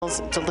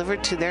meals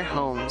delivered to their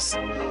homes.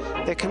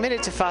 They're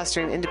committed to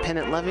fostering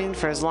independent living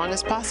for as long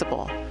as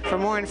possible. For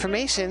more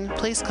information,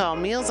 please call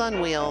Meals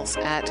on Wheels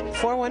at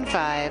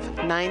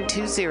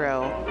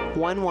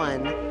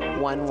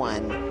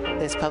 415-920-1111.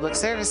 This public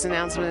service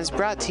announcement is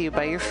brought to you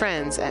by your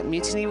friends at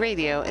Mutiny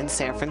Radio in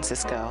San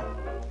Francisco.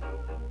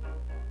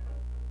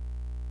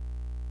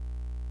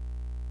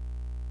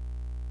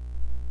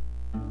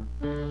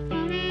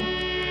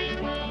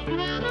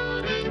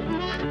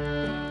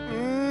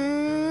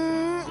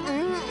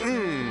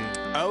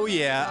 Oh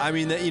yeah, I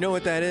mean, you know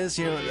what that is?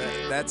 You know,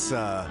 that's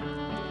a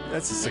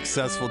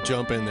successful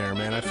jump in there,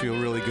 man. I feel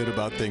really good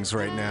about things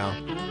right now.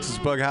 This is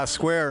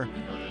BughouseSquare.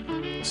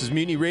 This is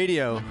Mutiny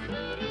Radio.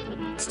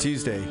 It's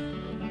Tuesday.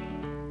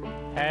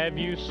 Have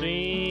you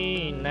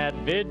seen that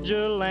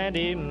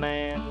vigilante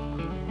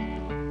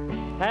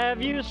man?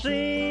 Have you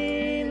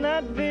seen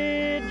that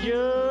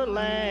vigilante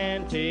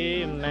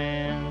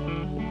man?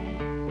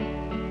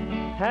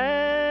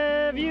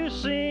 Have you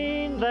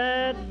seen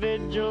that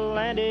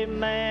vigilante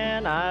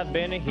man? I've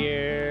been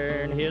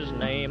hearing his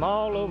name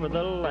all over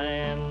the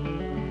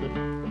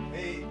land.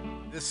 Hey,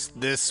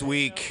 this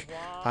week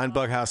on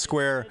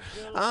BughouseSquare,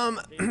 I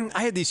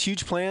had these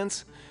huge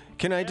plans.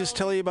 Can I just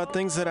tell you about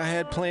things that I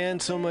had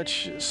planned? So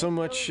much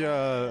thought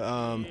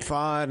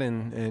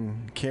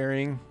and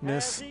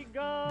caringness,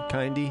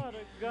 kindy.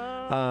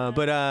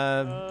 But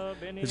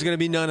there's going to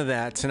be none of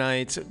that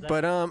tonight.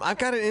 But I've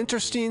got an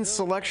interesting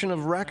selection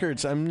of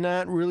records. I'm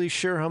not really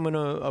sure how I'm going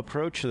to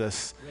approach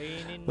this.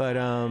 But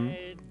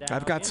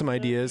I've got some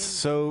ideas.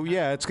 So,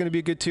 yeah, it's going to be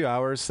a good 2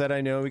 hours. That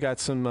I know. We got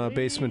some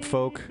Basement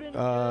Folk,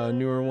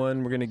 newer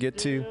one we're going to get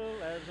to.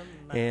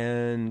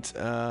 And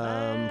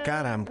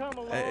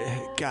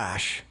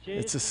gosh,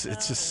 it's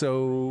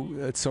so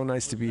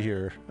nice to be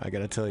here. I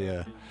gotta tell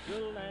you,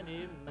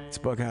 it's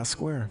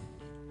BughouseSquare.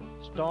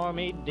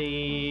 Stormy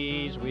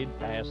days, we'd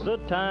pass the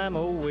time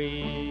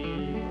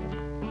away,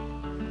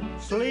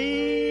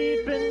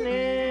 sleeping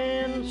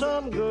in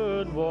some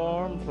good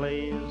warm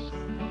place.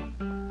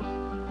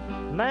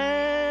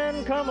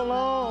 Man come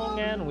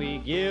along and we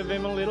give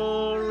him a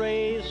little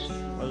race.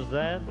 Was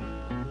that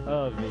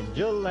a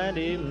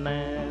vigilante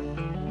man?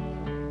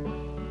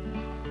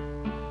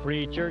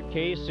 Preacher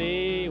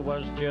Casey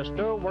was just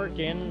a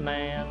working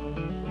man,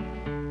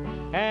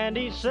 and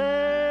he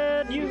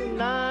said,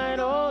 unite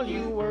all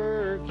you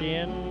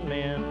working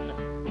men.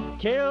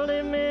 Killed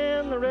him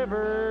in the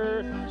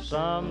river,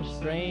 some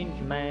strange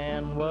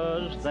man.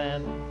 Was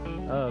that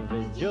a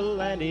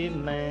vigilante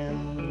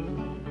man?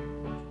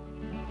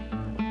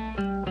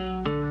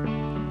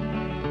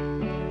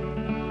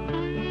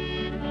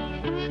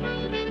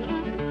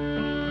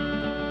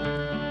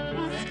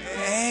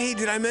 Hey,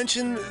 did I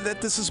mention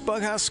that this is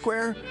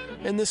BughouseSquare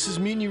and this is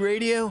Mutiny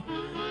Radio?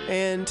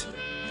 And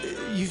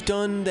you've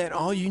done that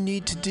all you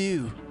need to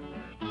do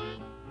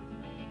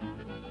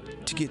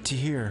to get to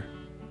here.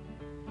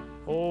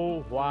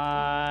 Oh,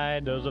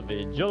 why does a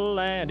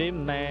vigilante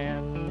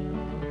man?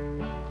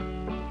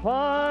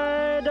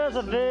 Why does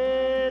a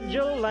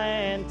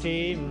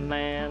vigilante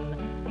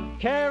man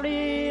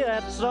carry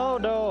that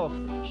sawed-off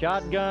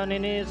shotgun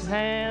in his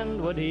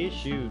hand? Would he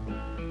shoot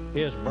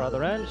his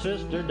brother and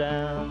sister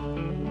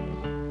down?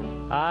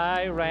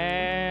 I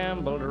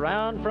rambled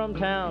around from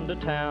town to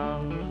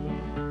town.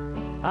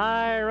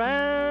 I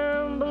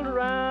rambled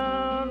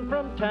around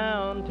from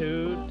town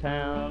to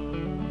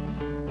town.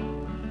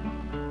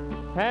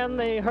 And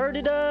they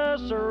herded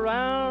us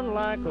around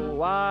like a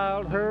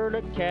wild herd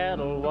of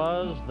cattle.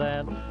 Was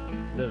that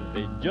the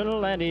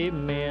vigilante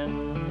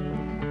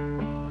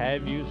men?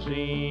 Have you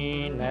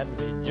seen that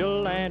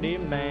vigilante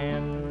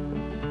man?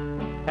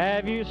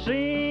 Have you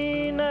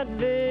seen that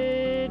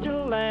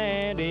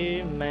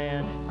vigilante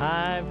man?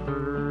 I've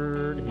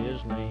heard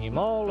his name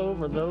all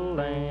over the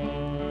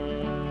land.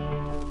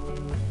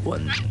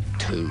 1,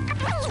 2,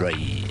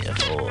 3,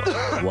 4.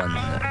 1,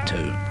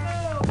 2.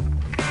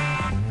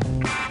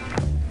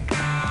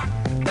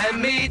 Let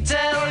me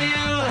tell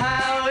you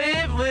how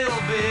it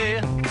will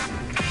be.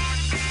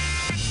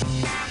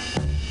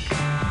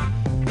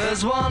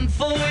 There's 1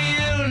 for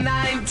you,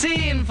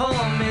 19 for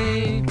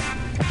me.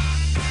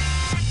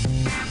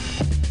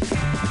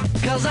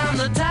 'Cause I'm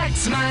the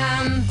tax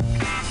man.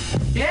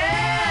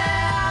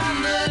 Yeah,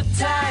 I'm the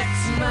tax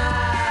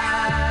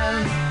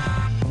man.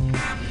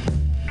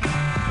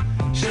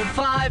 Should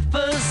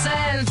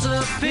 5%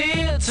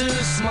 appear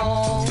too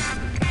small?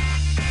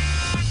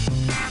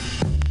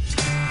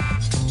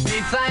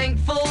 Be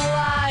thankful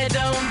I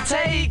don't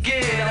take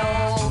it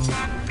all.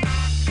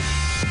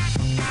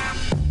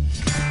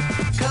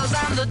 'Cause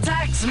I'm the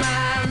tax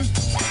man.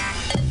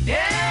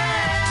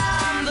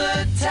 Yeah, I'm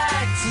the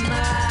tax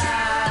man.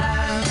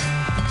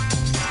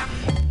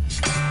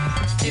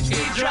 If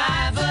you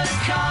drive a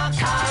car,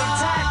 I'll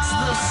tax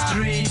the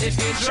street. If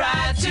you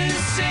try to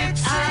sit,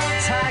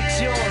 I'll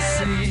tax your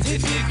seat.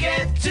 If you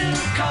get too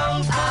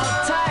cold,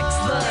 I'll tax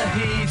the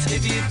heat.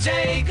 If you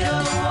take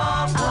a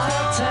walk,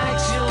 I'll tax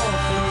your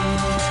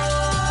feet.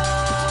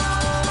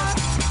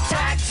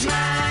 Tax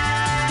man.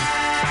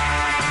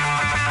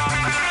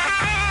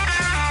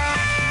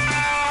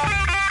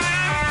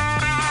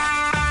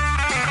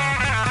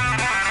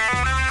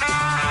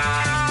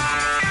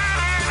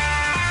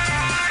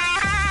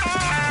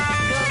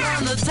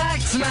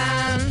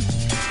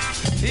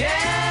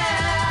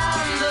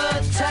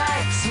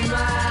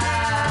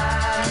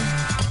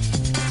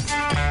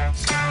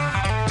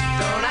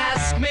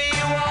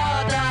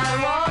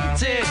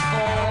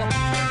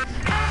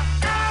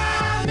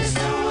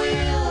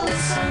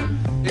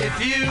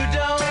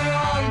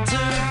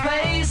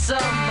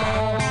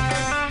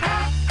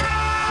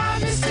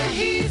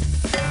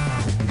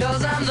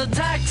 the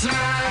tax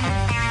man.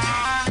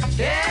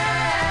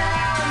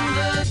 Yeah, I'm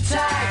the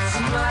tax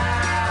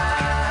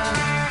man.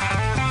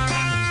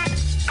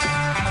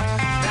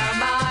 Now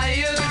my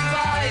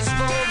advice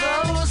for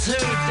those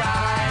who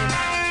die,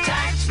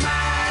 tax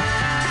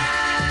man,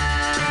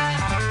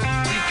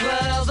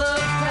 declare the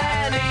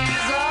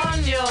pennies on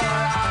your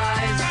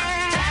eyes,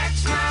 tax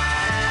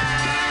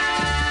man,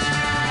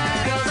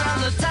 'cause I'm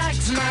the tax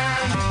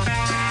man.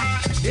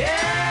 Yeah,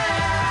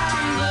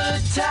 I'm the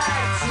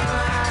tax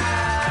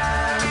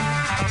man,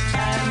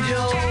 and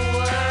you're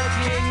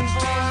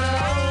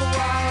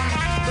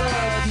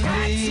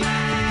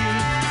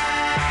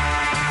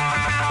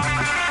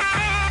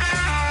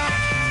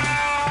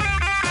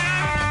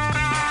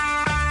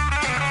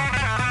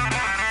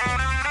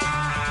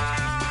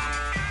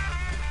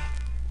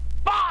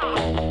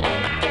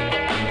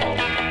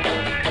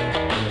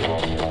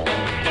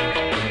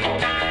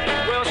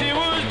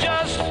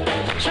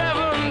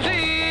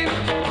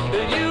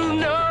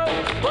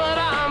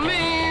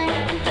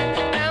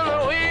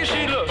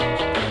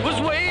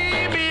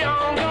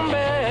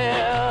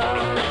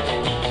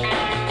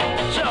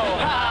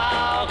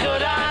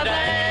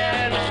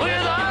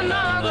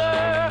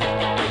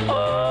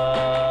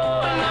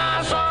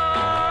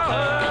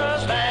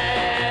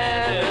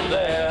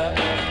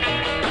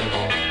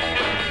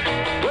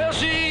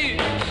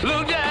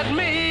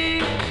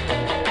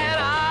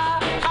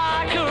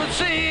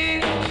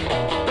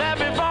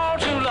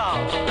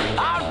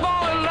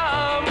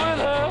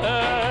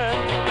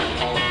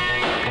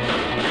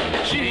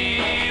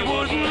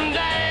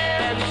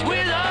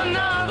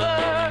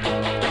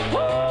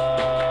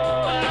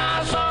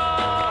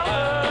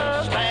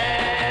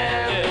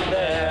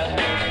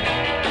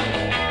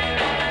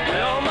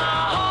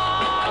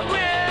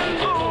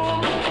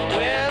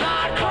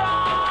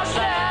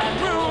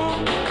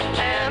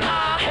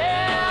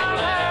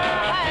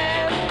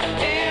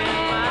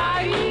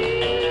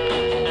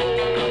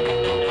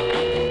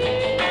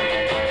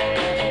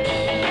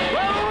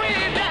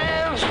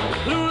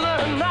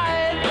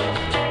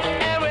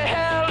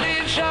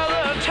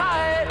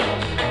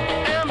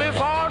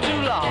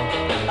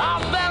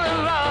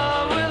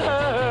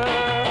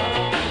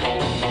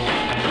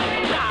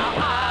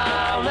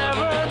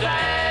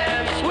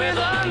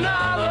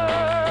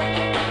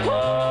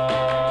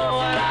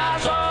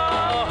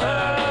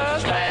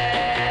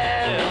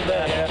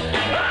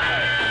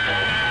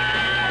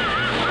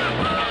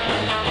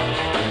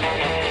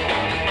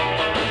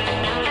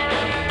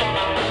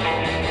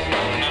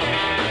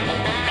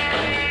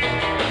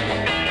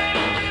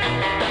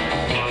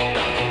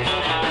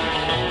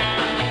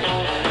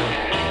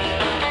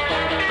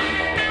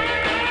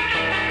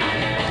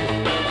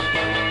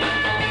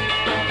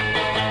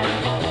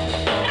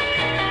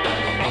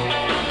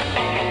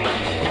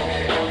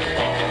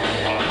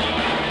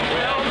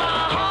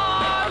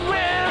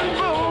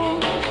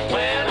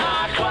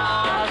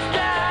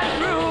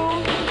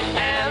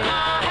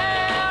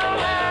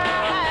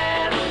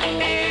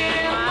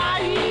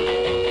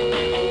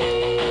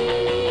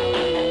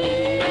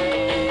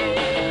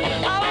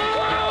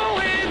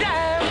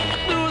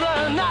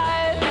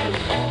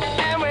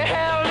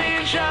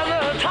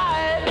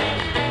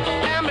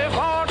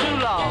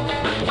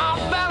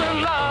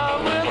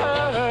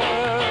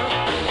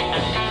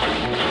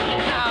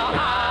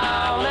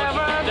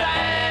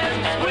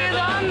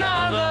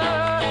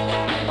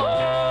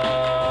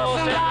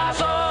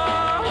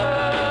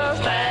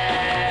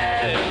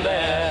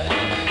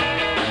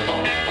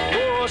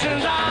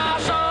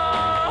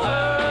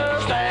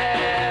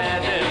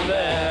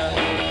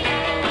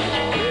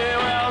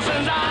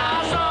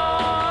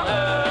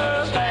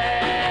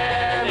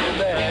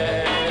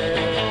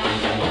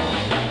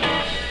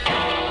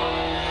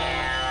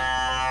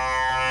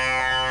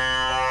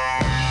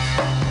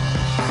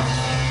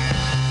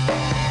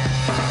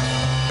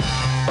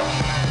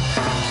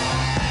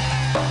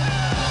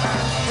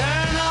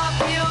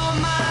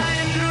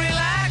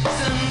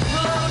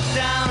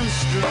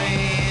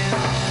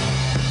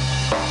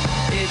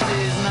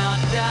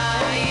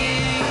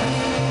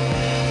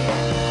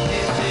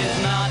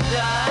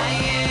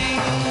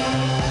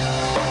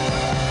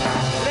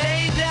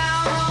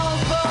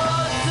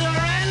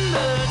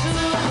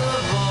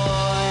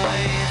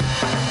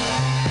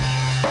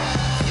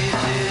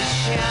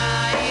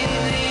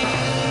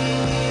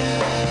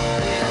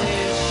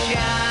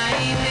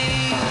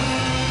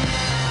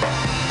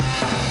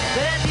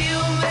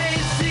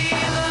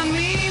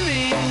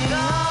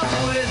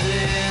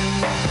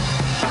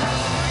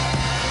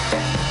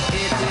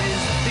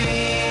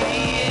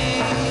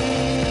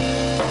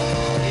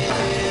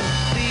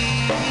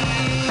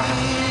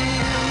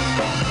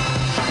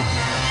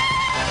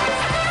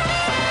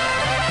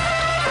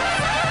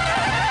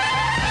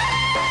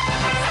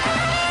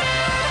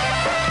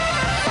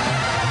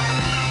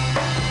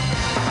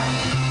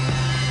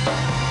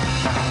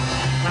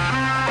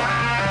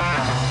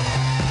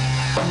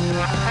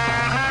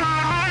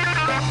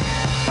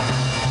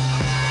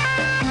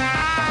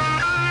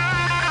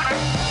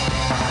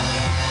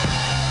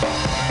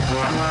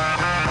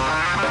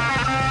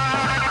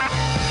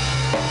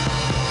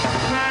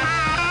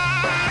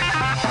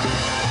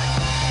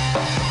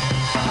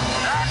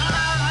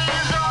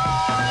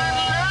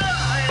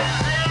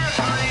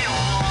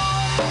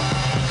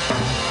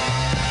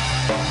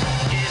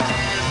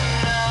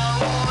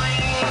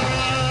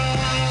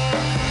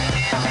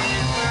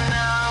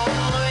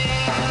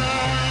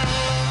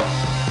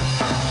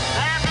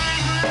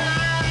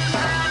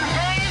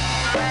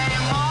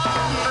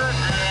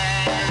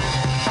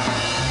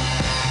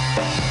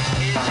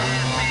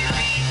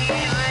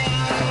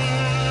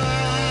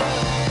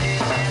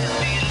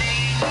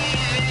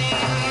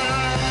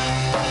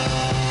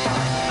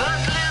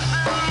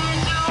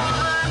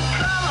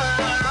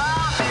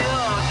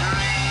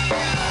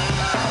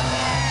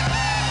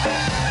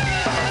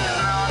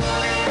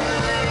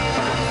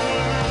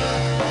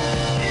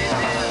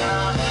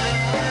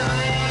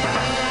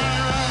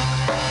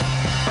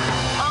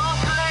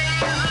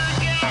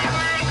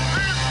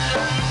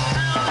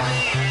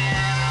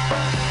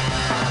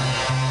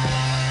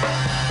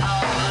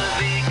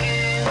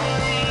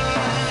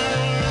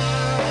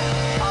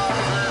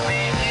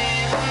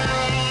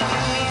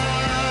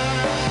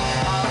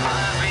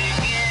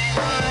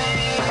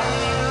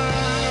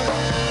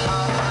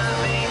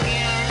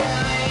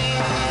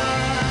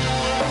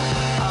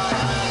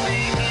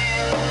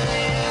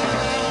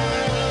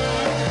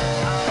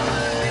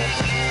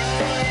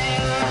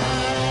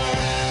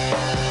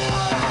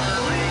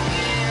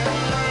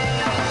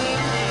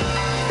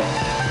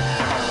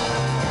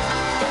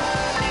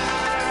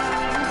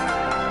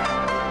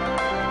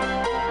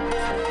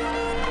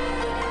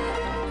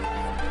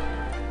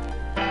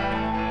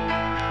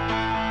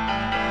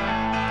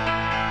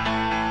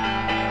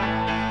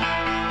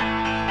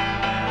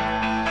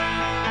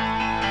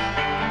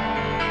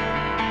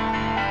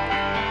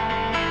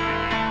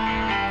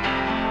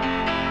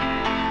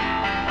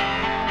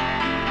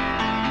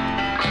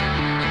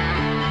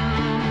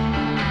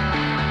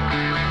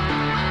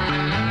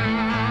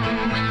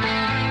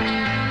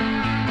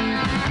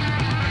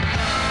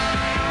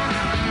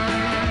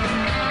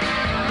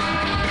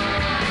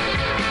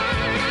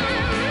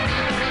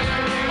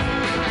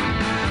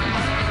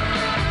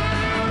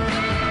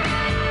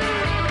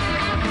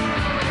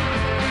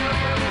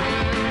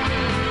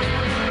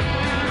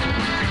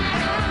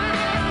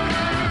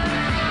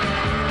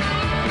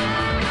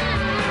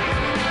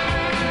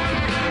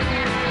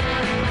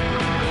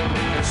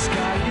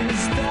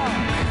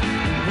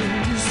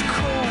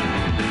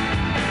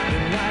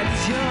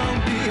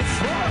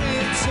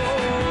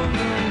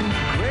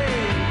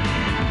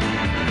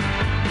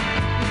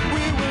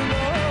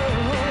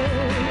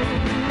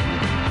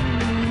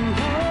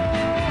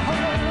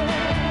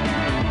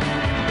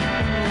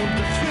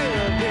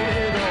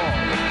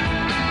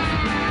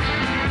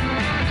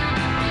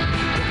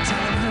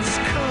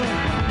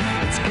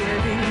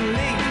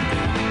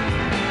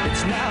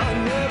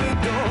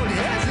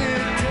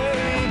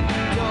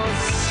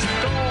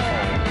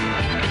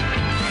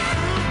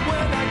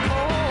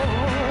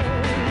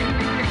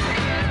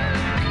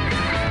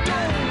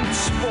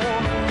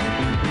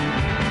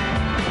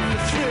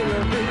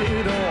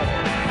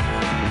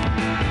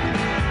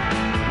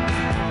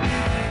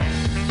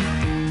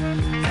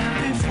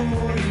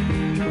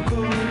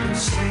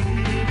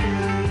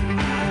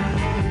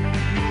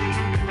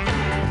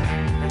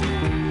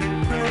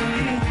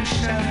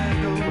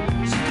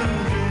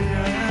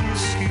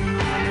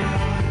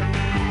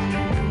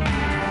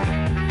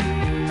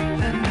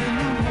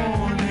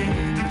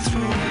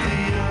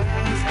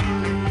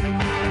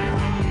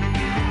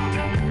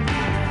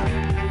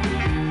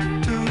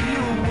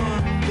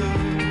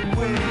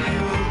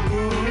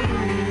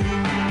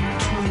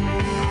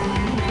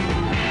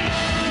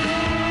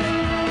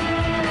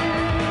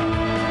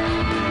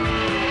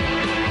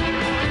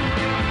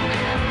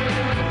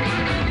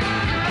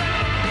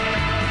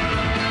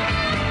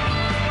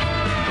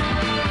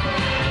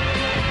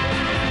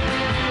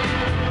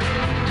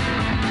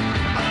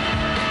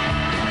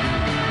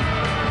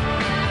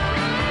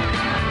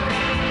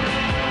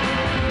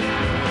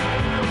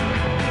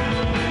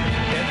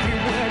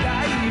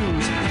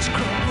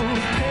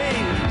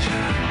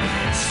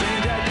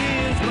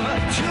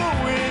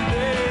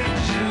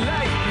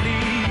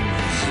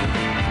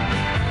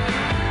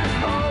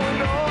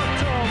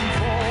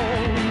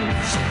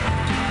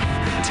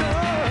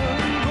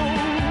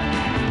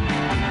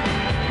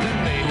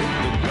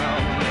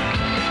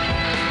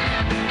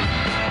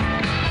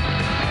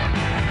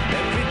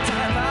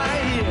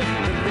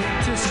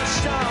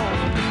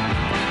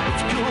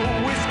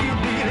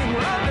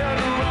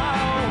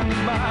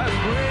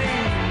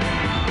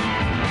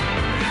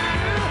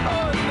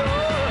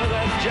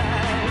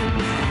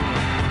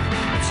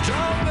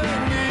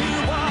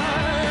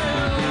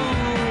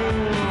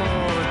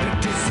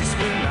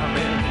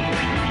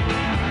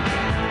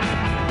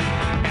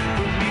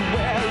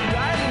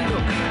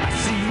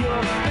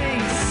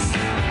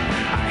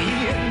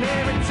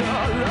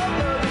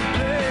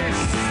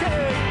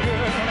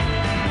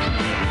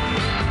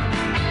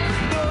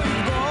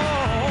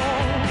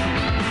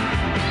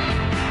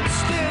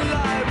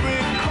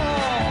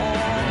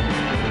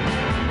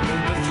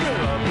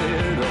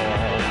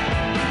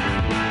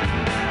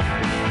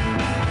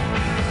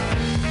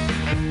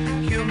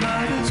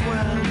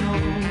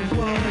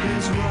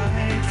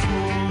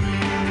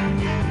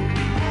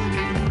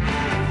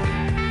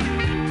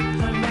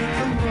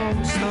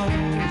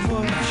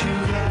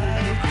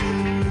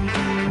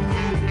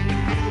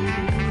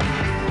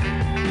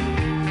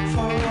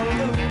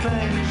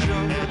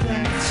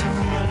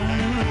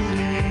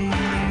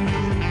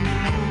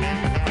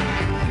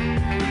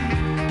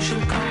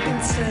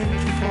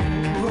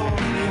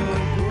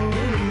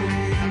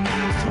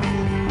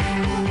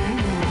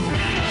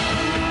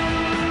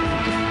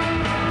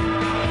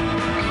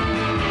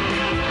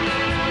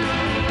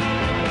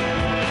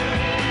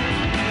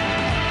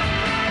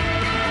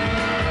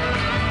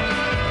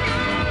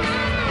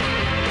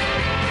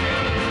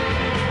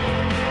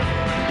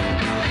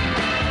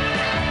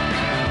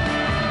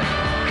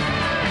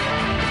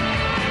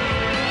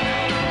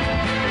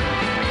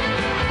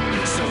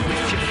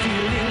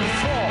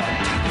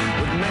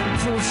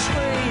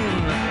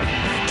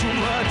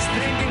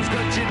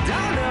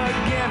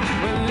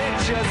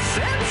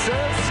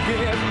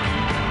forget.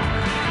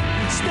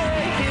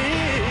 Stay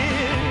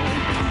here,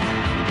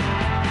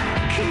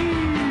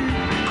 keep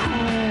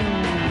cool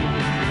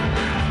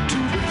to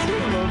the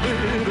thrill of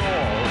it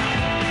all.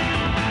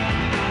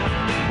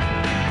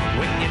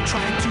 When you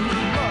try too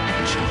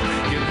much,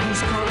 you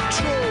lose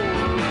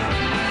control.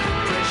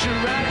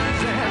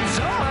 Pressurize and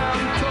so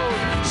I'm told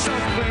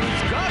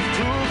something's got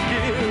to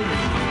give.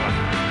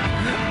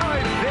 I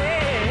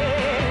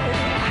bet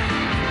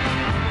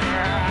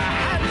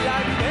high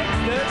life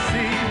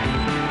ecstasy.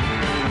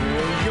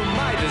 You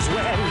might as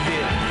well live.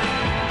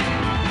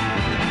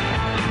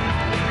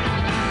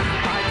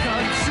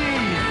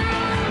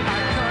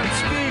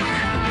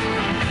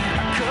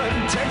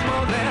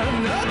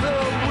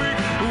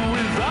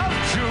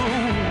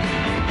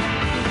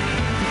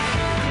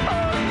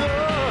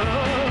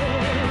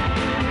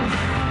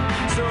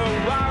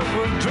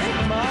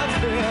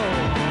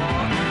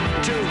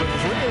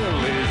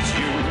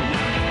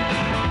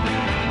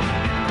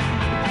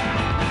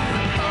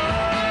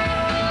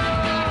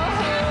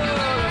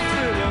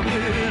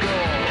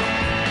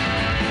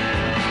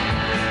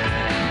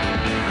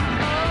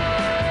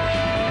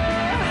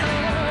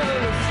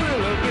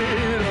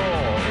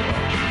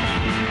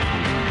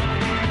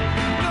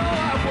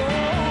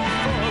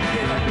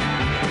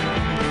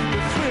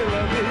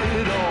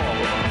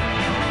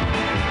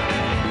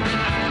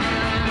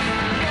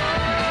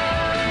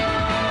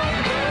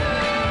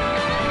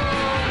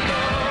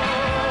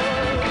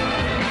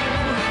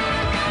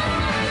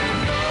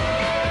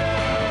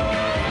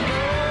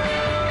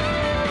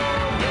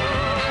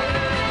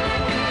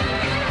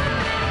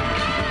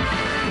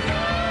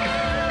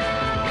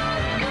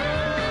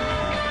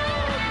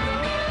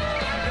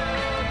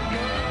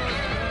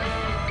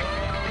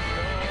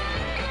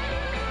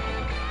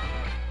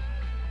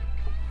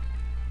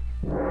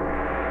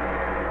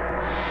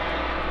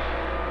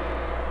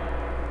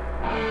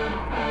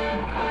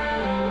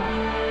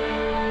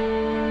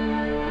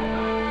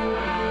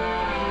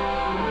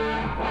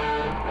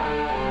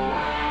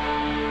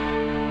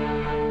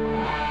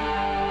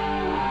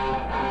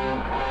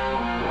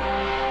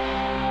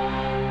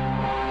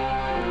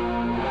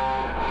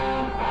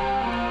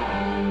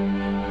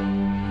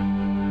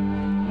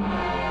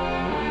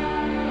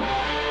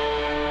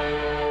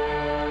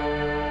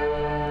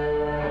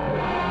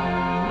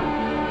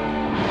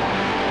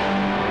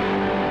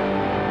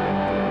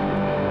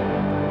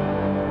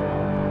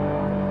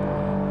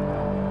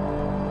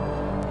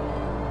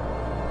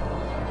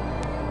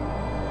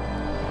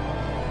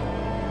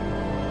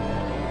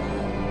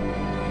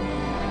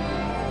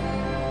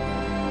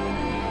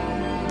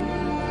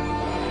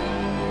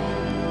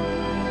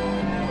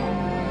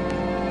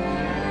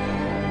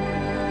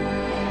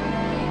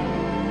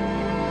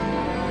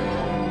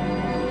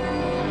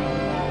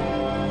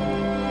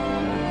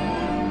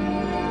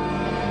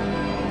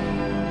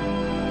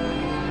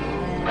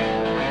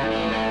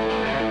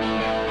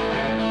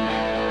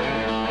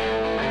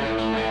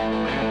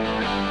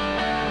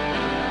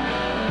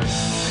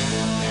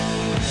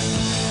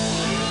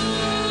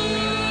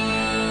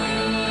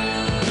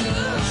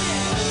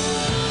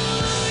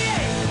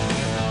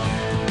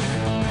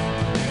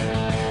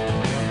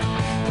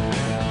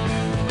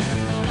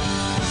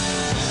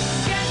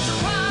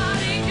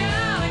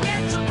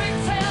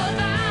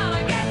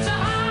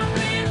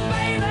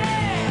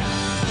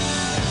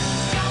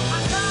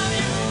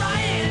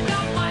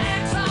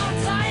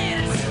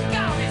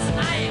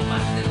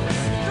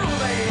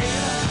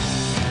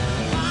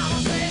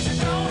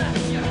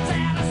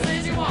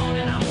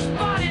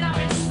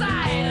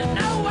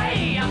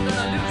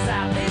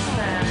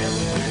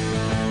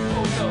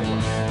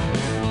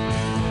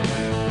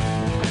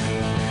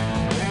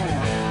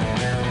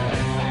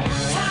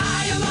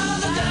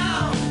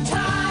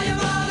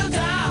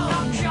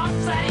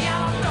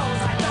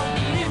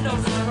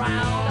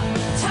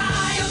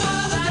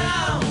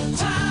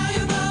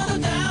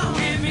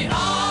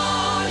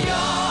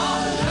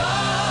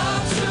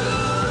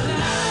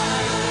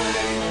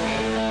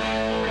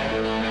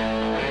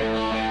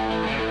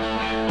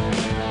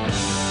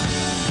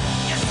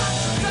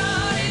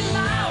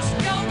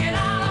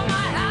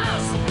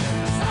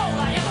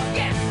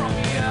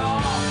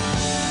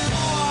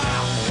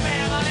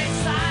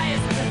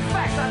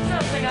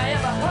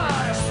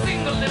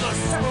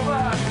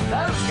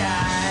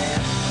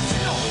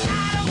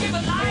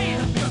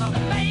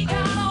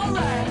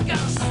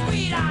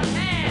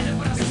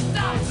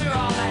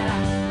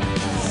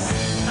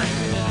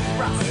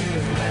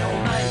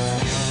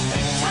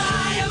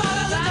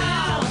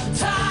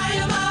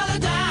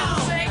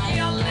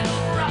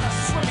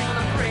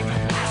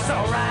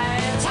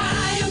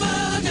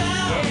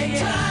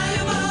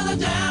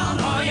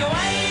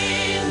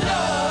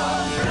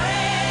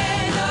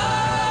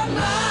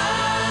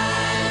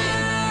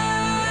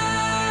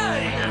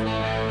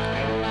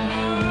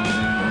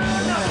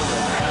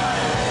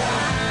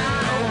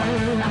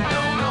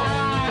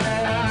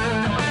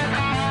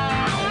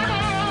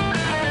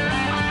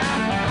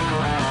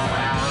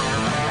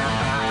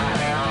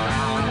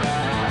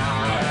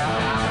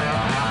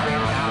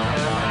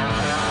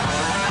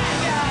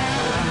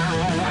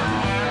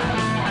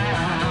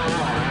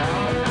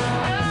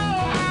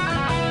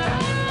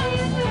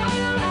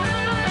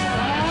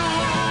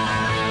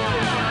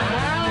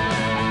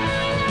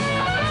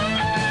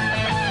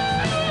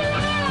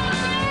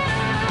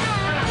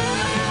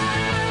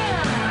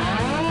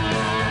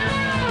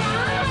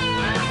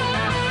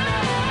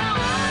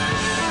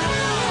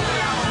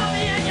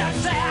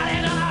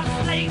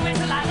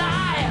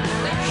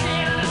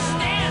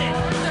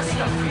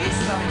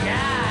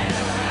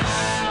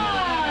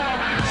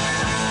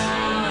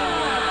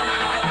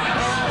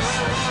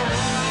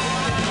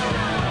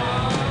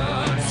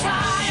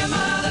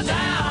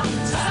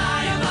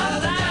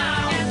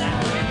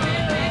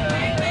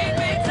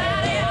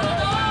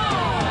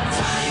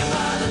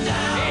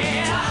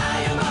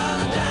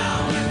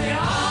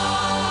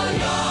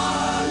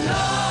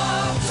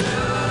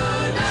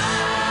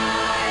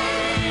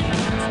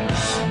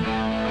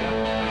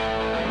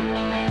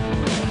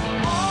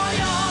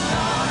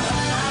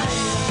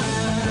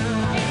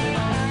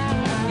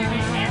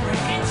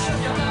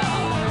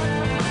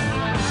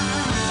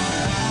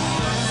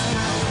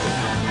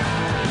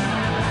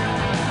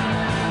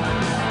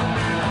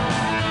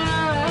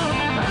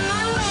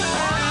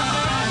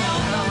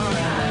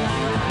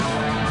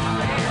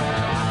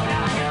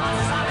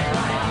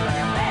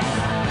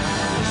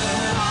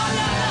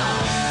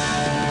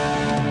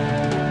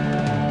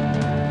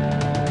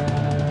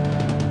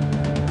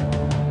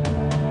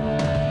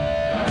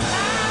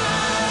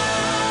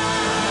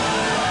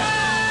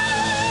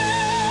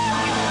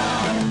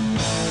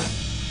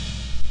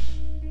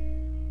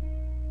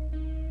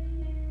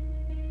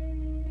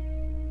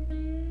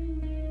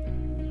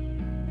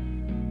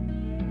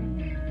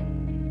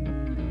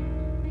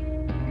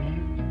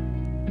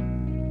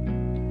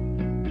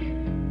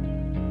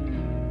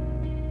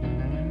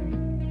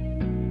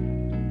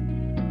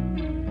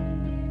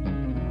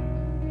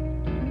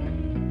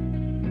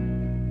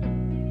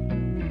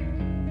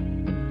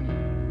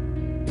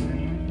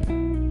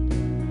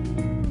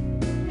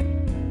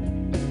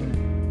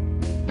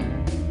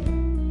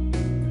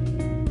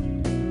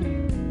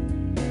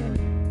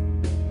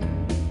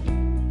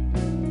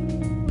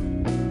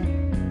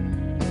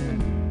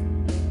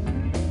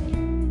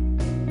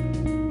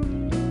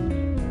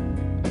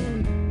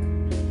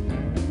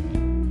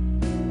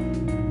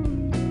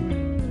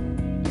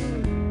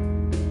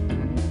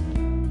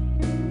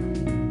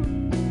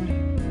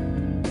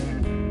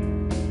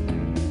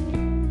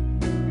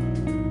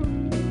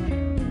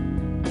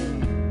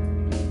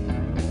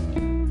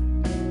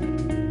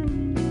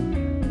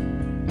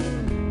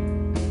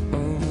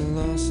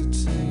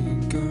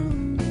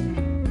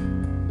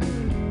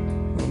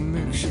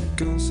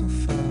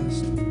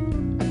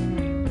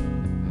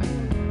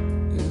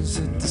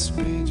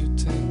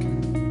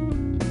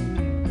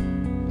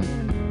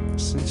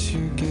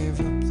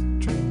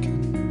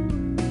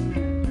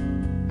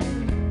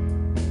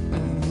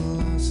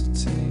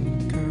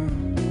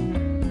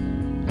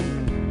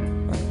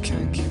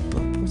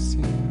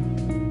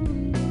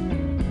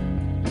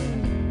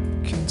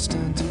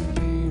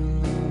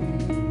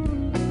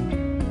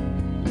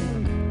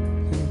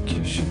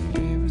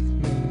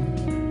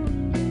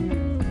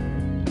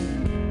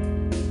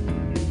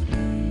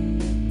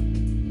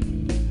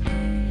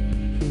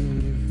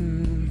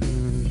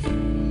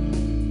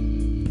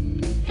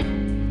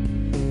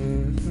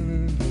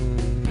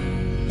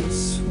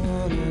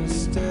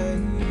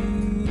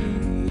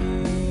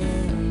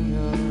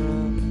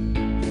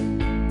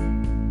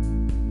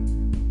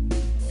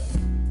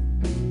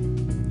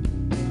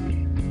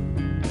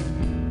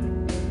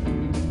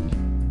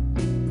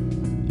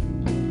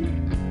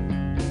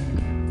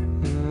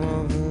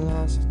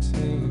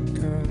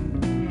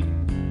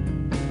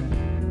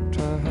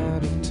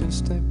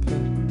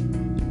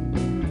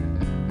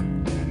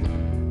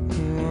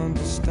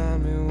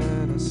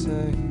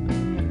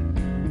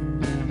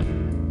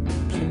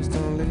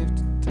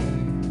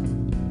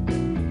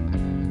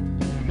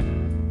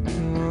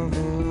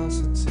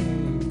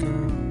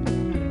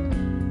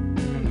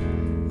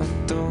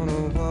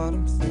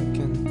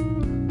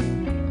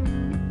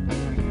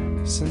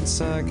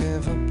 since I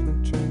gave up the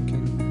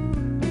drinking.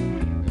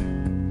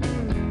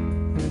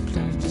 Will you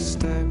please just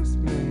stay with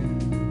me?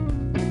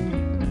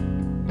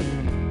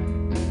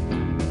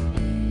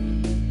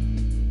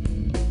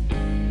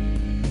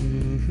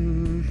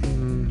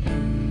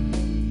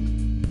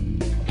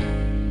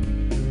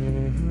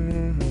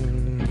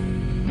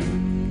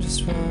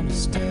 Just wanna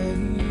stay.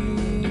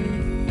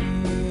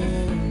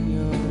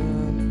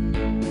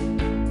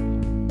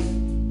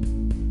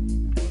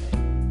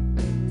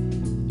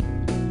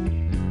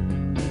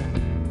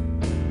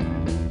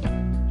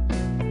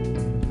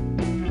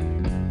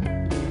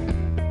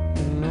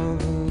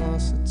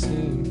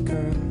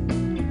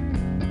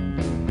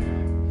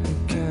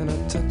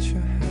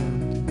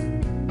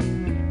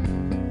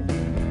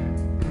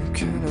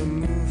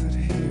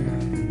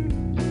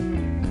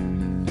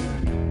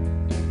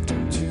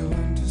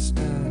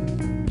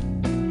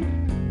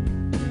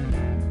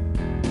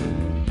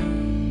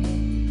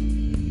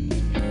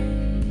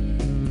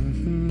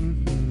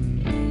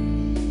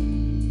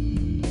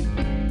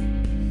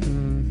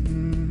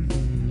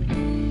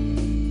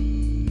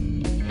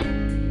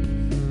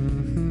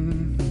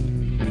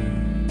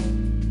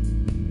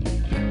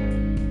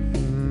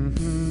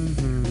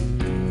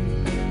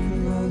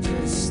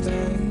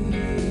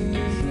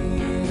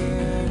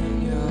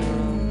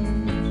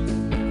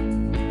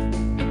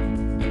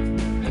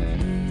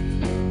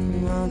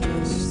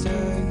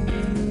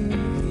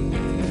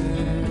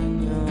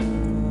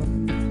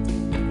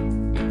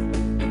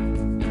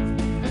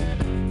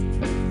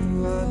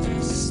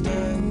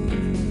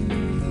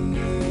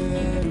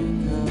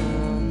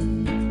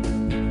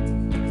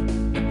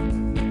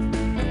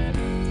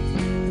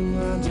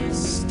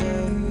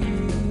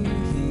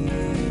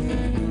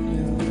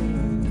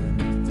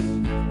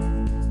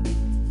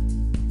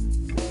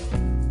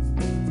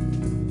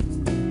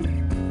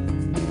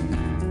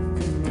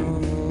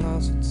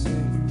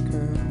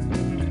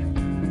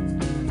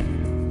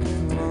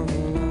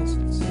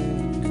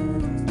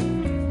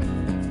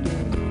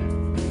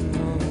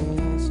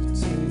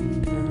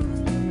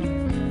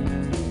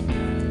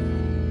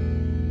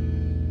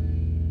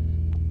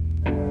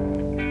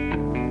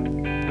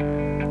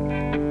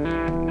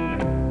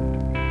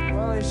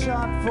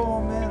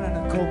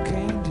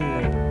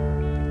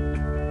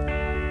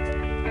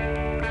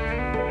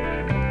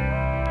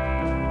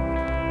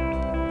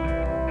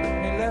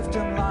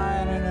 left him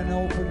lying in an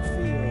open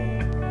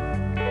field,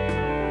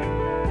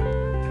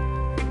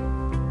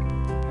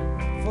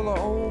 full of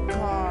old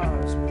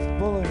cars with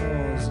bullet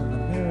holes in the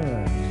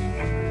mirrors.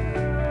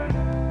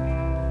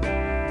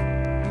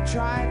 He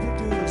tried to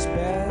do his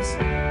best,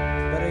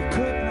 but he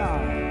could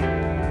not.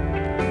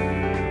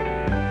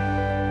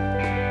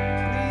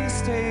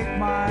 Please take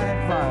my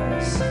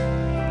advice.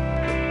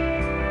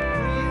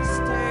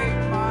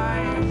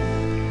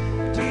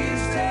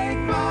 Please take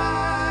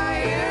my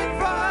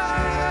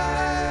advice.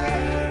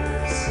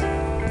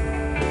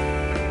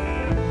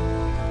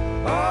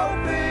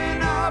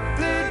 Open up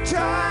the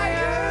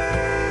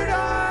tired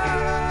eyes.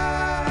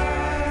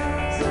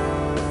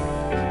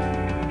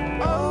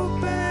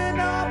 Open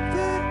up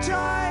the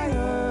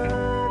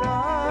tired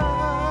eyes.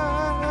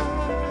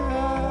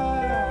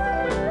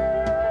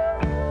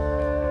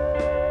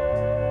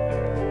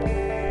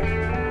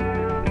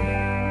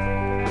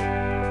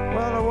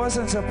 Well, it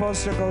wasn't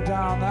supposed to go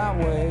down that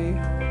way.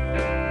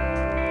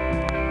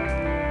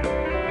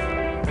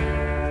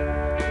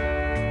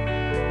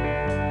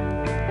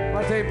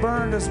 But they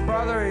burned his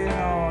brother, you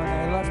know, and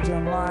they left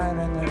him lying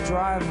in the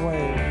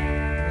driveway.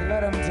 They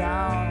let him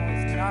down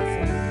with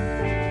nothing.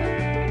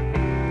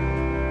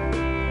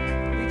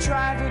 He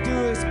tried to do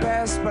his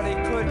best, but he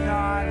could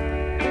not.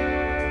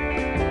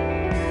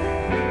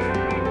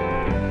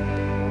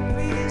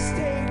 Please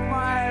take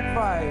my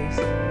advice.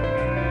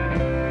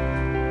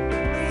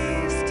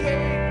 Please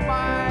take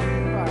my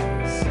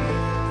advice.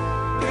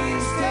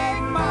 Please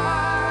take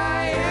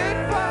my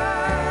advice.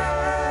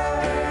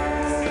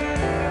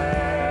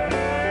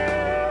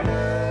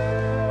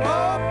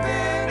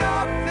 Open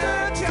up the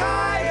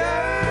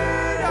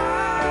tired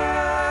eye.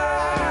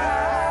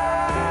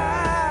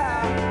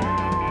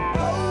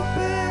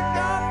 Open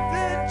up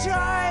the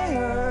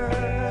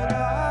tired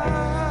eye.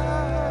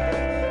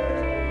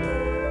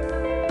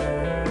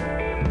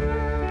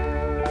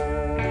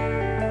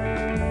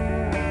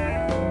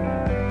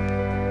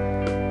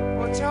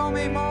 Well, tell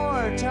me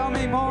more, tell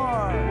me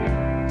more,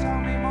 tell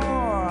me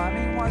more. I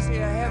mean, was he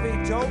a heavy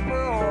doper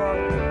or?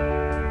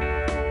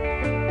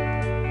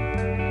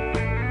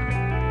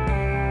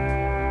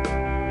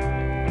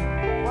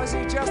 Was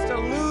he just a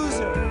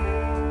loser?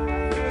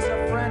 He was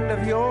a friend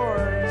of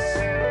yours.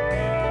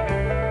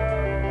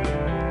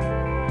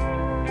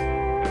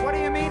 What do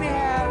you mean he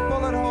had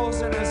bullet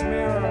holes in his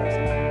mirrors?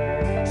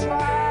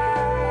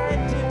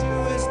 Tried to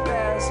do his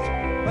best,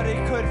 but he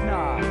could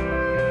not.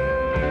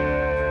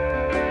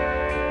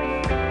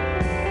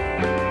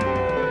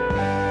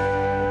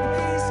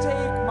 Please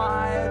take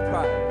my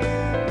advice.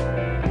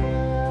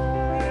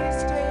 Please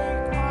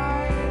take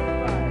my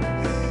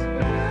advice.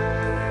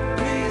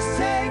 Please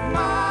take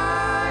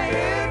my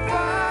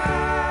advice.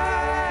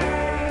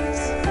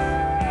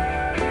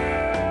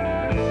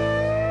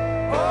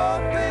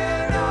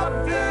 Open up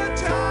the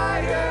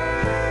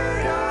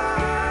tired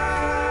eye.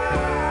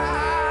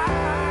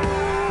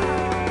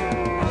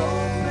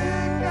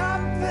 Open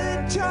up the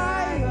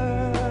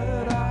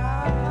tired eye.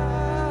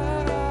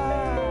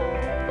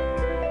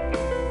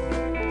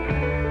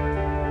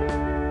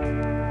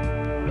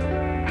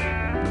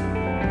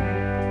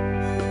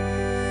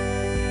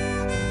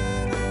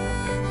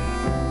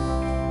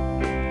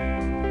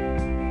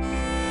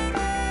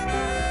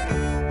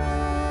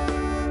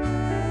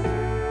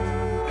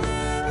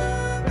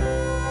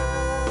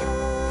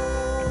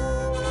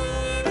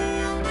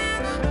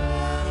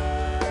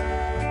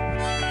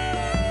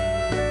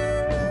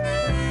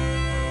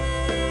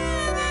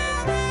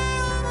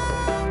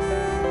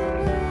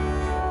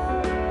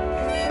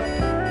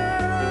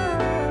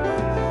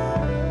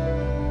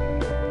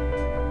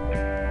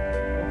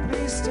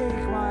 Please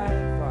take my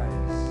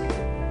advice.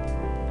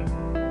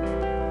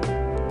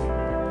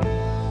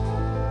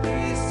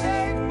 Please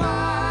take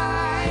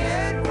my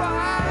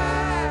advice.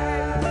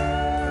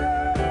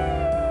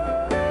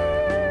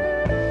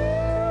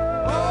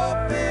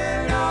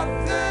 Open up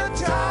the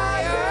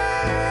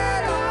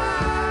tired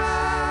eye.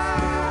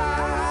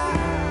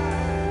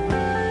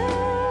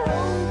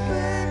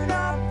 Open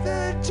up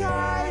the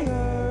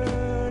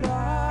tired eye.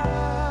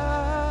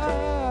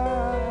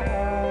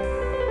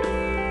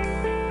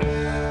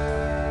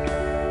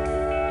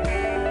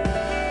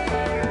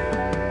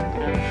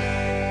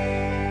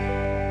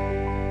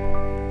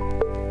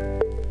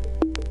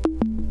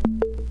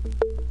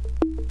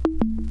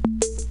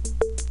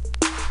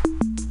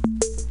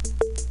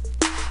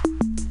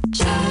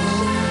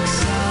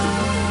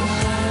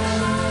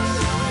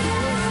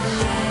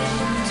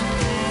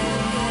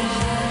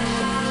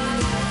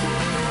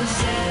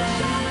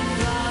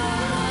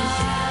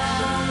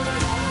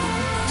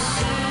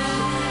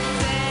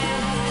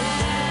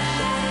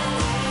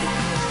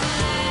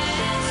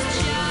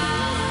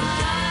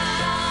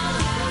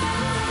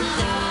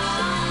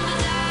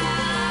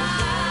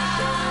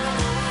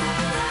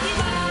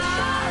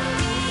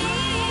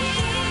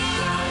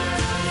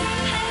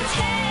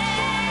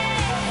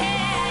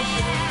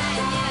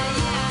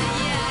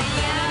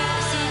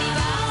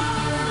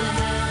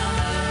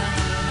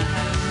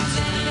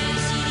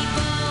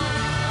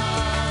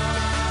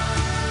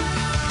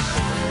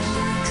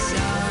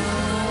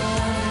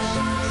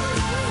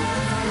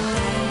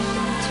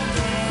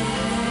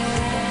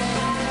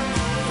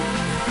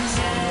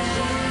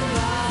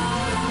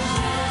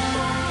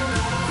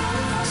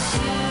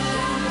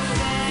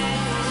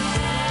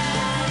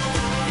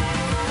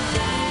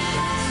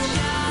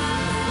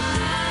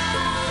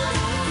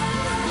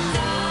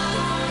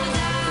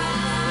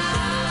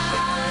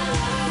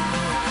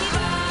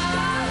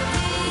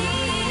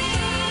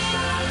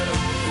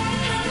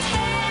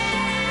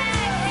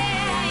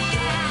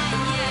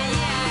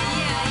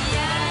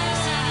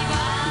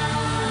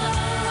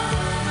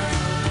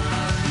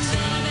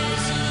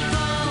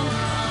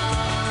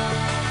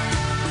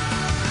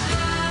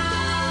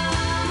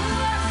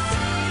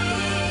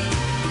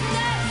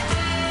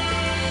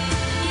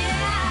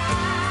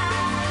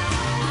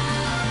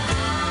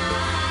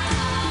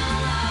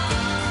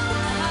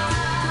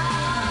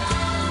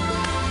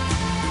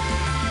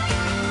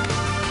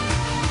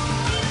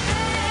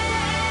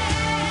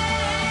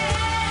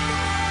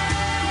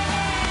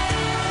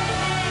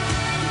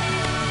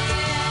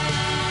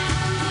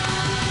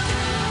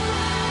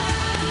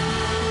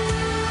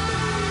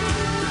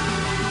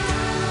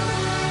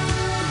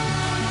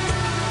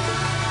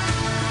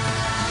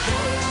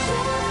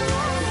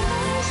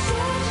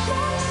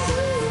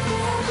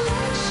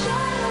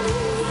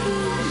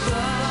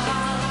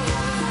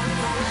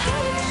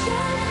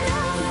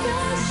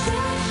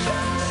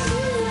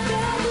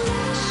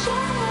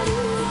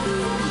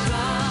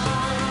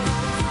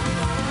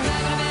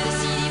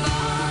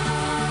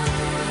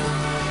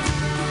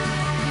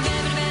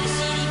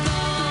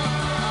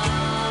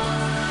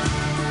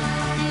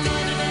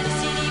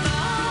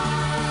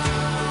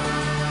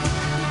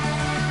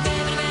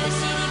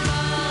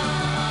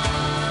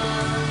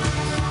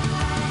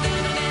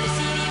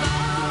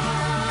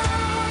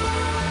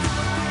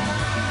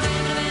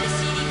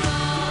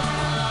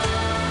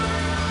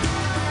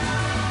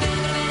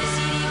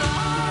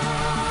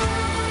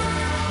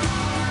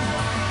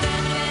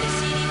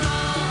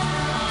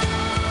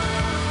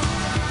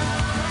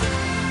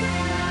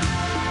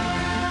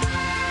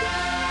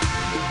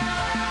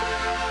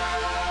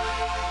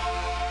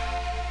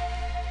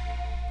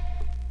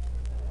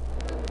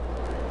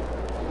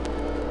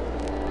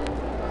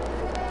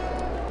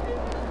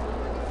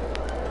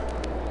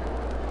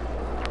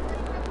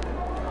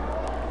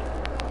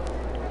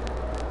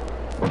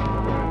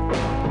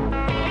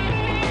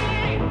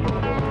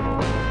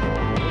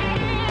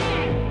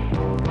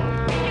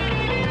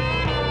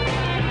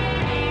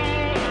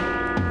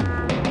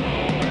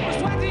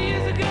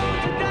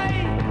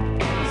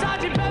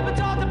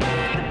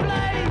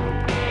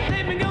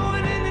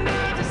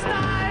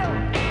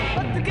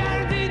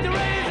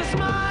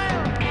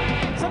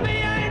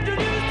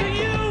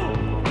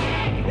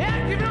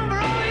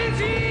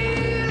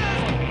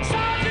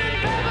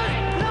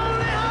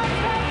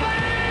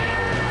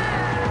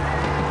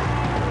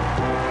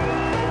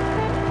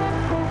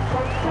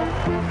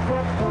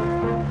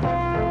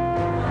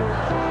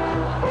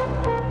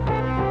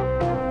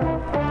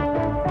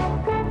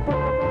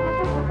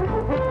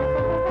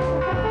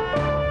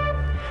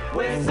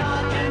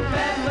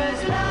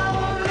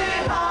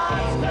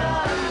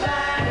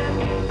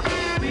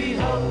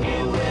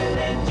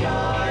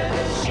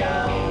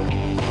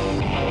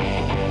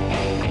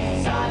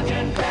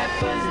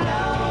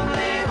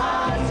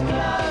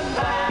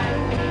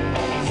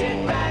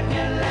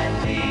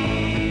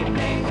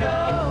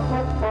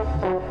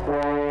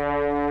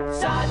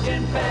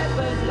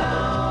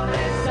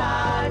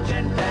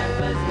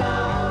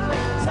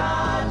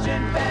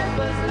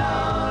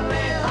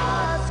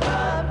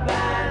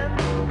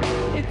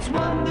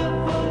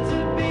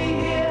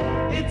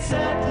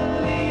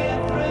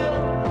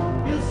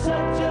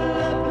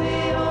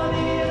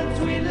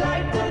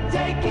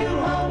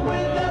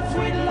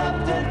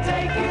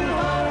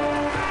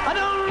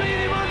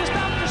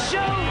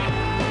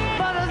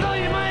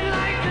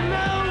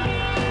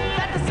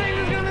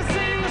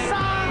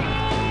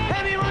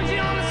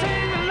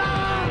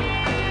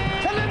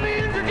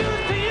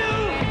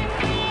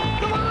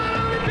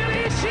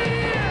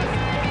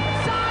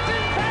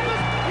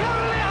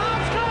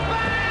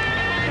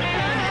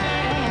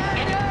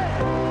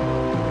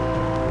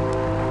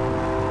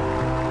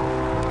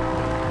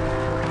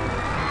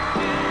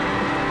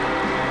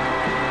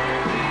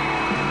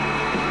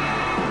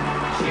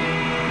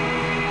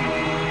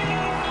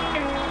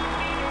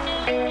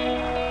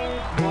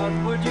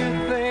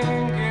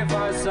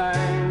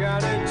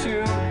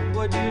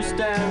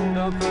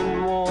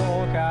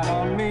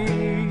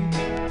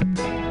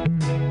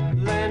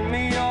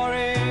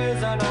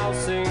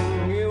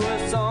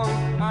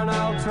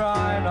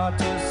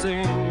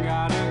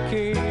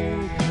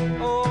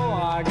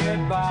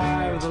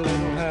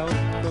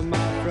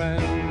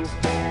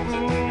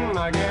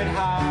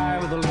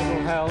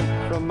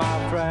 from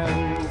my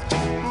friends.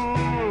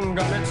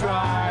 Gonna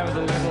try with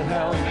a little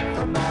help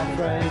from my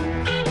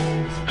friends.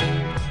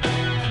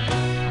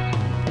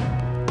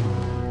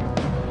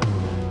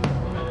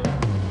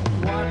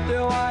 What do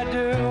I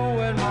do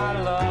when my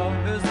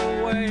love is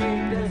away?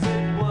 Does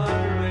it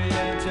worry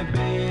you to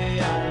be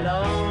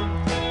alone?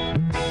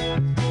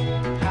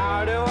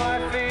 How do I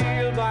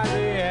feel by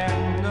the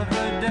end of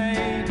the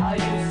day? Are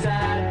you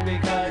sad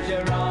because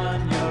you're on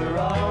your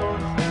own?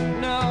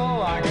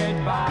 No, I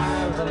get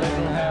by with a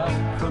little help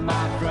from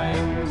my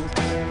friends.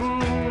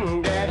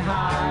 Get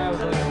high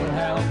with a little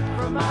help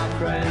from my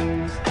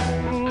friends.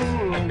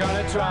 I'm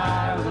gonna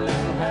try with a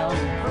little help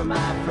from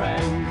my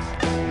friends.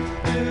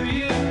 Do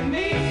you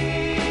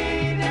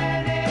need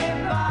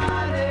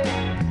anybody?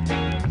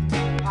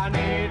 I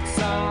need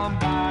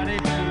somebody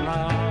to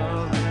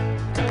love.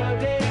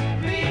 Could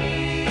it be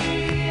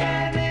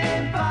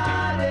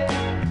anybody?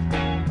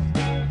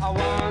 I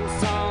want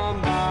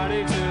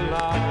somebody to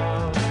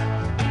love.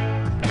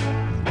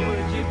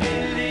 Would you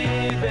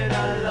believe in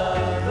a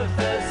love at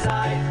first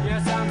sight?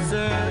 Yes, I'm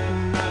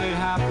certain that it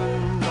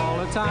happens all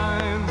the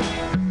time.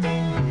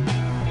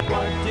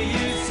 What do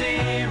you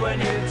see when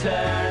you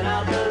turn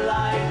out the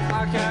light?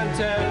 I can't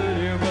tell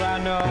you, but I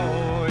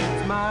know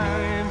it's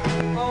mine.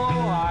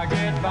 Oh, I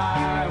get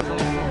by with a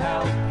little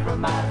help from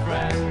my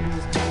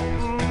friends.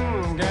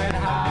 Get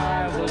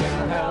high with a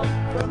little help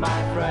from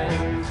my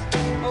friends.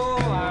 Oh,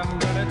 I'm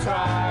gonna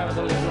try with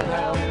a little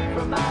help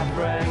from my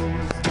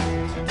friends.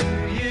 Do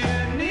you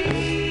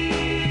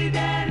need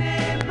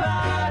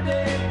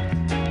anybody?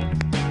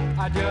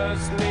 I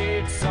just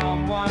need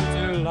someone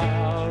to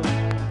love.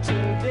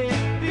 Could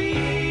it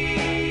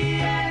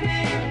be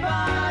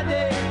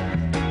anybody?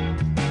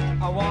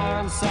 I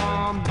want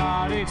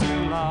somebody to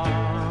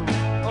love.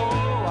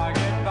 Oh, I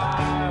get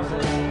by with a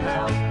little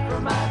help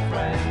from my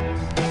friends.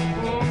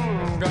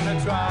 Gonna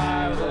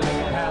try with a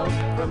little help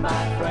from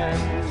my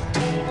friends.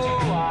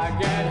 Oh, I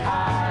get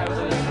high with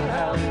a little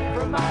help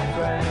from my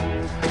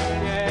friends.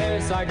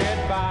 Yes, I get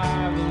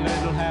by with a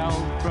little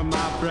help from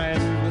my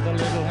friends. With a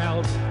little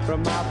help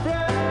from my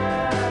friends.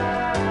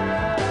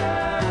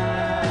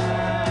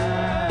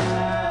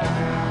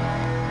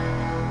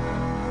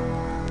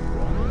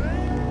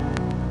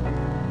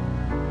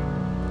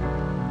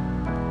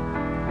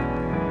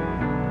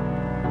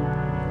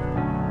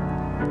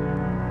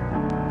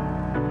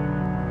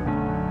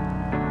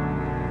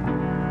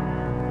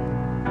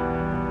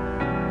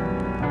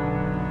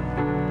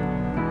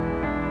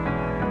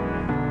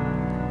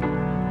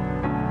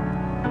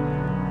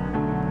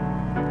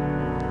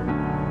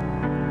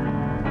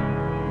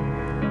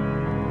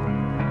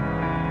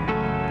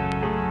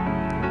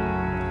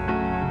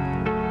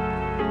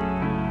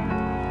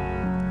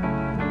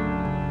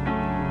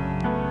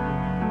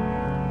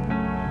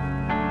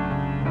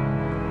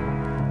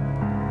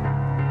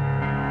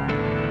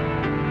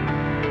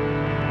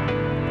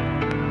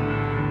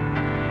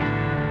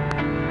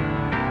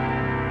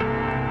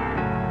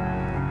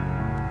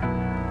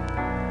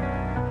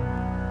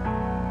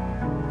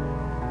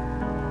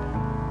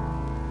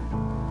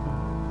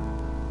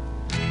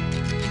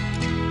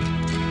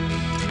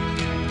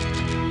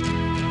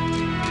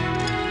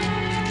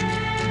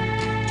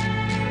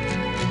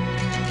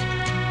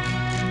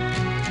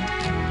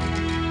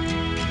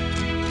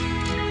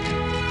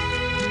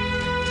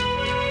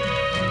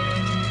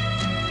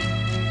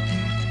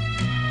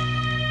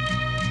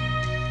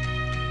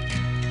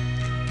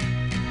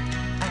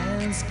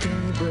 As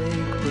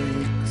daybreak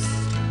breaks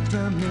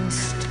the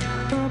mist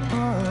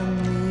upon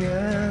the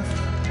earth,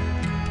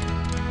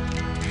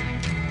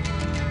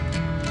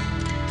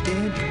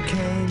 it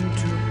came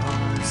to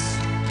pass,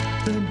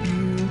 the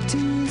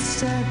beauty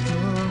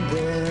settled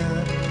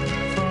there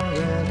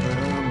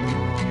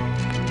forevermore.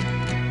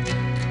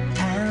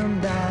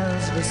 And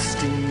as the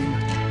steam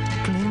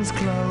clings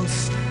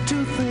close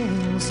to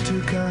things to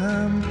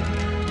come,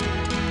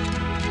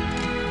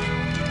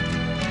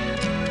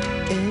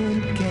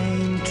 it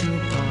came to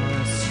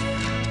pass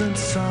that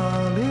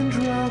solid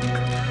rock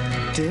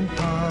did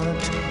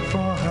part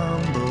for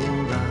humble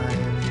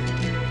life.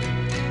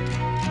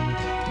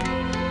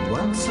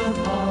 Once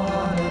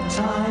upon a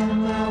time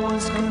there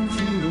was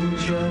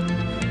confusion,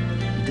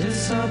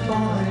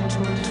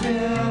 disappointment,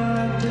 fear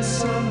and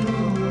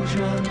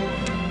disillusion.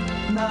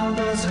 Now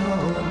there's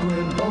hope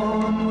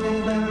reborn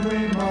with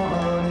every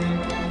morning.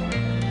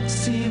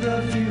 See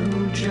the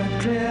future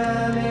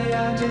clearly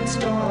at its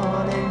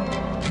dawning.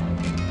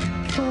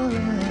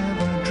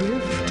 Forever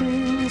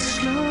drifting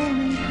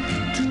slowly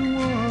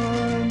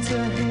towards a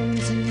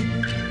hazy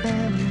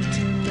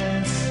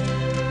emptiness,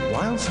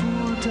 whilst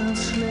water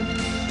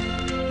slips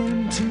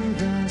into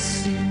the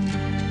sea,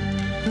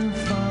 the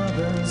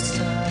farther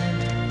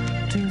side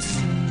to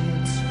see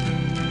it's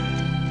free.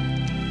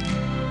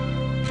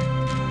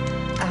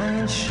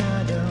 As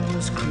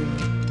shadows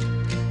creep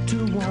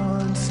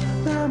towards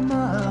the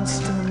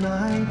master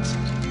night,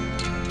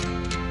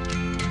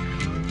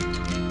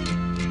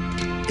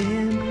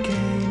 it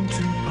came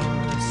to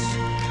pass,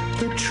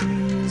 the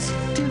trees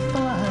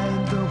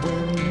defied the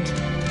wind,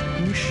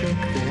 who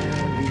shook their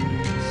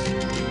leaves.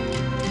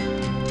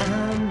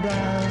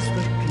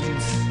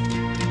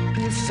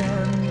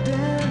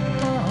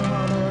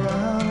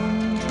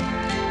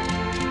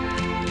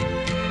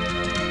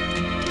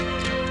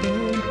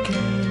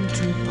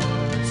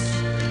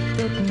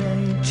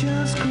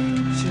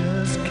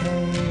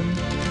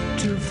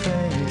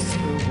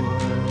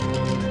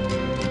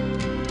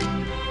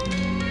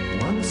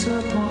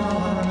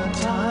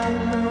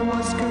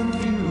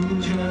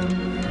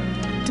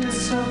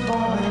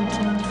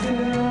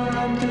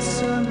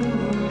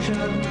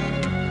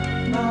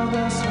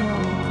 there's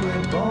hope,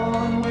 we're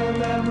born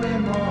with every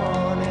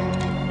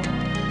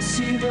morning.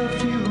 See the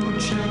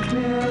future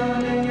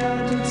clearly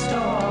at its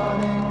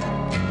dawning.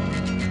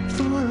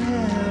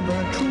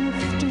 Forever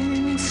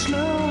drifting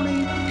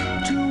slowly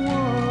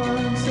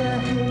towards a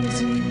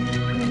hazy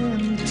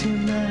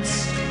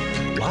emptiness,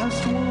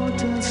 whilst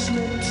water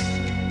slips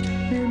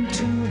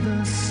into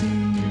the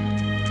sea.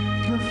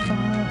 The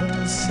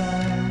father's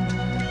sad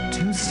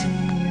to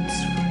see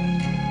it's free.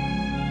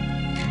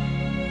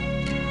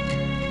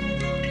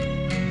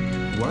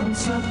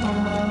 Once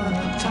upon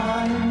a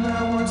time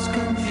there was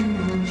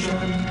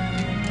confusion,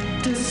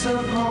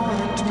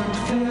 disappointment,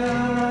 fear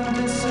and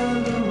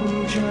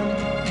disillusion.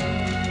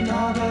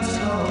 Now there's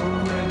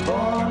hope,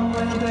 reborn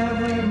with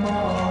every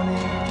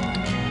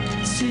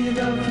morning. See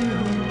the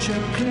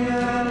future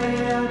clearly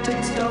at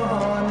its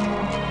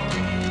dawning.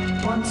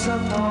 Once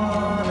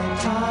upon a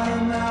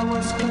time there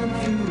was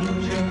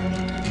confusion,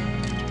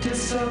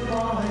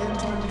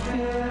 disappointment,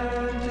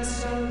 fear and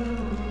disillusion.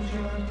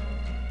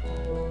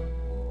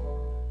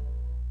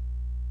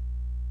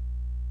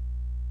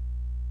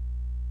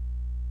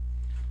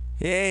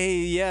 Hey,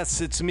 yes,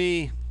 it's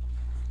me,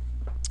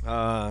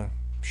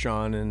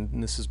 Sean,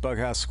 and this is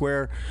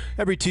BughouseSquare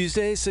every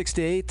Tuesday, 6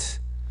 to 8,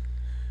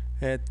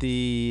 at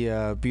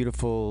the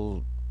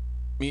beautiful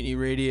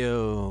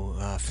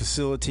MutinyRadio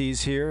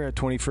facilities here at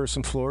 21st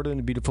and Florida in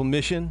the beautiful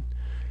Mission,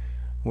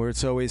 where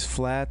it's always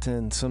flat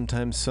and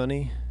sometimes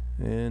sunny,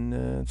 and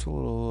it's a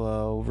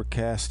little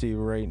overcasty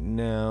right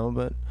now,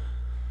 but,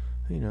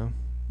 you know,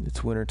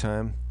 it's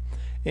wintertime.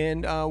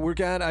 And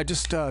I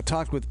just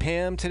talked with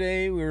Pam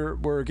today.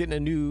 We're getting a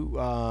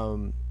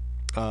new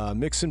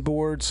mixing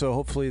board, so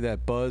hopefully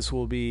that buzz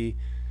will be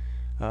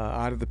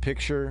out of the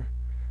picture.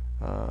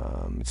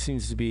 It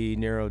seems to be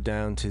narrowed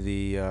down to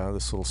the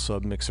this little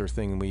sub mixer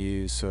thing we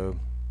use. So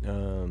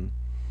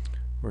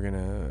we're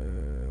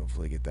gonna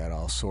hopefully get that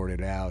all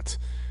sorted out.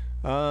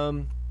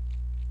 Let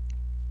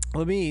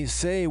me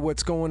say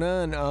what's going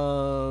on.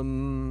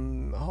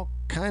 All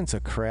kinds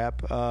of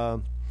crap.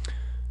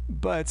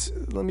 But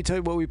let me tell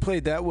you what we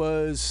played. That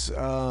was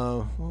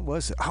what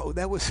was it? Oh,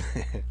 that was.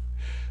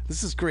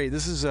 This is great.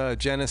 This is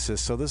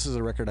Genesis. So this is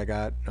a record I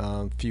got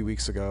a few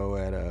weeks ago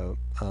at a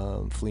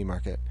flea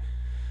market.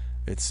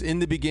 It's in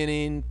the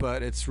beginning,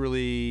 but it's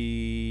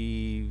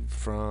really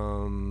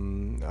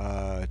from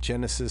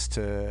Genesis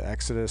to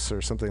Exodus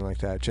or something like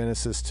that.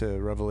 Genesis to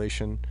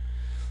Revelation.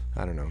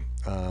 I don't know.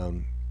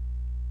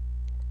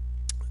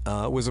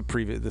 It was a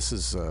previous. This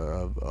is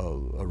a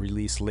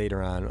release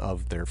later on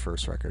of their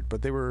first record,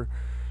 but they were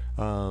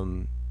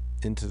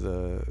into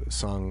the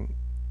songs,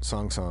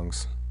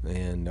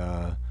 and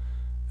that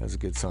was a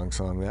good song.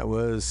 That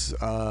was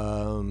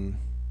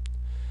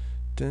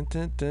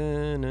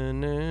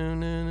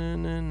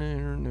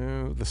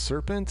The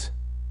Serpent.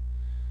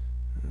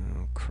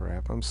 Oh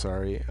crap! I'm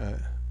sorry.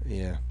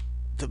 Yeah,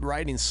 the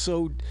writing's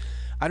so.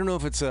 I don't know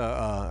if it's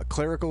a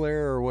clerical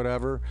error or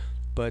whatever.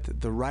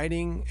 But the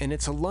writing, and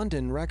it's a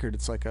London record,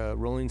 it's like a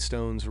Rolling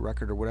Stones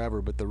record or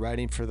whatever, but the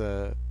writing for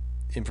the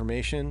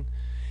information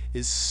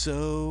is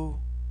so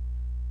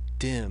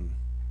dim,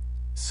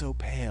 so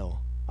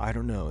pale. I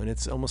don't know, and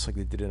it's almost like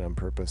they did it on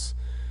purpose.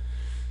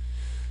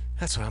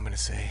 That's what I'm going to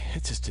say.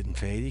 It just didn't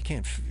fade. You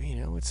can't,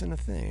 it's in a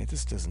thing. It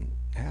just doesn't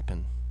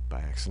happen by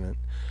accident.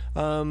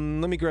 Let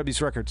me grab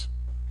these records.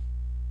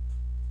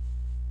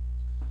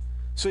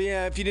 So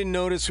yeah, if you didn't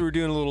notice, we were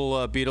doing a little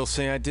Beatles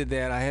thing. I did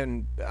that. I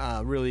hadn't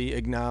really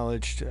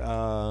acknowledged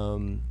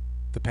the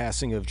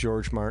passing of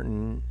George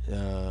Martin,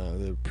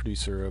 the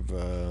producer of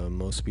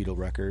most Beatle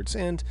records.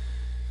 And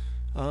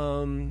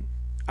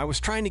I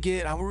was trying to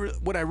get,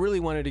 what I really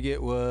wanted to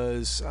get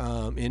was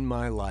In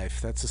My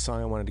Life. That's the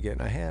song I wanted to get.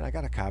 And I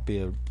got a copy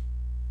of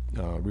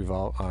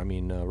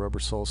Rubber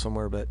Soul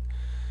somewhere, but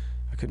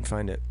I couldn't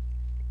find it.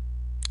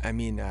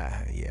 Anyway.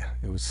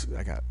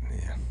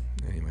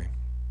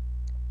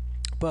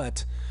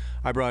 But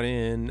I brought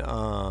in,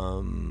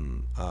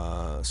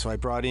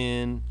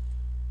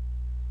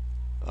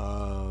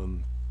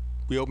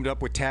 we opened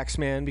up with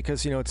Taxman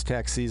because, it's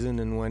tax season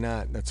and why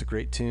not? That's a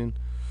great tune.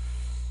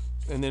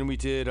 And then we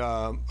did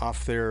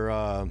off their,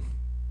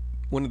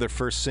 one of their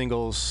first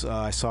singles,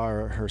 I saw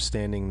her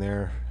standing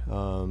there.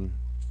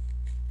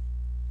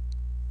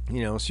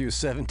 She was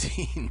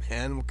 17,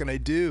 man. What can I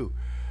do?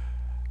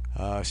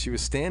 She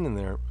was standing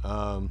there.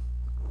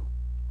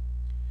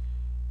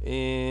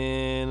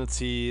 And let's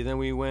see. Then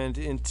we went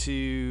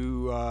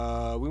into.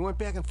 We went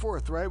back and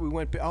forth, right?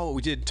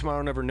 We did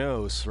Tomorrow Never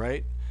Knows,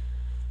 right?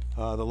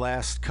 The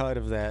last cut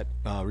of that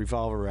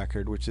Revolver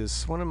record, which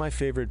is one of my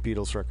favorite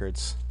Beatles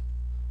records,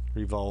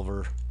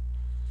 Revolver.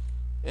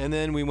 And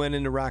then we went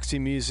into Roxy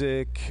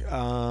Music,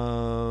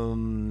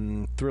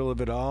 Thrill of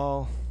It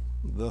All,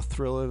 The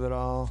Thrill of It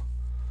All,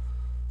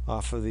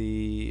 off of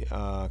the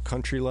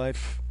Country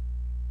Life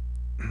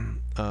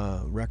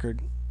record.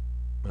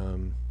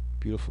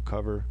 Beautiful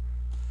cover.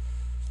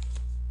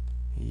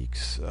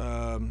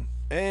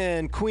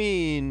 And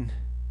Queen,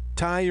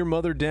 Tie Your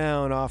Mother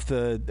Down, off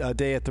the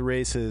Day at the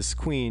Races.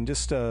 Queen,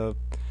 just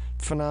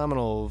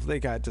phenomenal.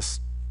 They got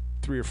just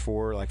 3 or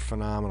 4 like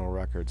phenomenal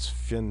records.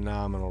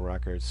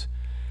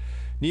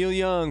 Neil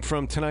Young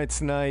from Tonight's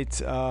the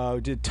Night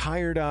did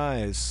Tired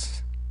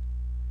Eyes.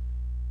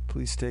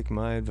 Please take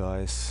my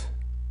advice.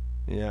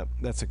 Yeah,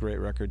 that's a great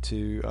record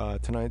too.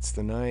 Tonight's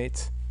the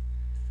Night.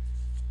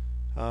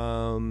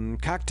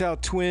 Cocktail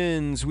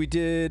Twins. We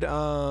did.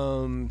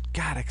 God,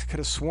 I could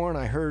have sworn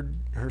I heard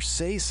her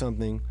say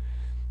something,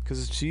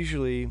 because it's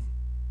usually.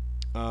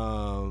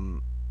 I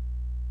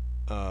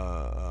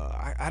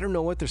don't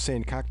know what they're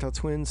saying. Cocktail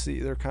Twins.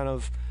 They're kind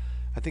of.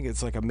 I think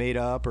it's like a made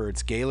up, or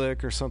it's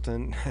Gaelic or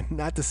something.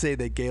 Not to say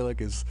that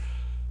Gaelic is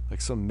like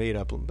some made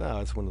up.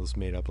 No, it's one of those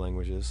made up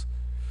languages.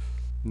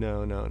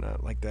 No,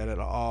 not like that at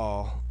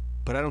all.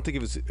 But I don't think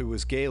it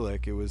was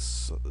Gaelic. It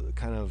was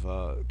kind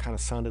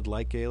of sounded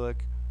like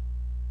Gaelic.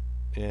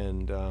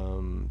 And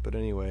but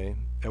anyway,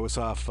 it was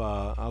off.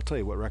 I'll tell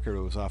you what record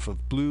it was off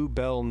of.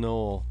 Bluebell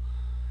Knoll.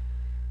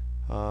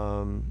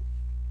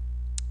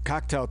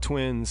 Cocktail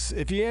Twins.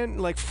 If you ain't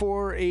like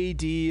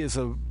 4AD is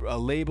a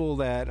label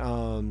that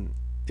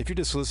if you're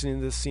just listening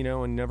to this,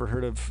 and never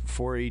heard of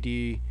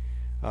 4AD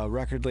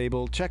record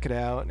label, check it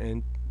out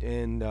and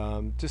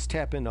just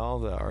tap into all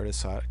the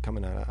artists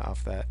coming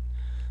off that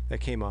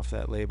came off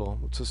that label.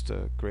 It's just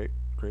a great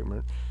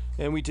merch.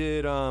 And we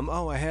did.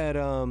 I had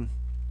the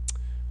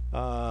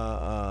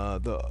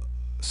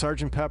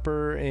Sgt.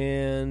 Pepper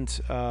and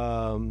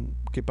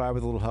Get By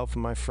With a Little Help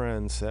from My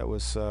Friends. That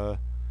was.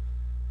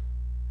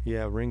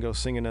 Ringo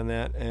singing on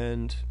that,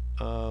 and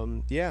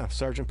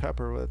Sgt.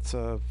 Pepper. That's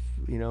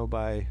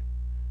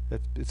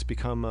it's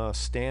become a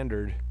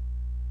standard.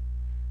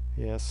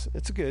 Yes,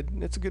 it's a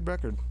good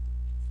record.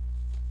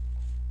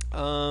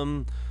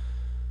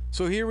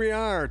 So here we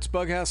are. It's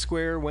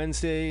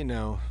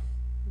BughouseSquare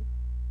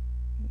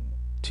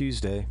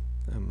Tuesday.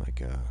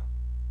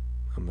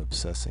 I'm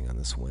obsessing on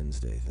this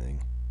Wednesday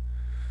thing.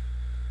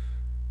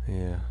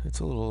 Yeah, it's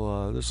a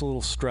little. There's a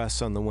little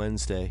stress on the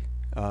Wednesday.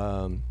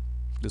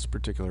 This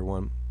particular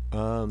one.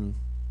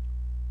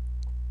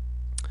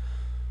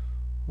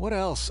 What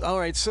else? All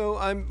right, so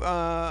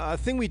a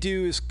thing we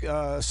do is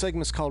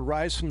segments called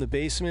Rise from the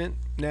Basement.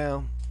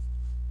 Now,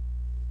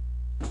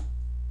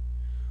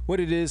 what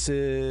it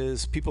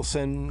is people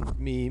send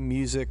me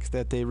music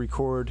that they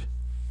record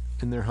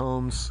in their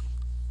homes,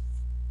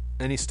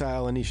 any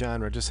style, any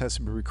genre. It just has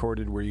to be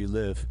recorded where you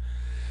live.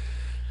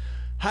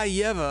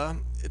 However,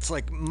 it's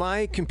like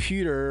my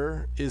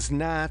computer is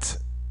not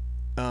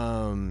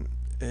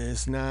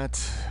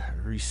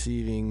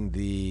receiving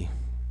the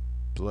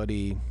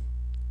bloody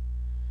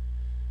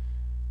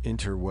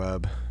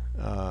interweb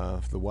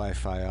of the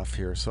Wi-Fi off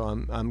here, so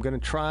I'm going to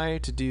try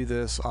to do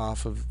this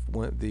off of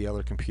the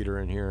other computer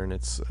in here, and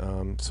it's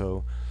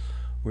so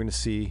we're going to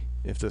see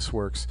if this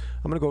works.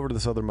 I'm going to go over to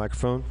this other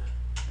microphone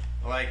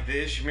like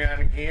this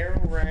around here,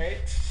 right?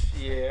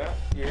 Yeah.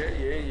 Let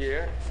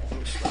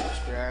me start this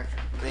back,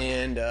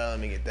 and let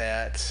me get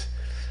that.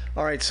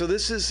 All right, so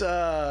this is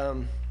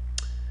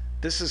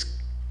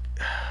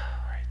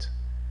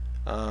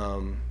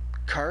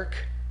Carc,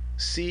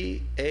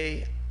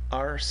 C-A-R-C,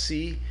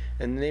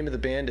 and the name of the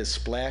band is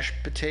Splash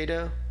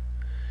Potato.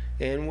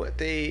 And what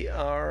they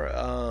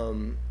are,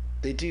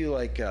 they do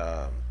like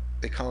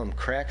they call them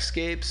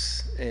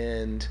crackscapes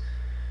and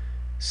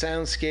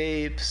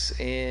soundscapes,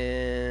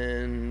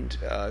 and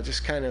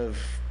just kind of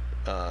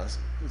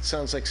it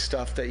sounds like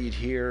stuff that you'd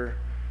hear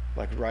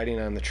like riding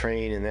on the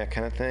train and that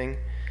kind of thing.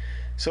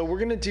 So we're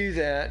gonna do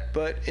that,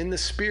 but in the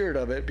spirit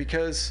of it,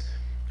 because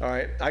all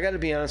right, I got to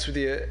be honest with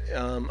you.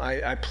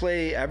 I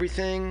play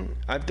everything.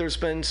 There's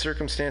been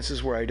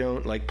circumstances where I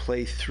don't like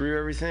play through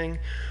everything,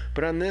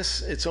 but on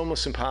this, it's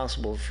almost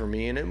impossible for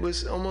me, and it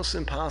was almost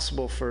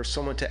impossible for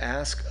someone to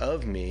ask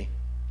of me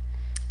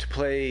to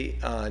play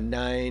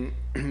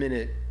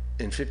 9-minute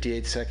and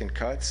 58-second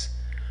cuts.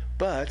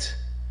 But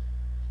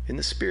in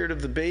the spirit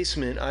of the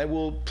basement, I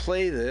will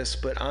play this,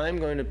 but I'm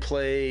going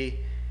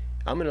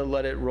to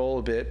let it roll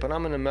a bit, but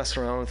I'm going to mess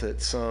around with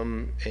it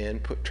some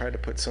and try to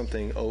put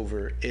something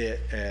over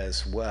it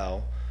as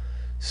well.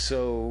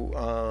 So,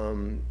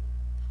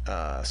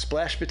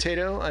 Splash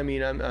Potato. I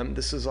mean,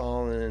 this is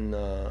all in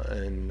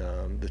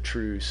the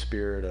true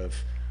spirit of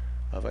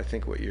I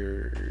think what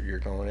you're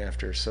going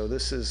after. So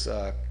this is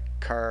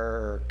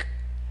Carc,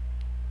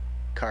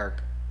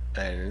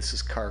 and this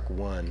is Carc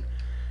 1,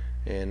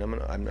 and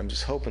I'm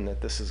just hoping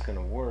that this is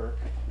gonna work.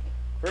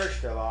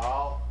 First of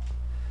all.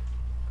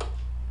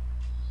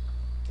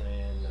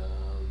 And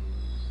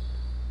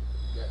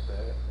got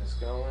that. It's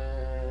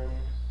going.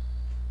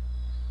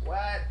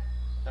 What?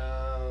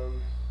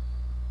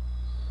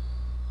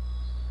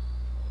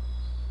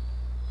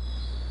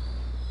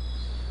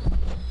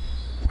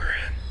 We're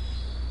in.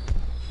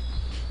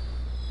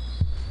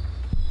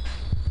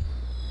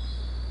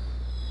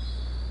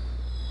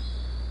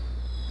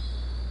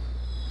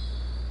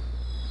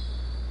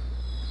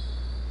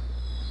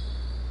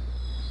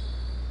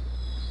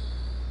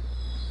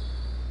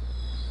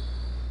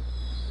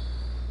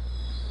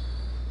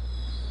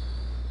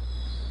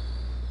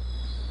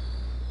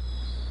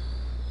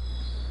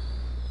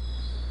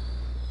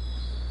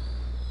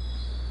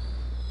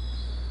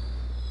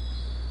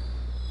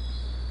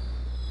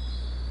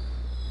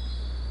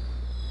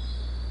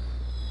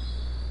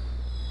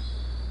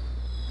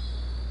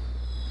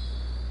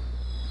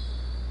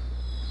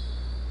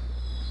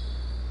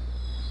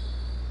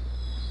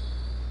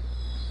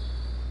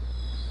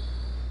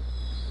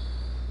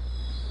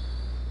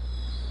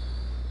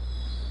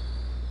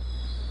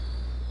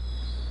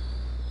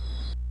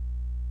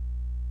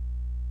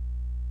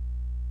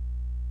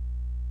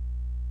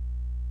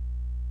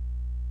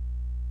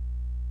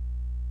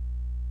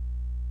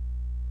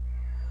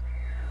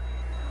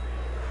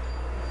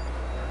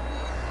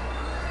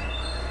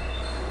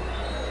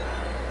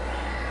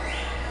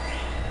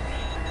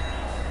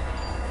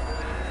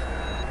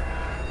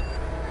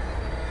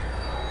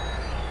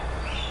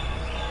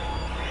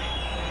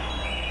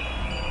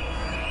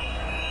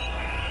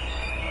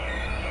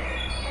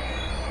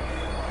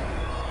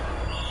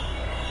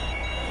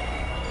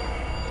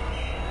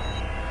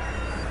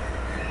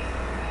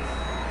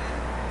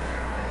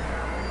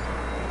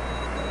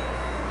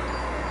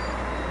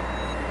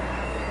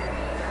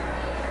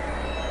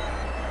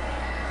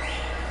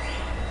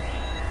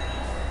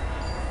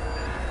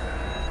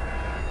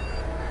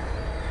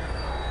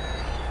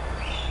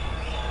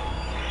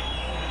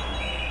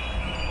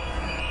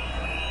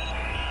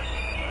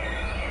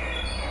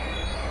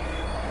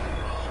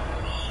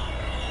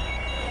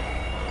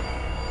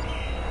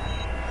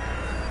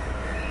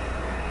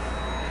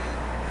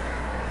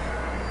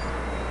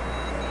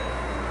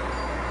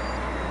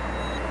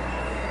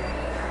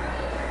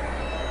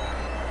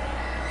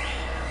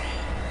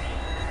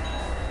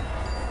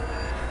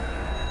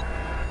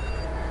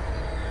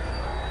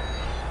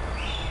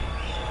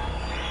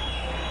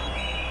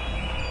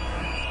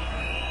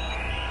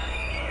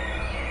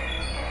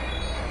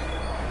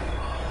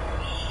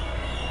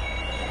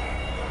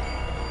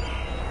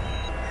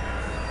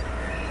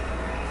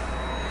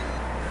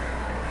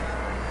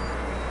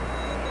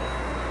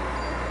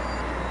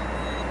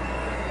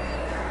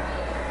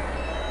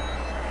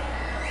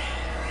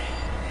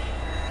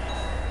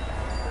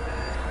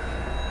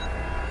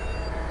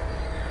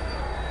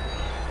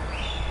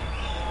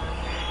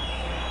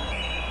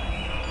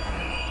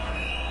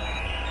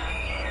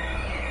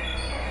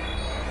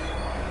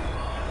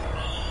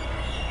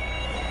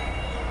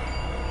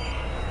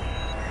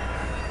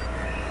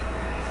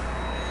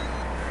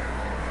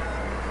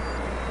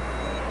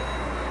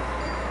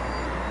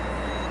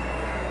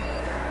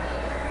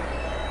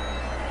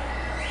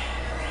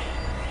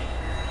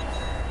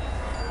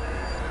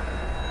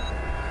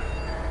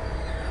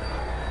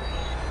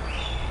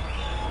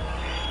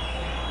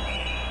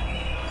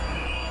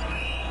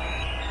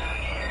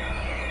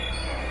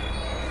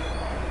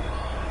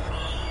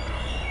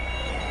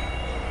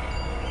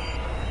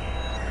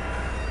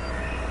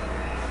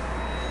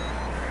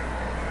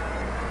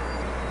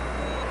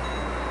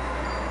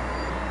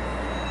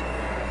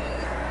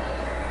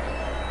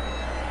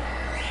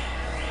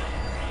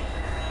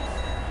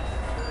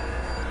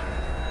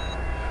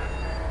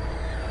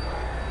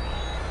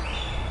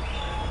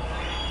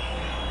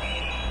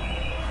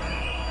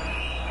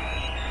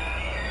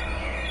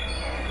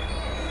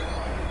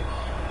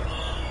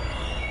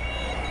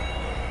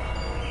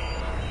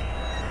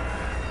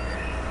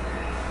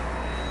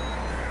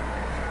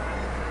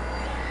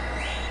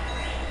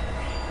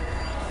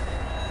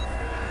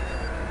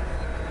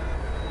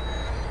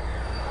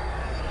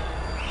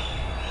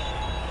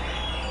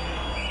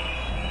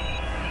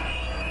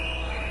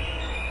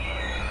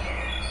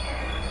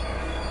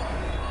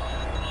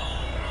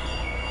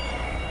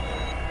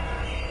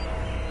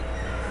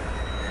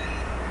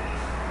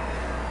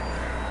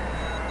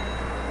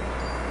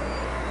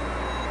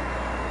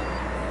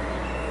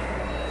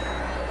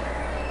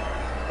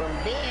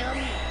 them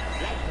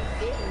like they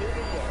still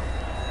needed work.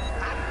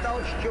 I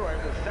thought sure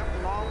there was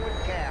something wrong with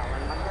Cal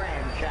and my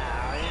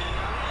grandchild, you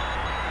know.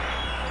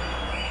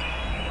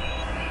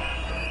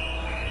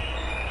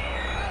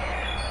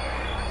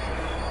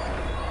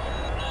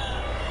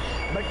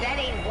 But that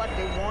ain't what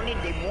they wanted.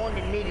 They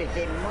wanted me to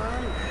say,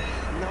 Mom,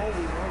 no,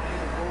 we want you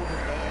to go to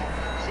Dad.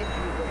 Since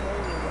you're the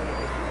only one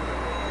that can do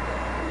it.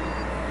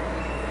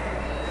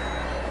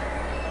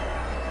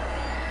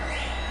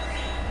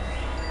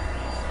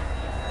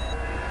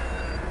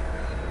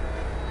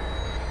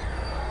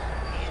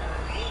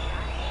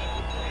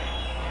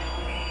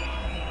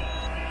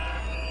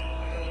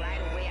 So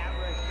right away I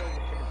rushed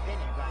over to the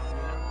Pentagon,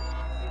 you know.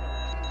 You know,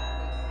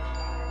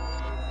 see how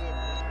they did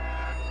this.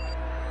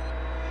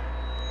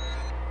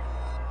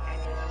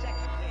 And his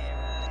secretary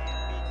was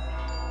there, big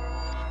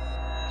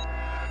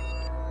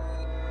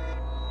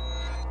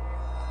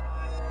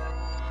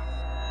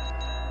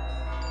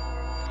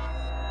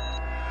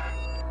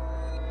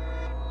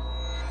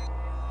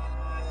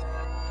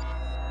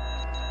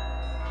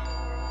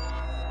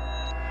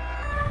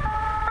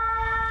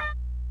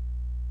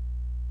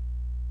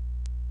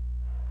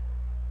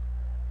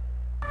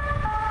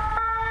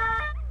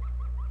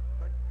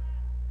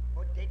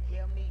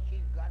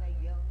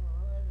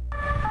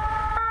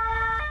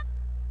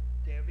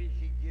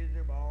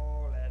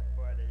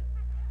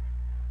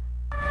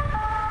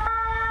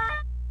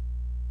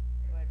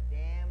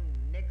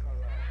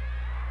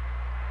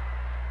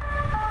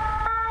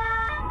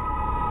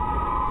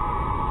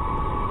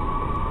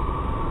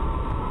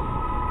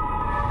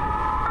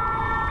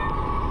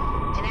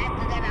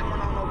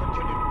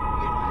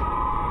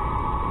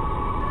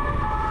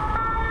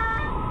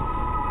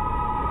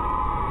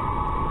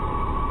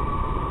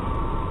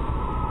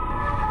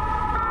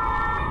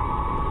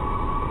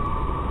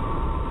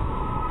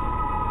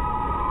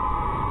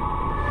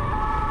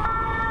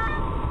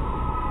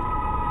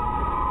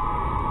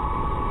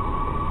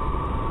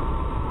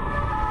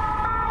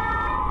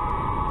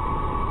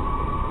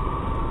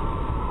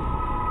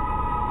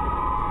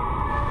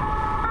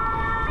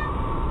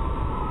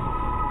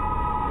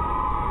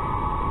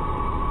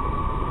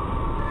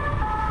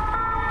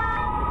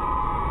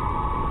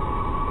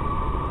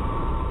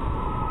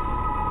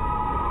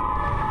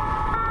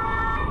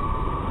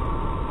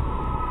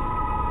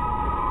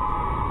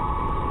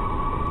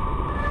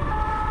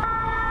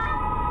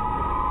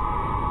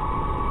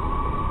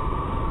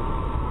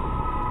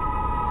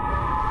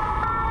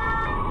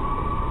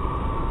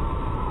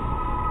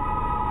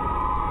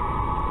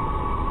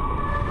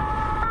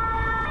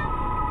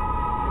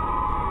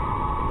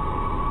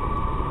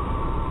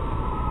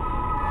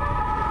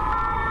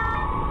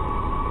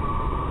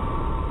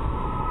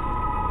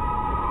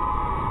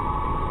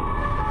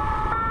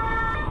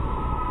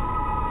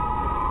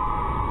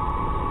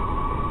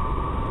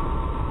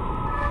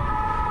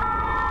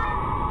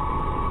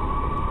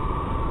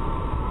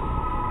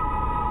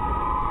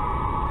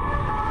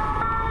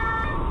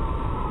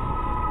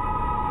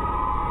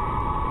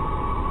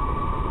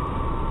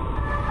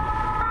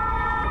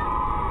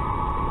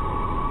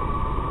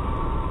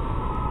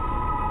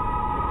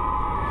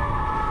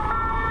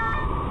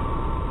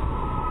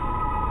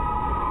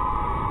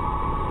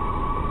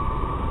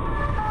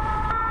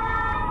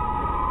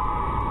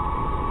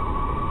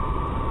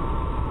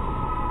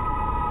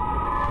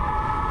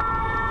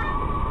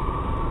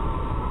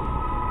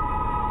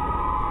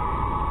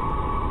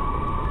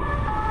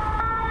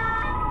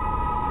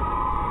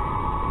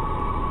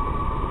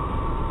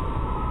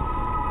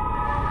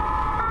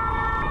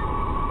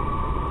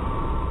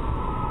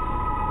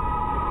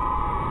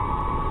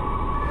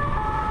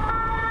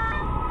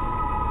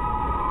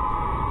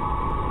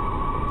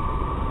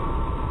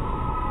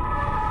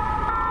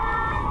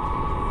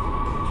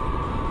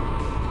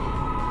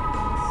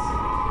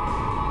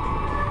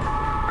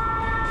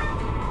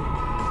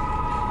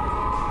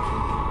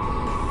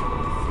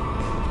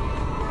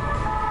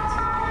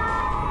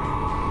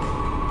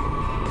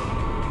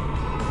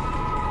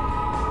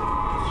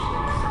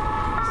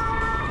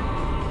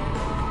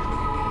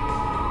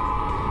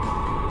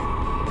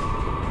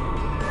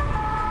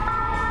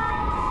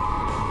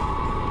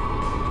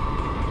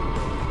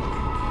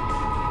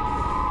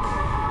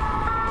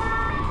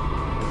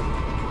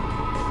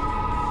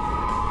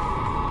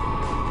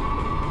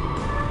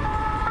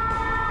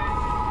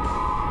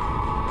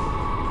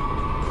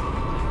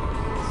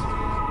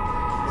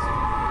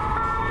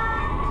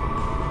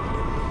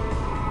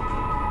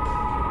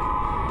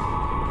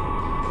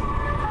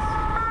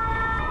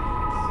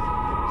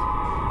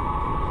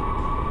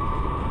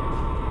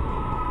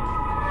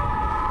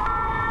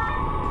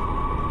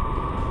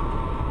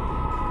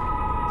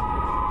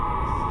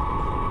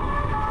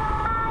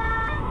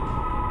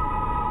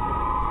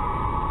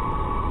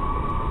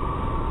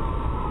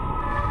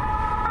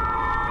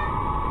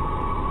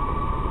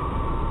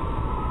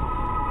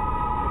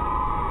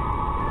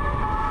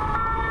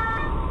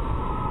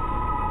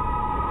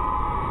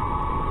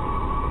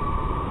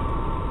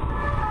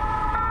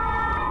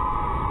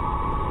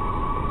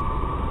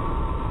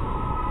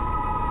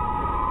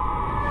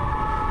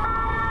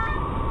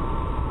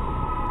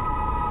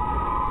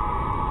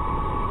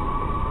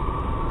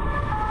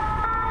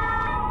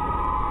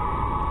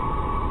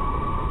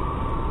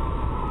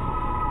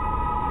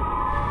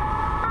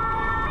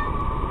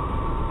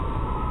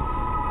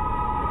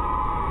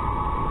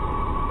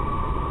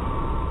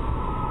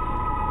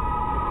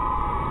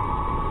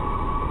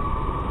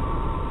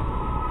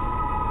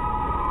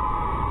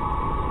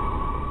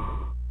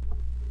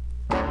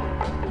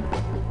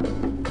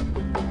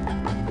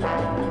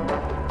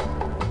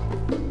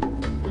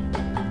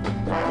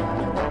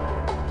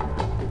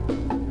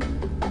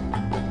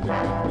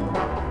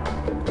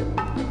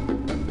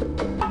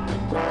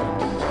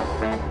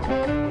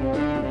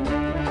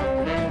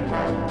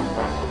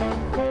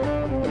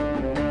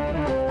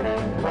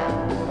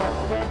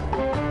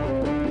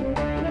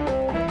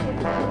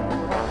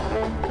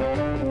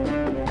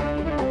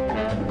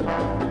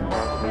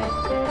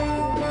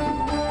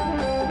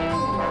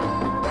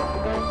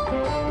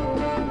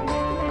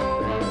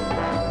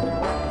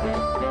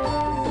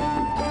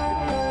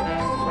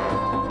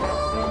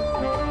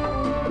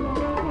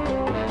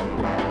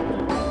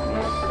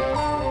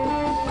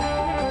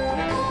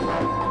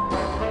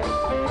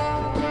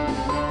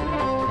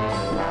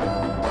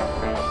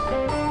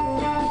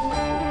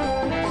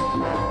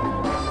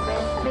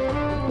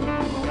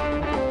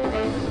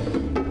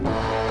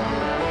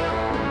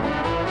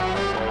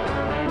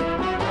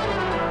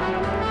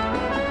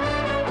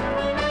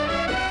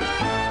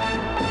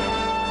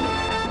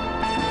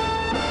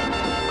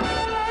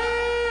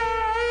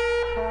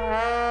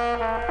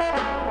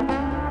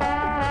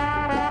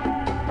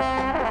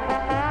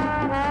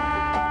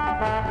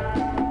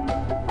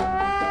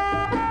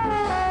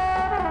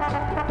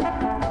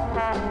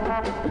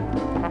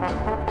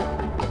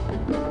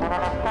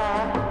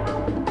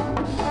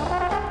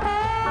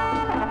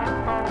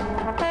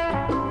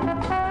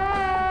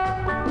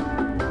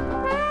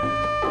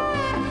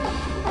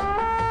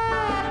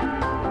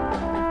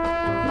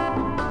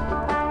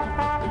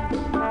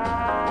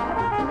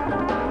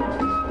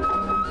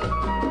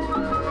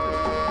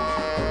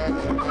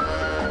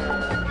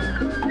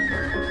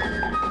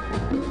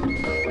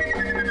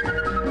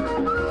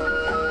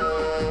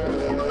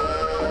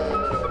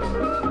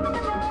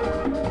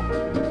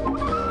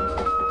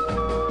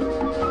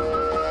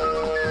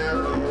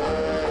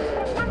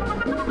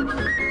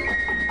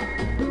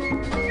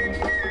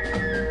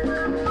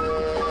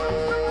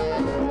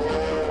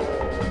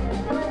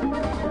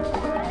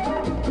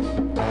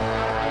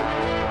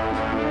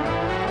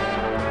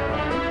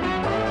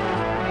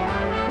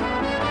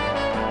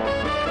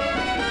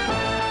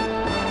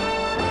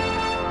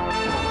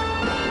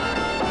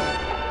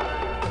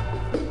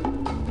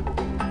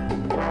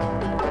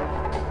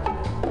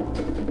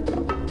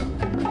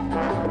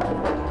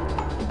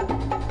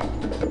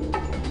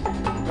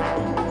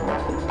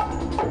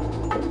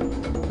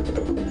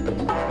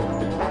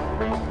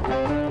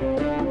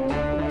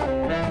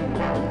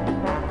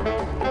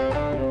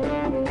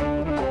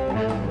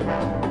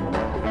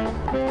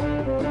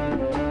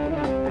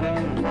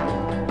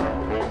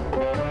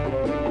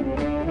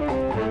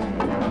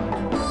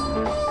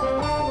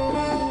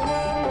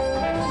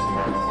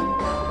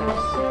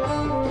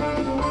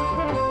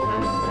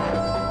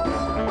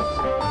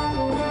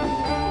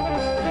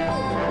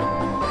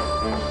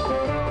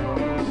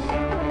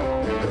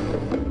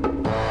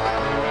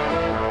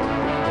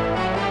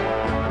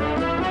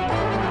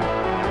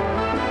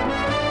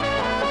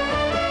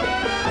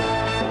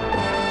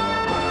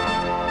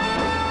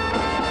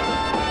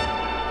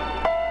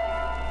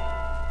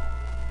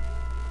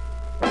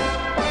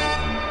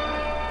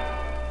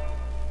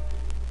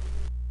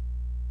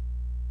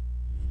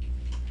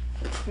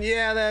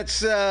Yeah,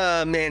 that's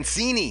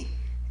Mancini.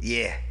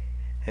 Yeah,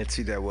 that's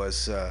who that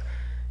was.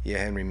 Yeah,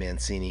 Henry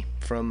Mancini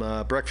from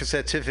Breakfast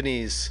at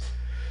Tiffany's.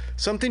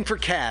 Something for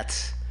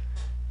Cats.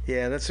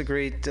 Yeah, that's a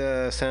great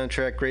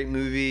soundtrack, great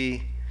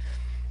movie.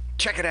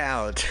 Check it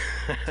out.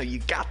 You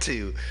got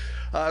to.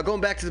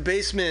 Going back to the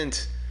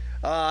basement.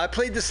 I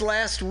played this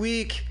last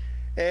week,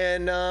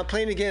 and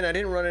playing again. I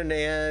didn't run an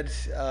ad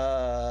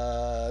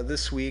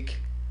this week.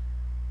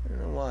 I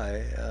don't know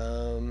why.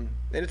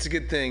 And it's a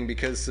good thing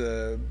because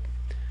the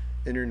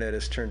internet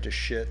has turned to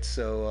shit.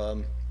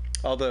 So,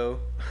 although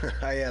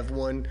I have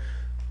one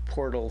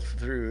portal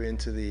through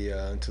into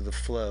the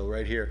flow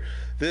right here.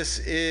 This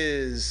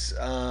is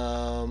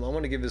I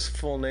want to give his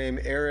full name,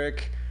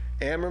 Eric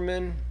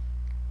Ammerman.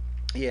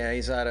 Yeah,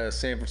 he's out of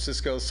San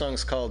Francisco. The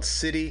song's called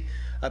City.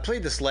 I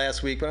played this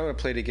last week, but I'm going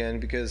to play it again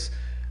because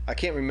I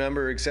can't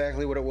remember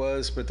exactly what it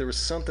was, but there was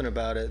something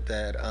about it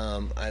that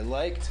I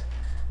liked.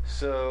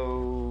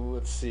 So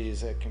let's see,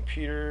 is that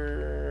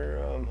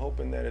computer? I'm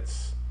hoping that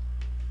it's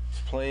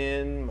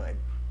playing. My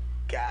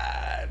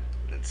God,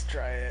 let's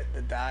try it.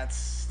 The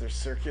dots, they're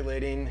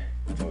circulating.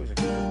 It's always a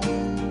good.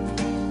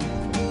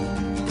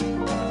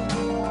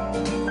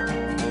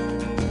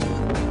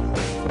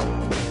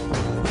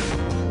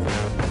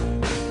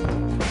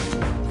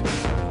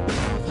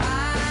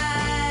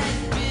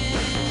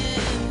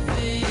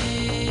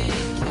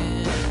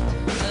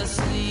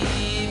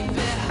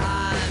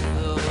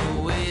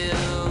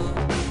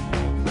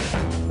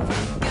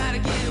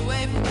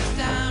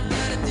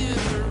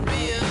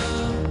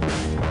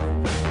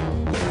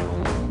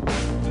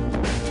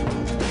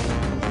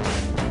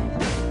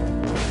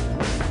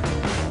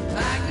 I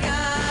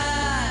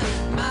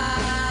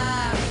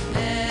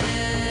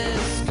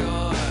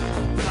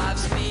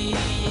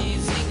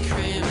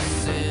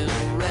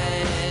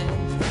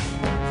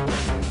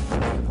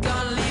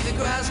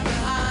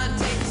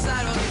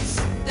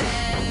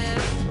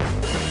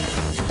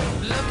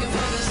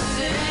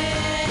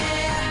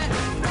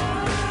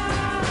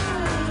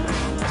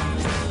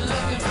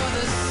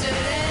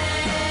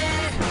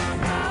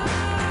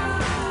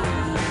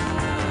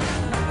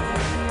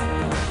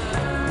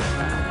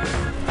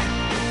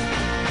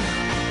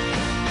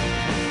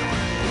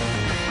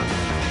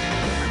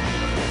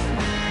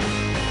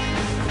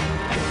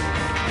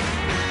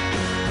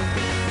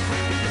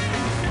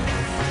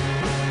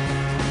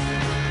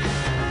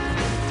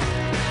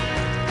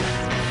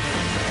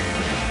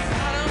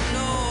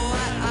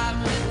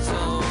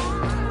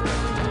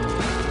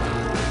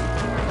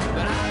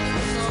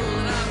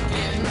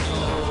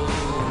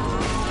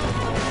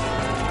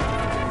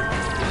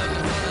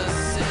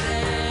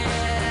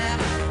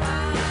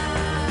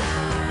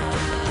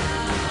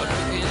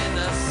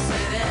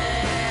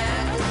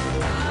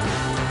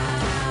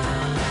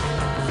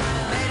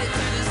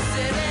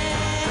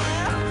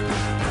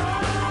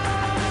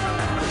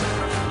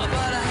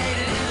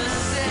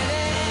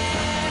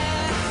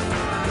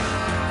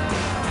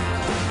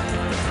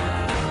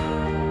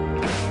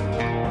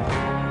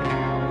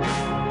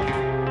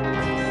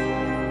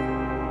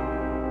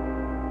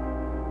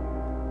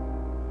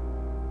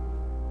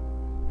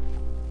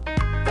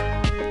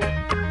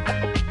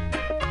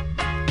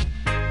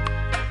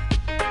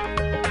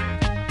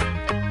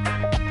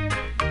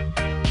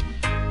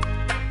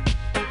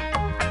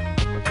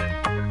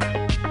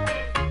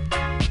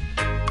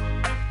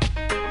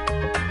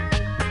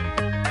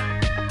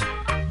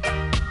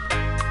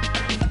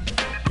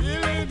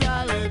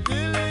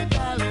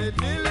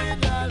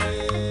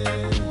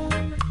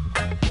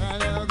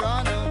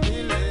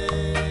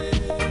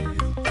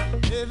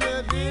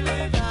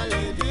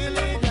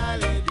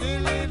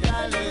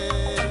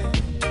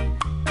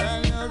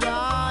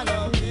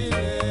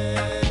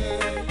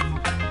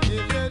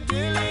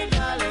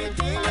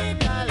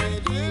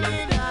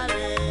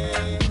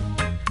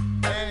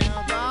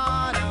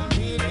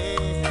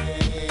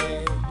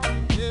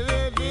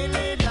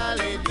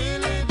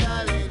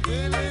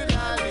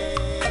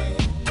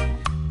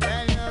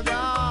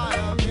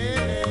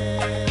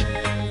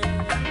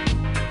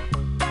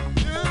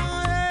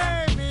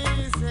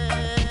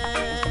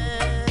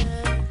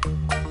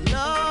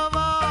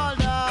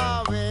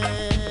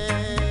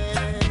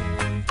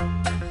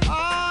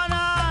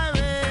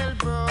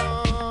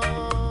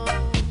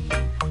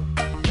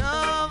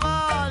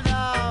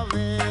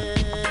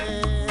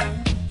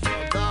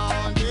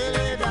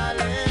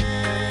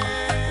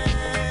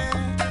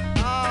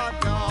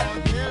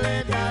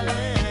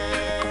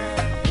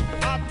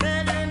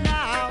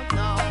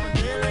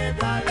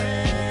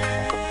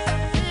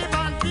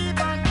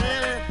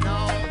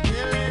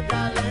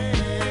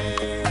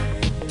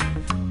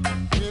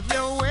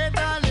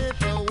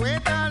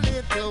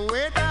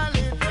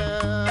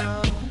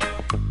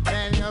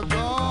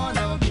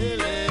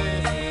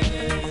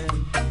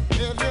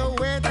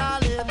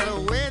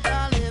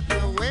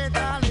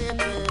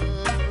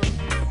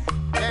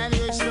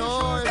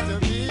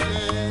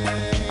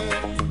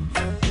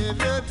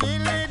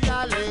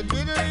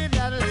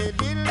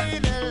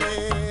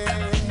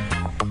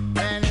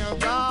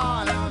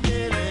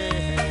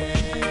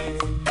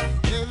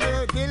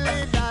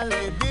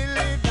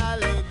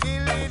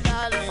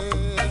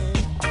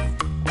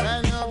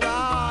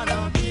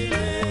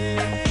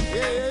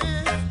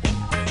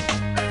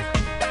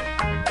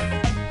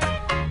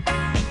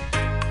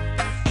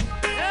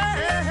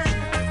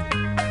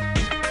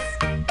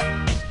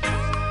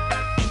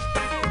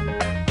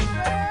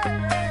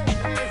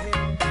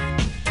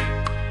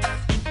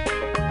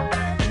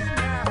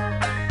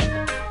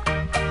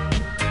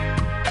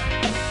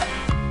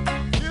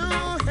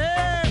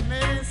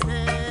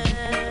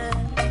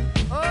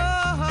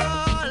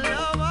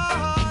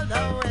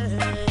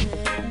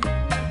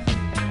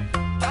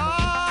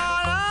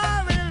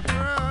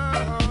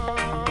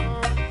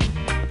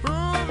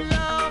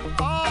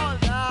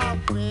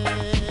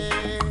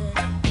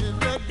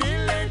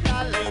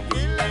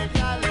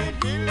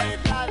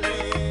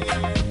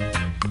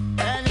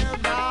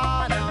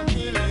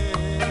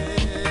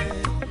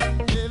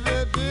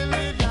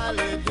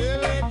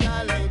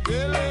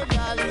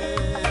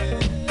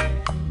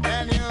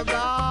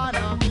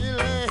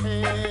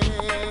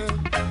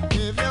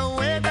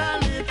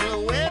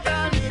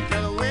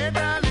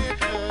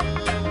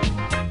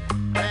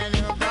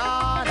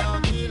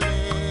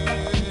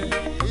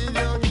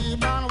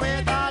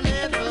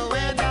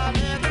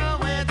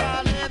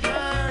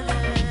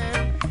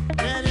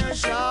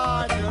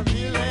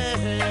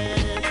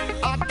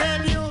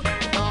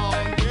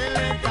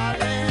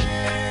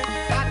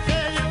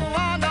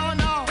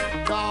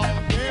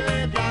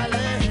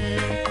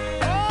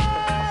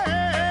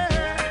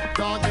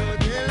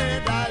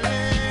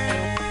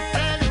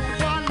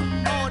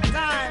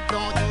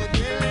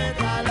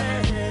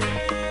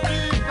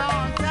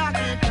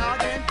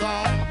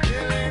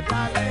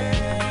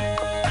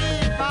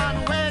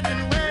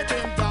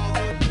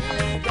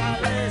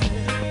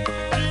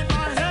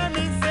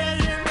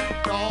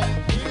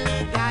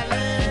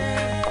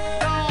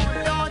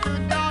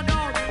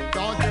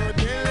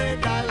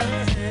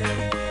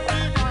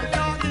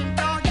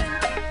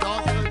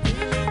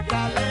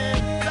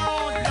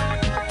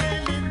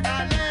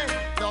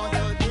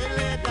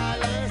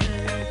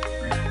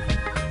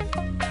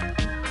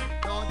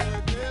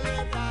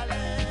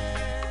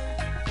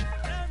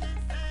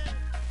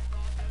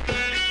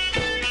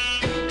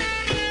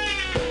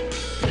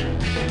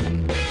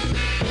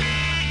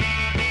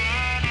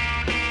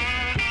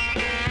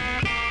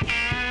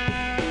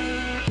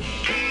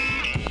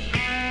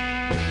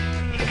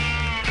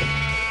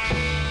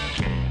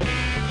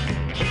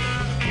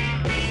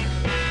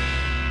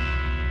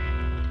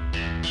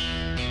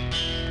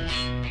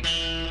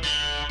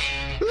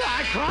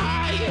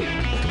cry.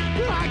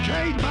 I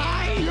can't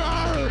buy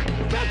your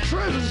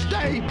Veterans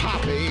Day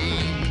poppy.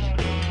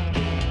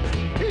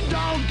 It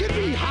don't get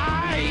me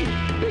high.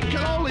 It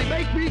can only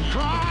make me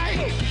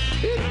cry.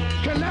 It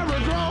can never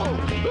grow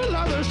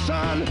another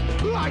son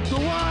like the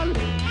one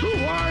who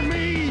warmed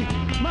me.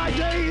 My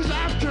days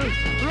after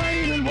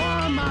rain and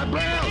warm my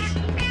breath.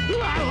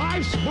 My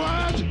life's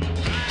blood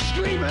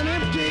streaming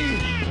empty.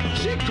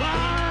 She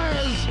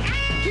cries.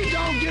 It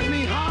don't get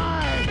me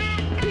high.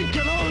 It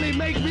can only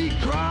make me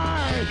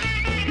cry.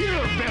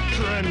 Your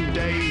Veteran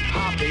Day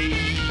poppy.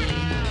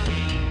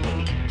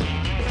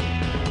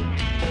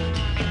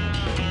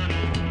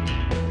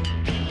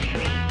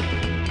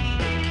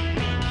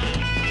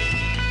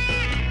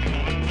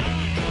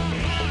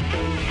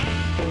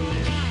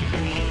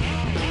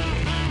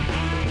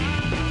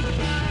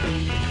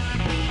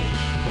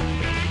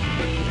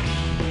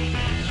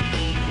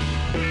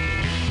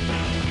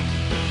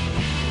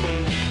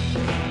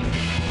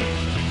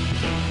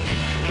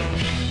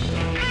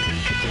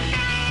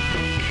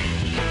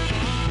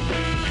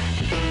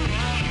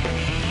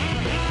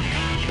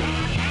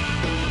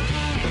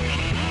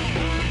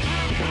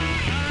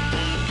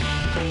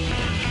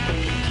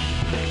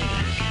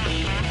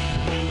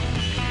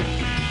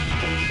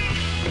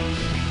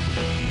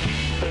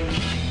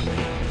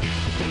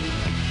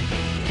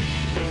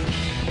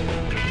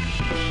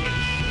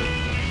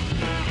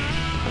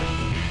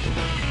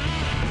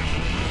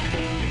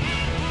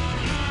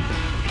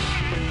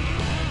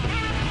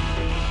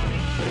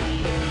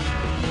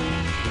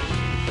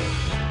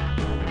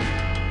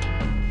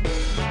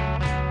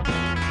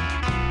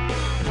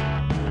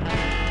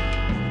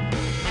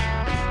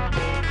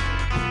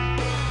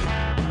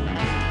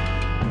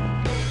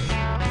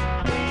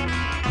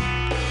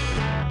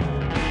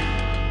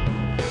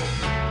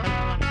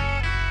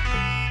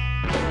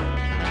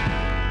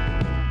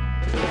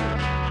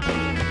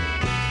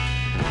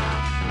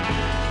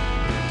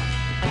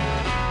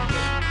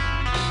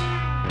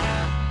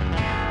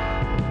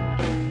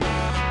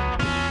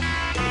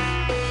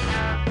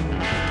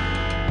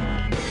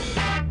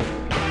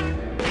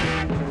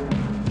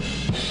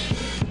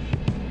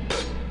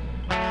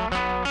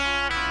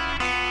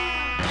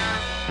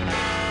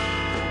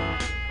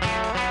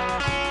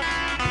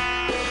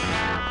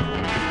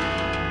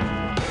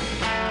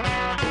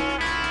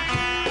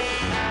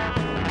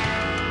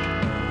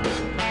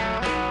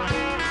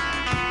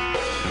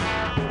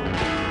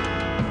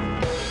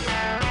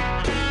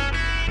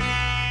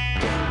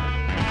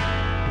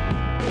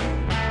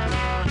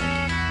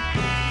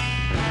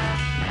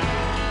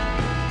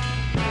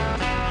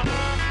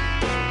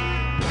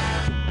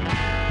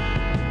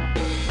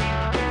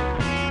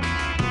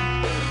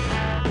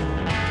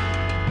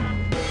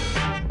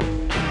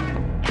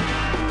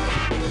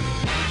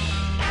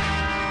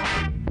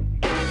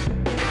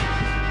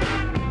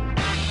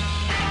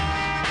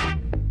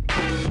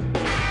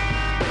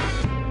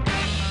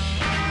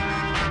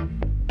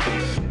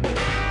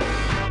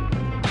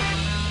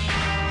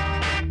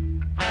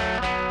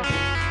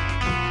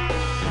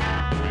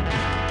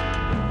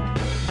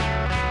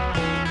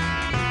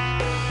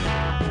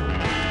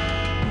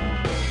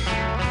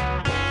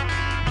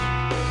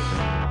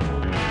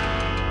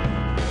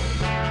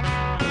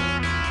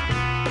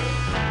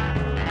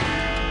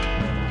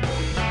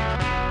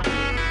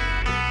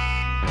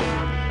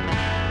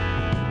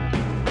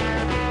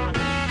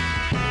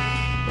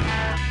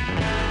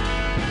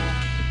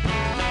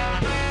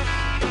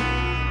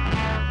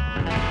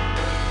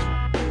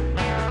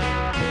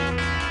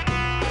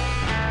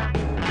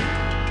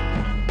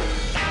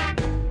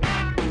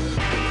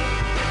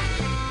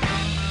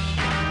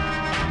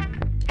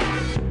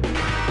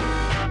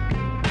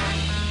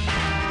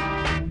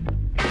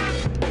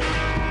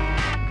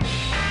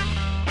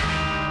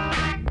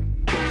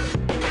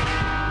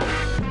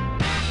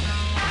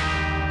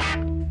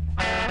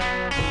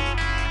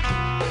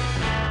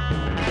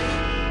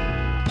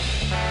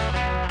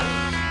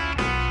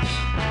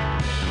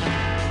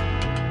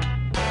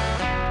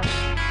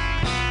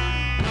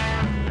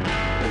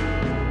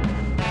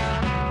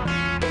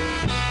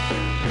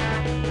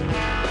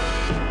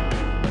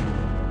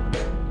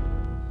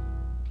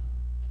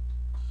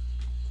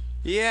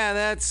 Yeah,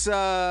 that's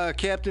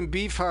Captain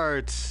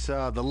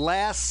Beefheart, the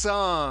last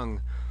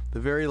song, the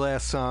very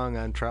last song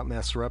on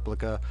Troutmaster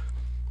Replica.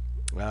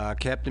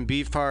 Captain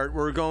Beefheart,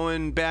 we're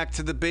going back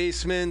to the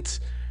basement.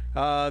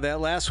 That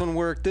last one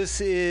worked.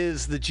 This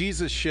is the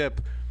Jesus Ship.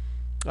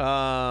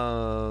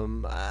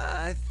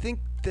 I think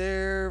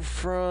they're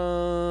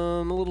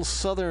from a little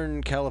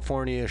southern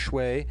California-ish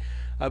way,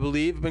 I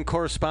believe. I've been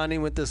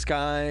corresponding with this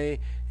guy,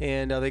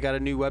 and they got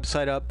a new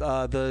website up,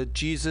 the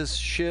Jesus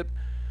Ship.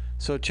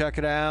 So check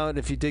it out.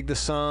 If you dig the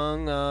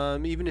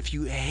song, even if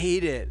you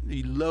hate it,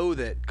 you loathe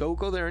it, go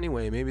there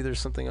anyway. Maybe there's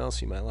something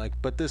else you might like.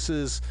 But this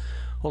is,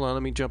 hold on,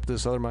 let me jump to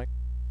this other mic.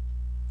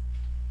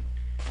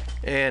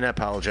 And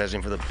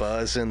apologizing for the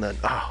buzz and the,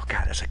 oh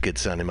God, that's a good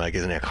sounding mic,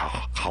 isn't it?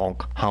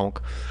 Honk, honk.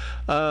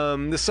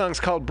 This song's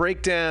called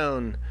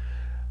Breakdown.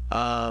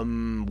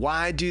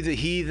 Why Do the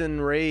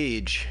Heathen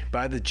Rage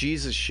by the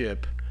Jesus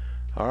Ship.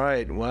 All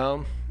right,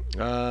 well,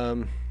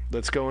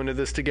 Let's go into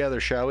this together,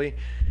 shall we?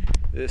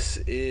 This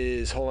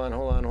is, hold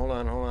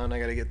on. I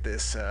gotta get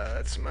this.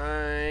 That's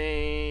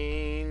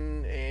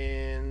mine,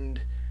 and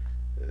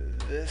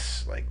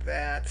this like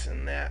that,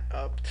 and that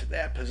up to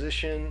that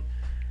position,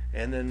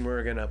 and then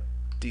we're gonna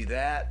do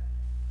that.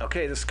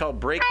 Okay, this is called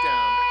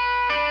Breakdown.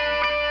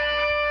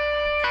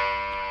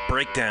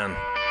 Breakdown.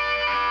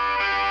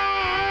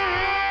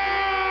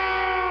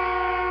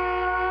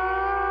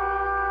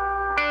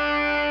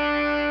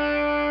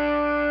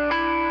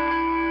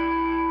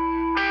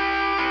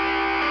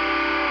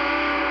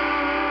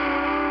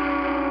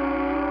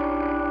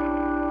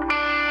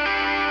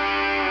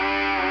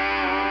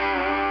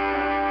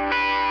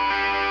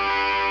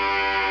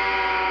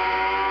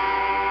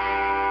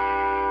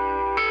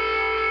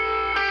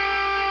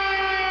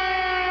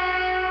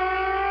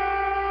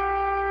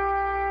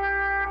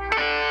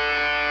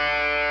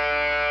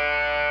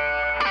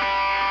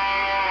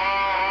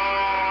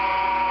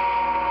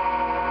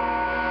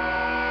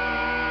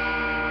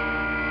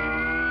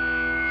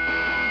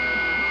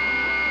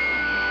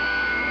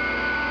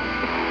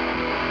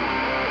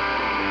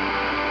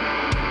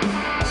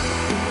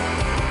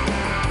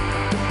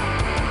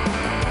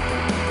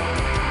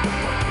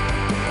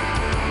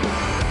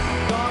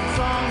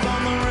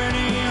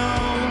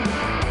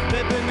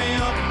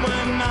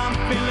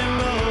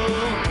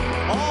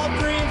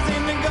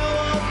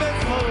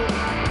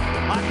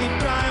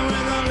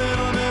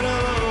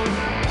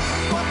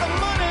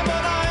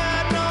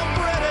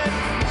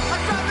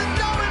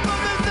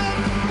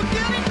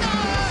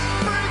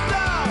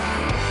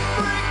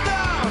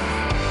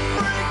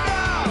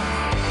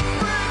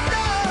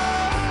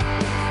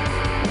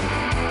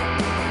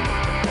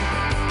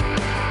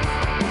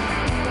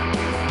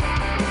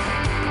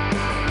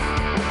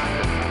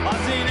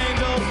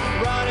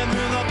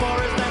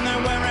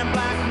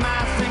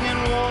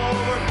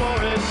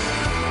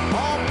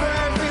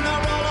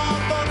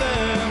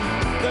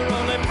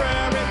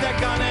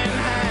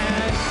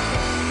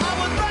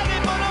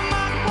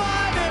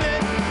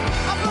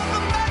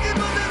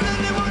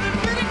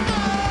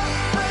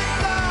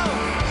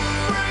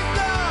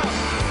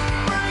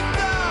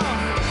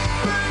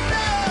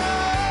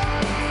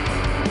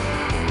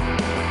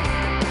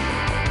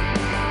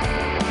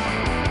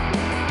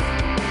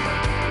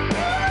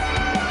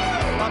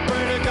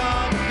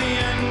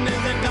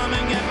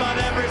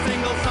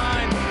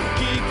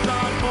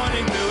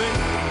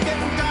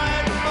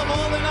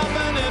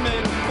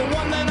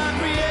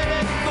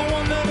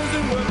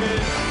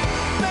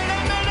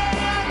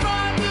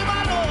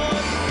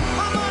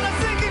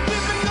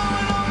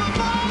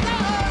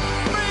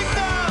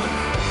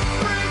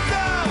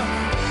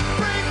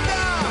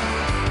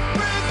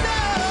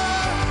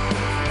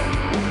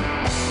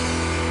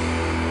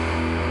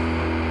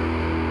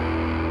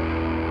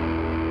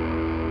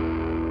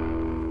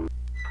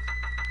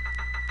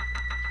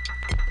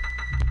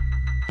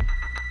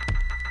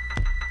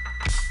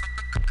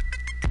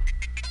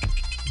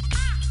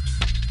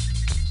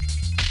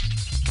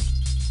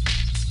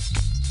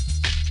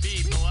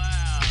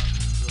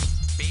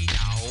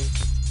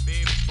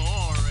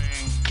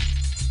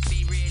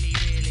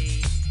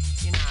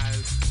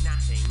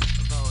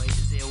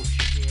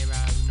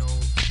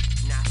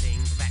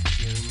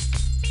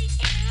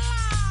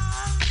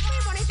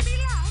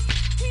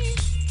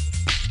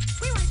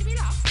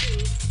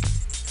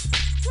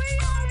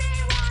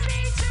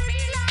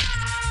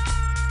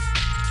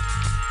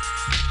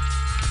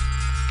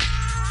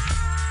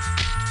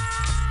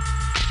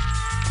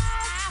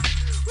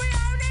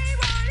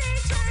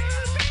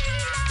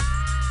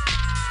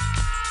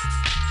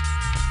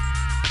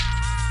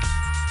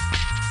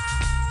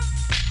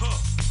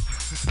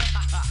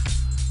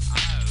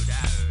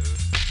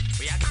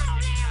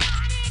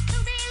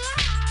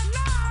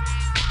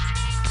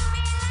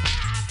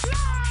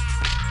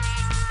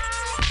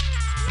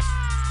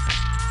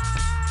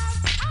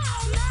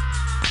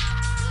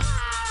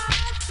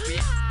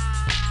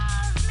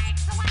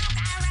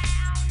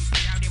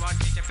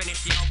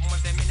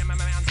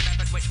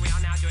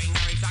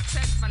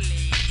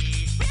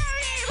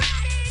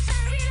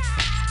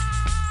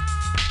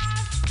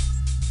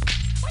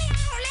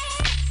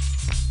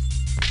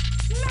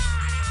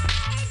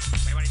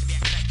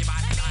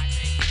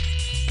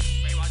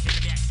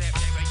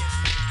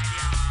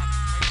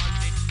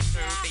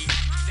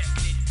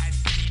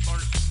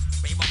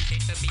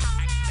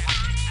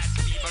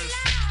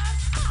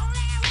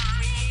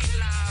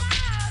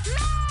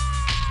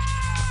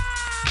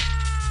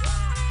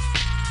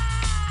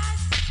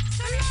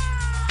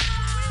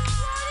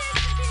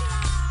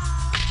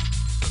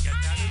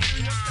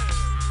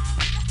 Yeah.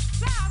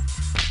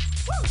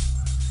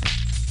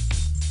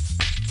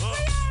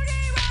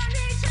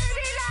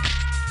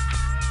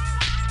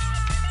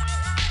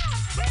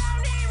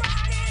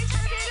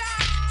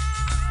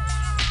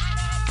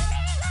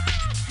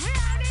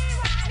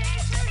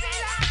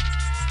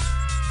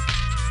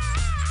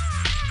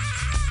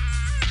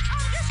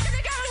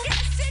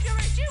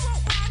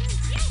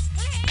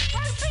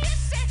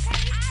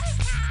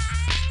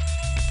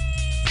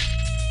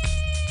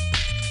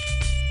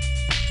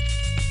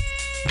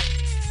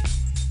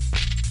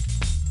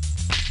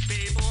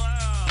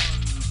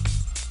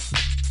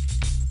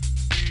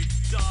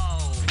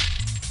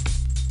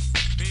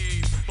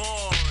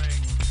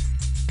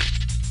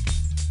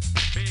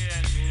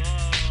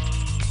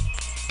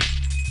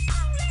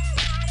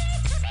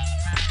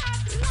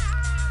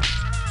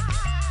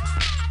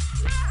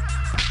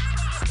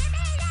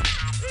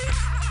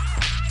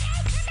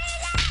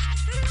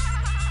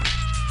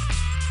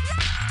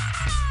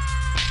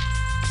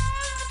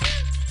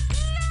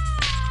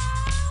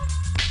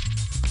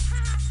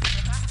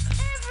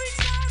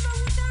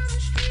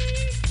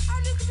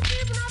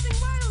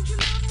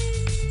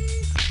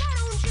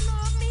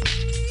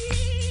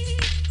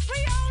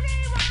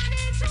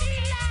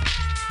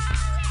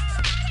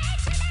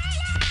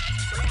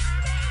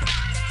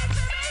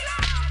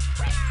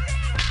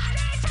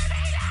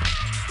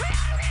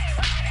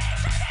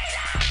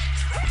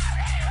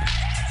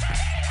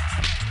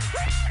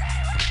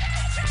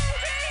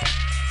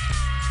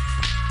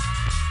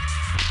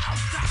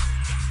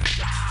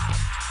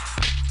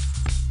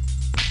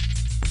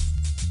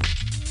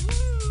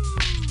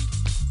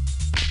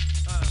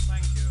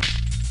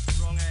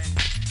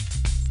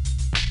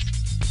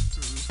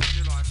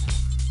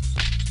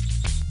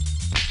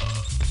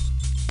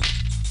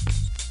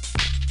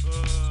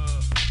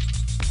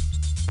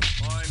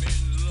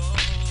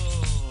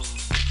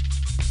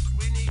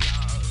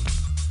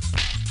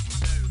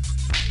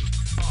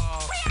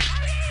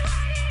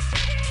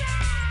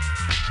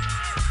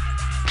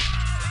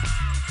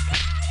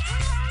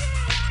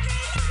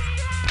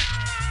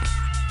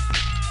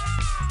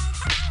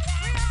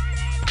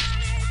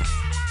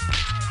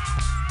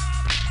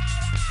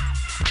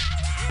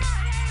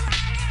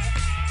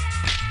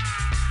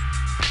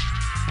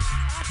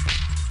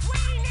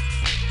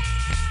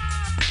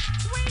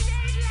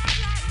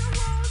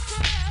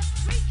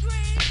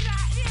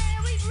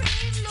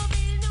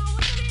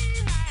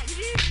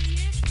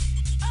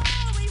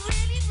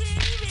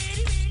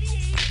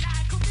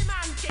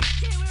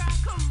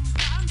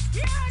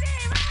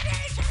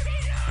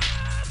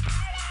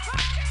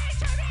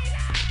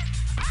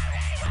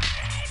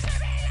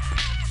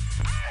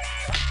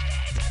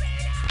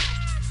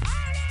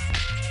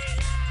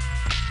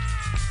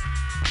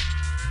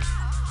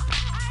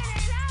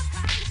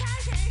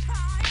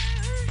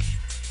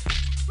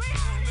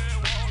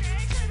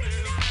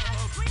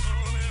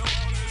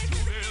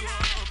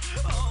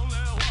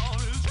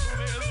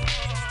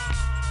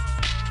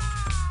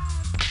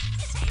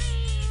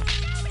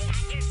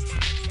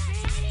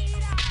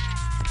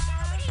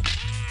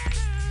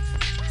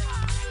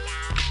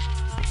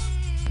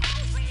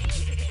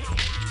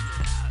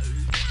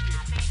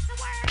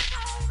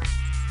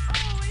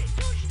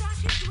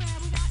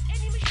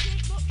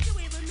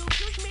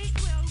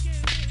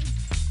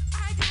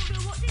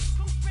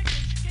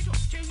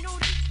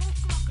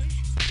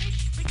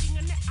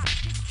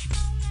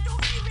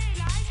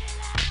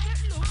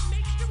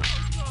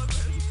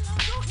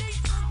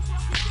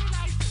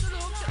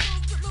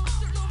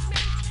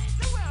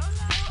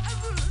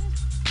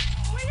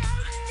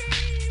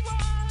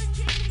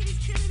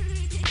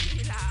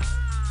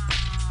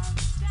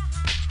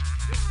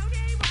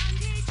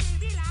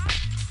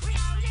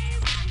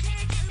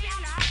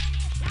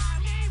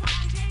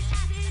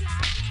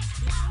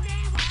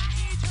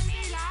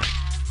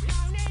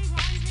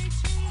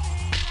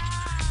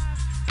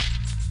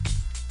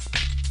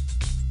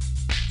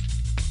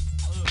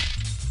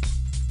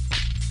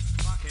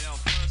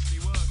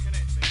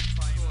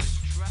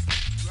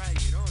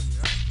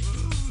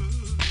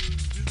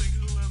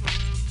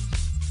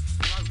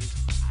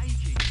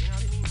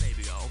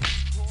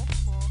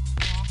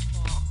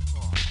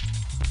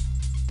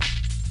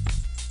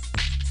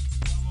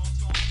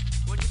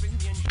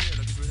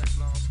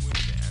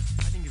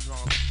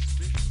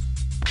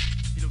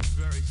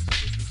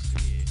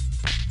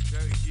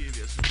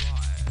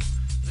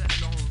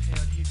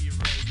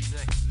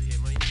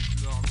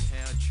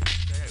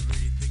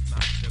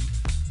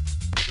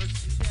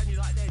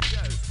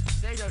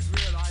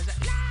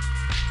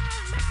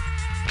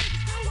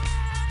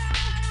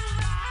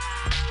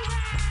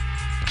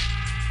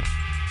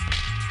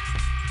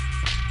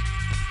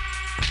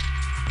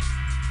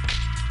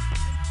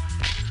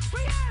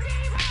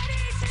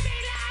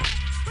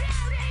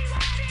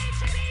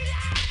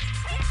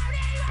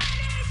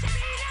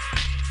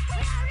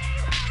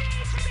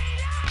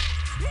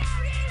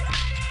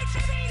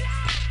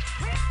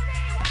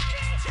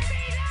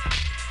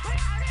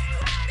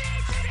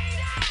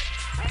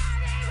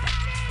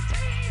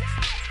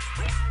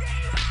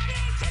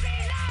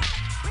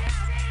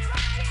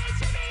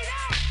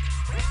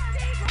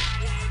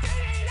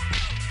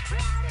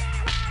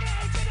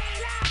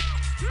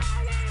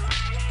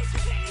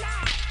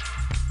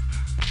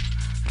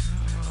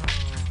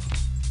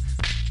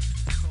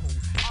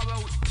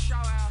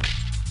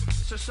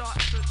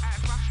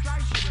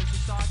 frustration with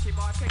society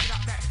by picking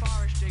up that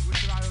forest dig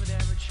which are over there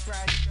and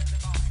spread.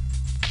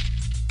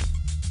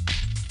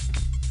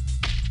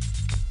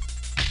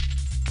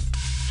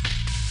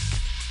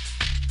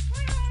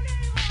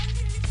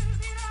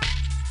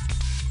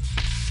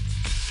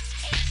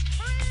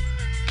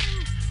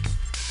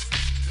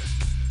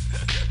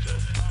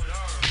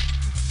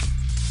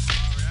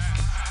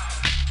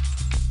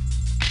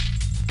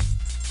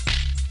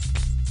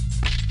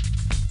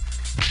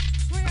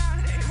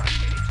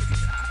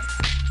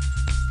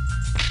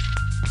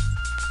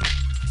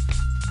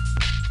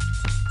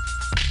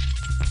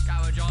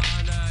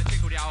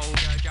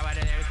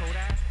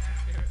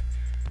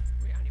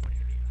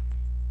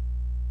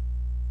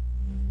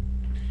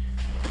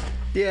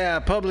 Yeah,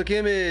 Public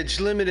Image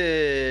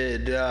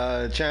Limited,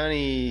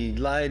 Johnny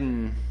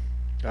Lydon,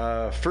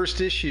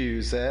 first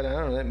issues. That I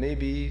don't know. That may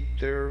be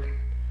the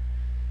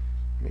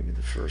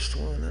first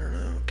one. I don't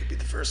know. Could be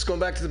the first.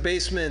 Going back to the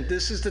basement.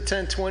 This is the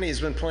 1020.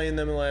 He's been playing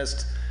them the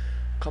last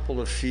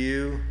couple of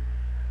few.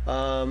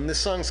 This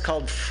song's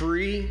called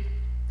 "Free,"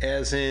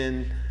 as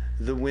in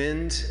the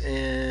wind.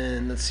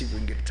 And let's see if we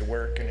can get it to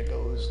work. And it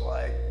goes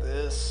like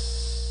this.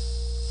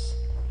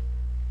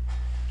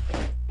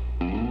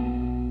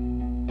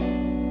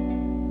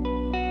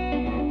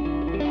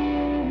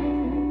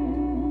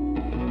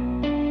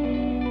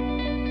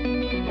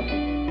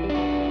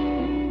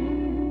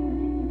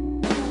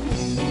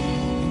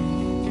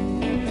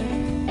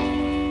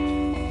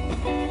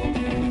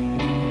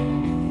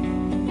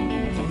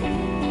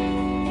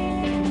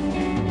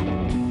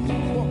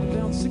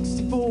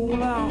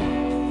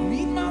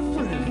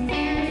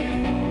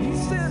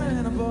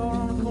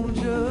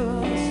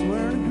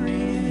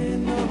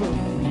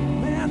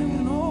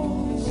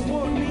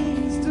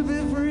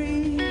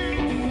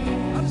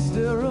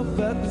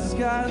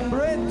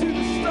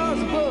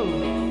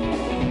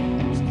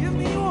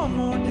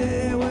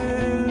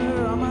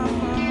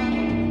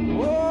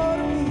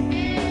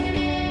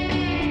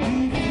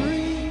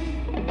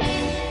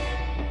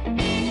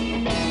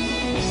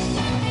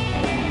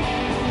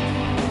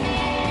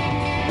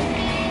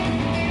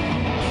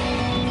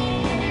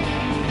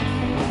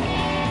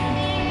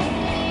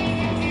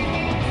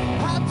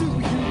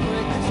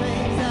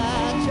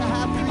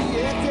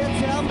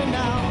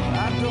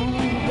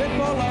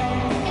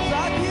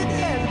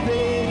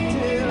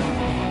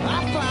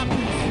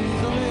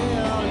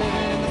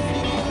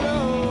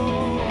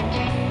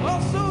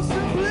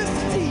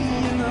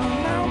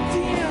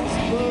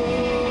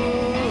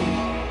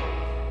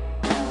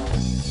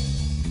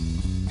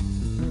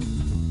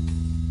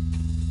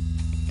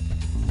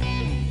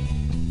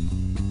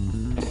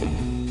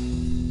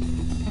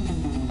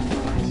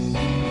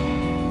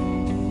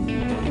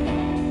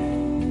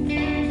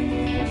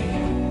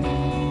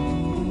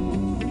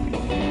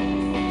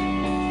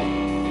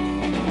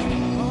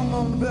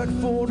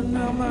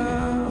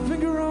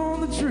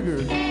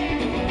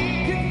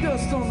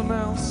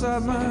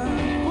 Outside my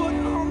foot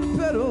on the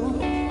pedal,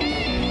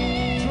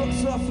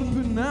 truck's off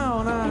flipping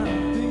now, and I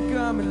think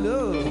I'm in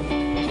love.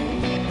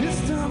 This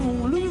time I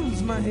won't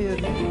lose my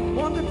head,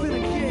 one dip in a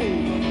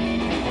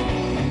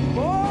cave.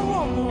 Oh,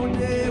 one more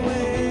day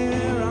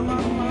where I'm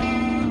on my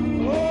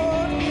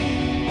road.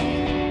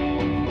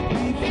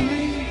 Be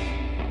free.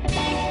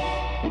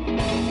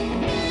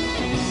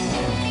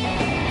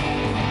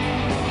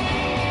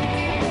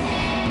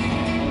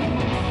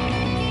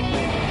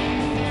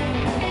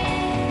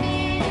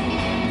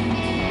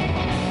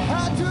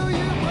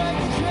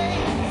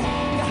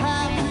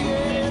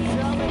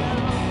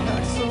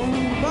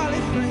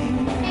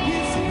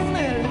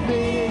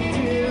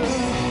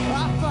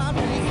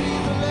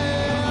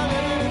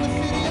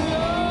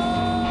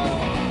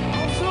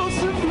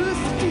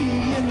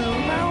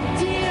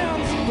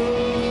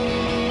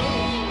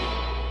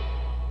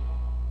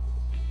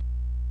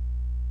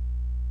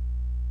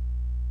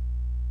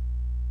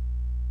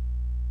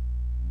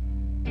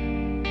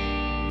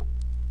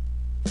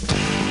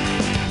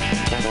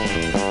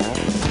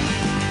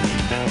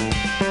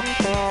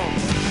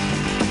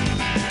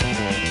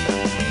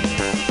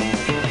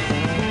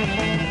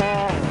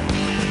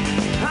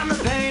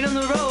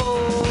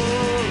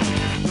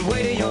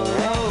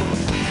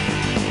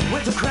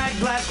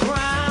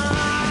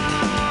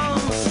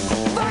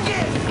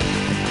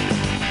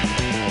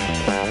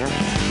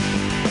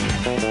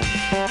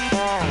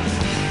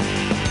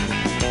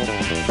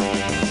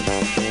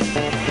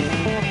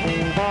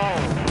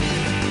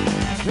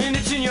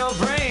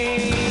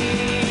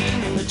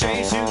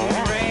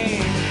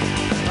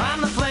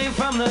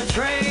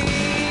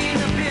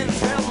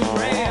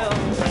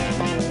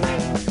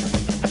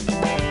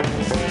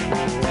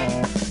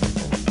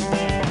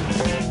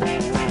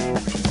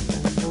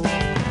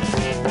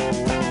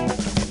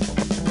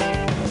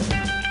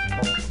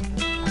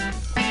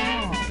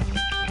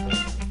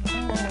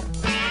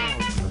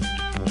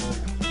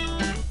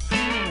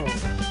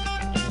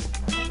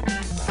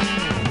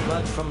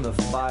 From the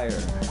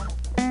fire,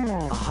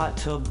 a hot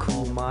tub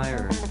cool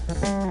mire,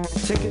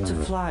 ticket to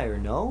flyer,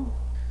 no?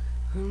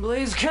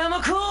 Blaze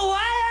chemical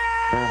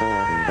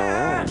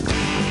wire,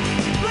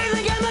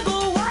 blazing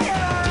chemical wire.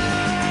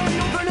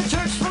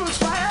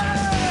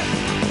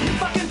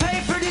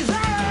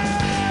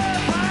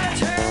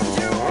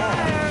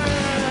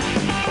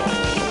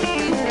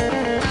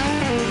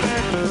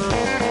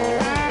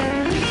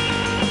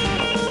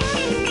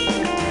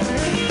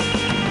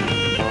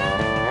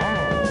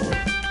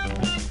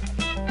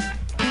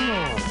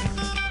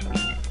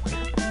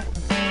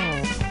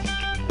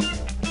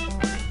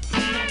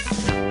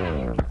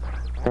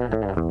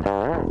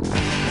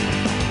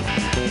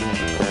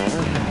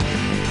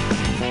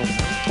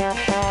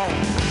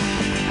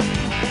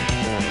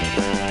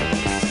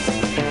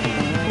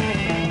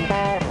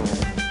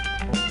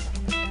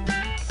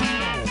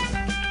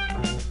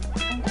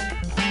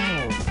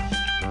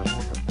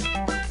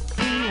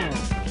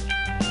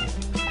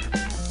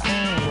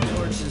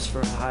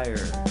 desire.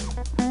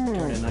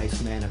 Turn a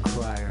nice man a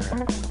crier.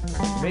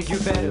 Make your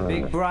bed a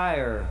big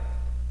briar.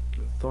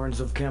 Thorns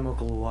of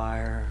chemical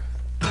wire.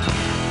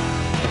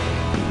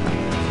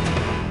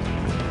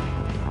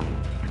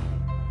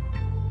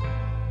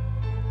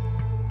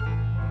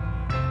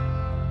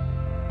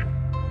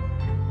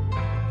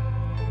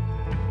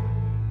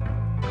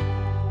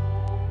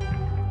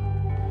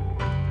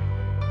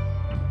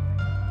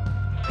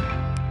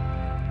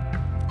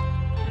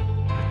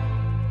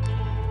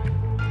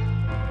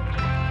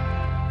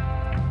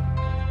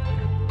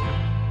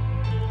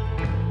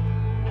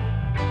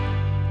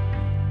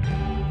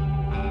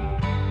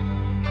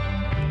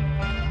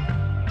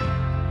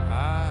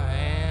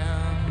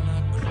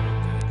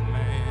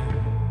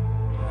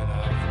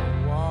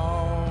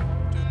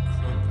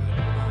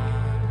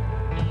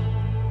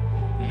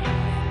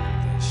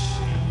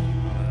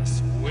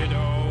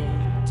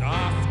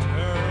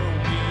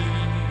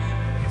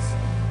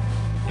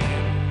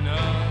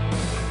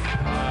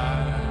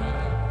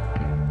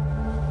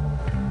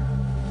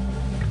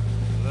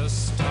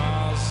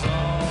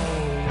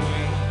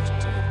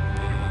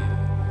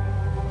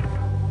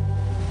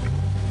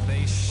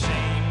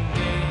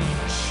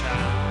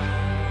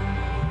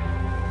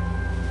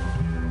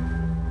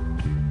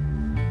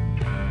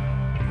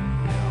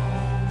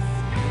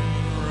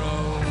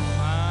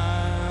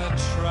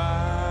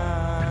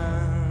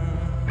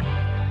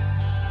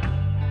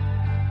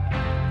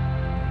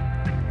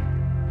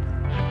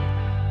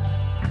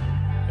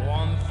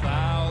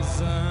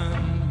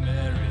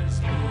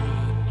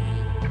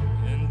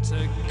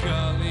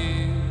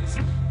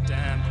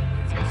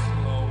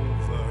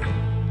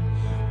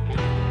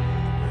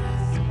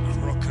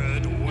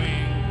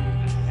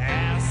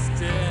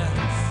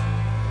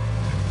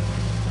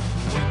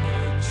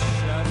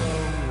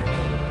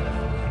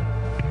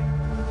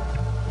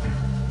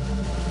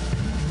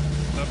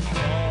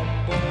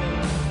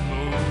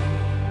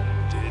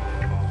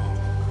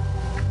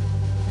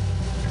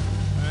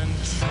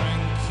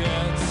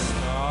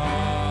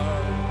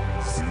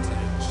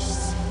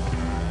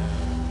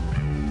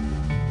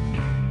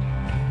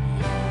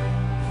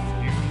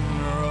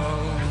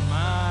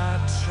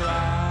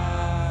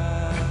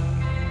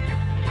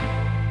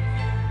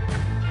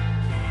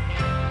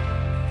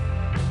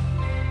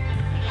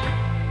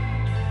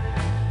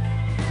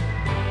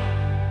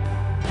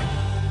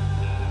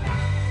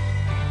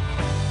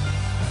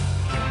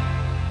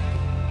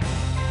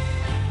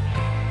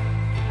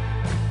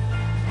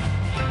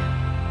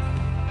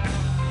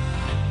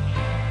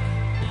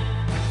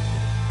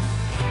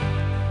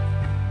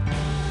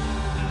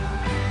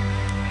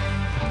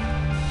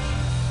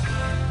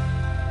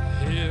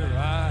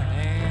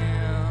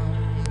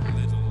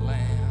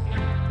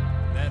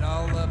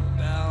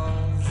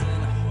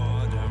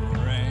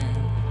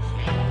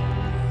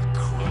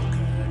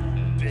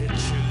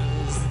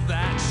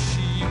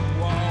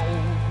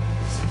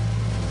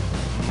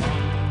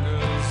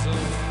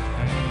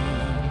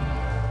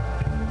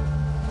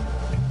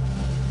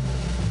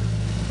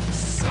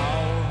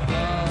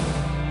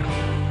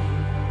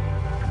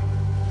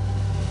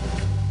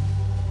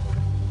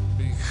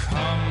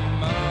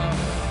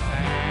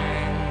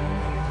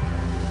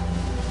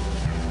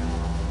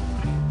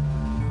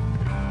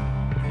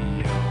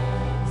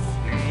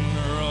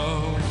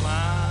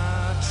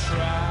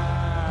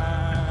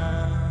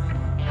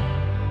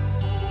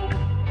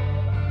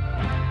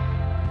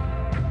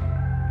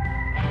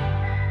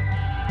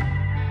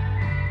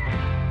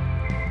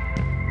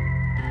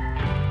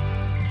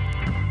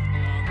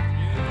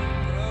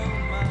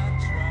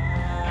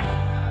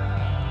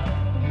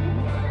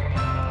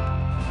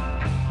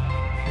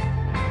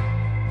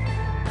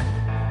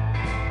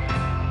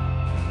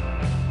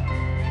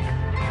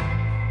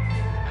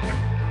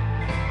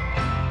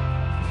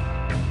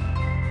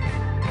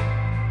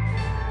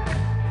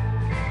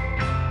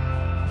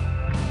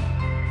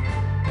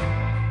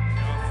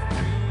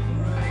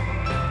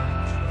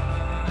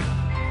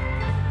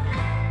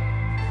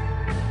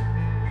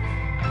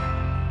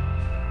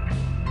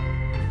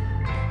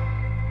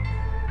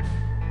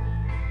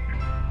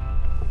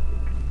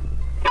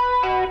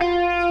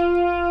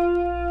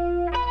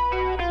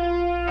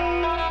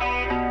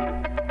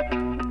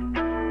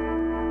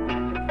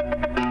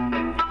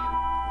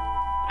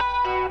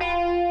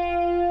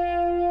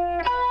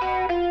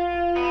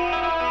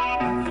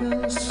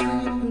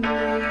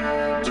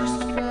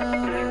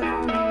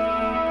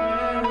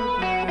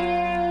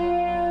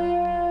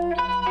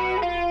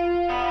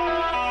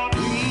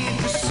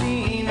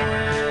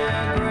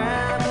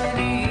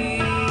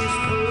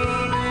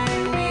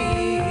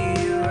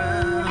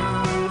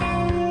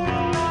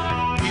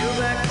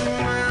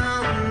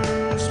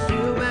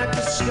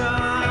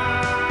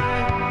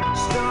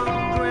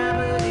 Stop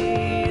gravity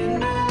into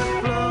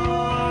the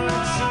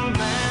floor.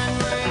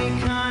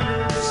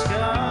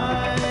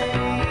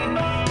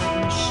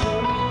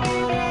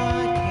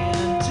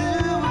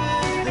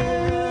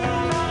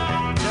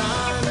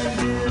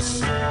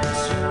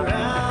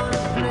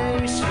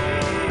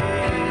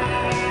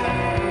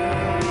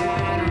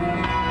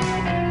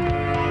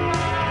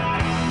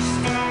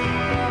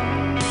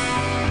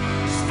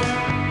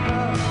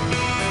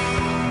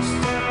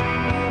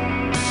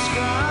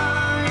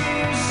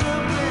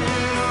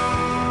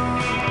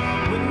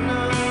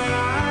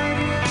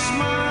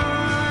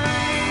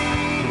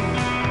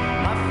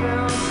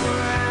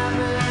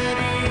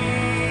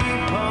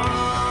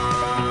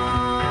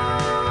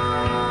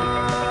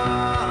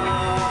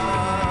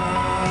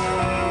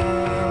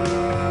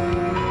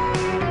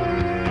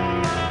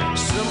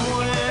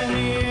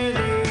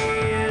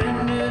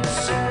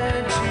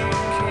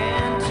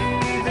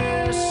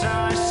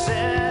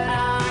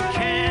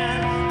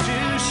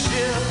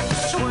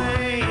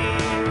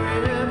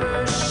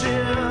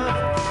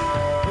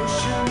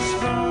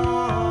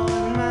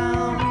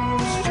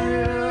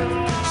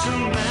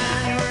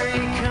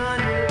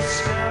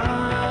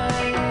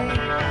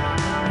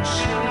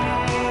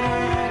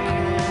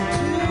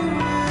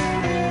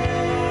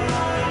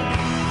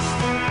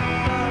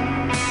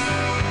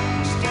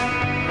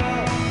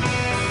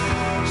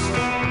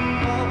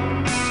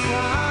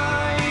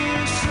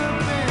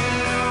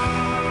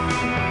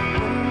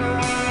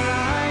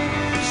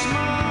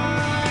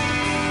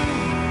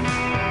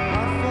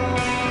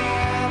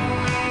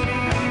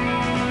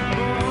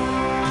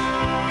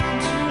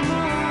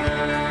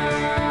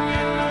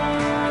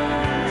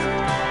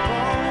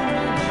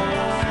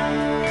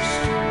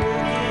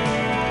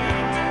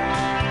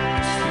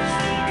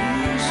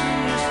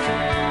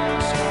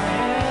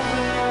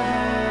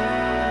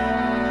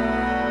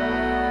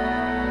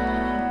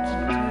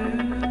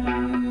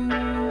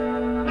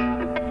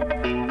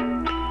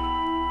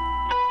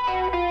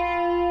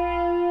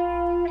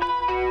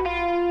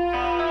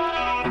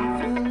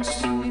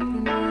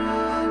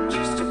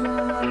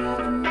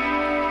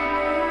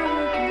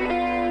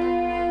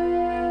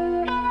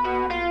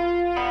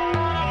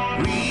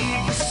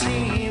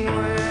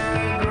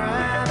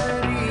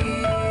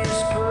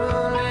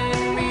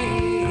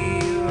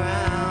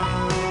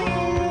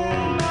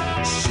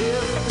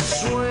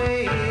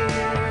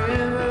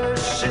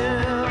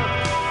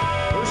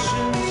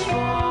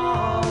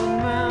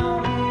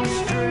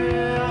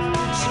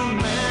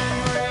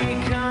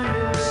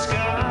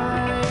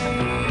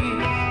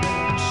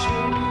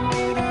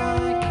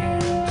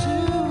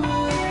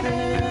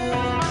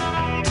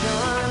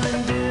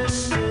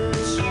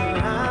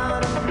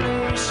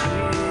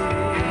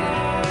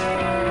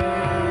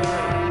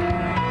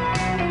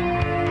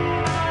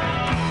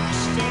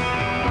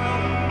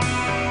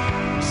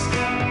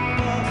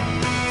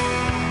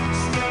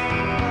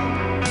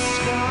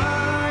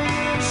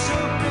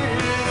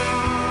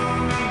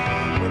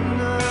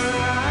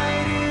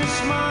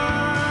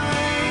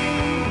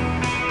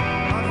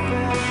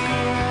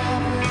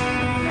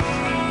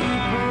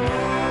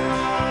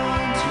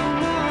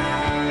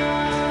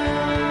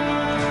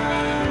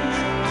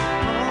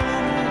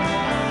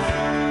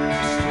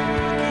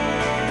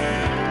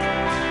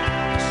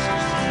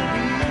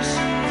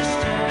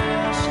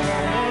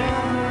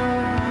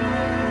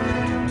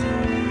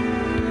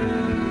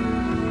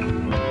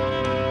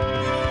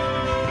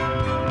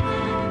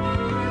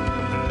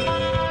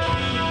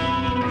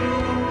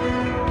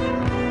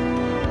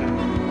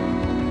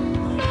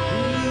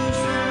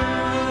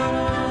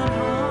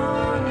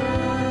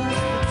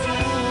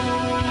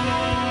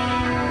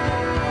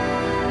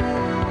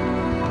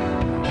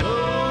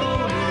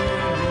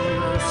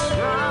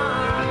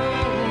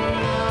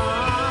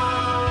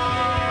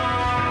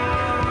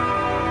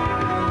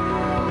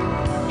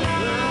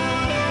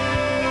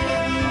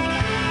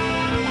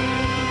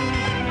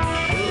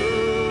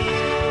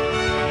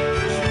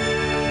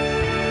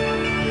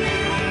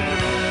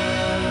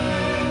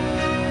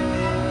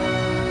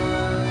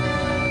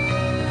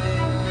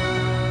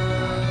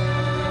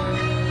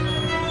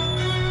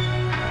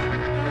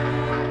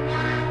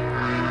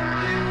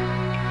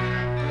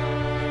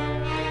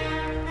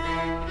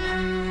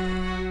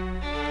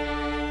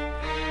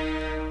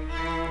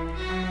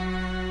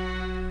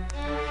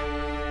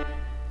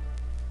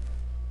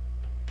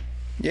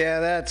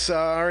 Yeah, that's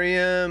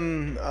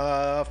REM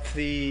off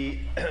the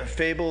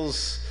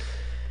Fables,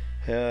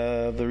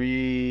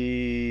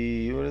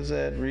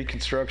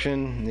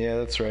 Reconstruction. Yeah,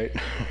 that's right.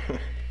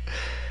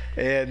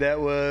 And that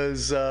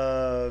was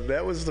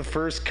the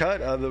first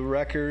cut of the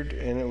record,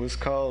 and it was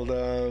called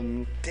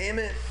damn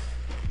it,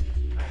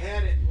 I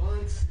had it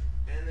once,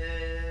 and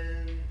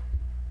then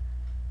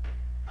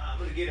I'm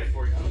gonna get it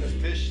for you. I'm gonna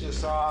fish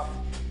this off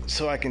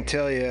so I can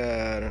tell you.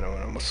 I don't know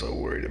what I'm so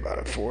worried about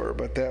it for,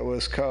 but that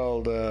was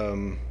called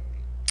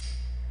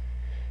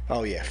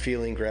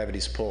Feeling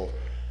Gravity's Pull.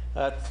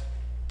 I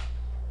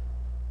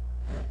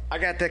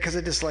got that because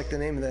I just like the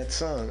name of that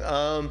song.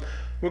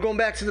 We're going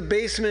back to the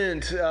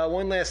basement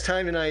one last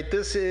time tonight.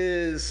 This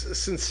is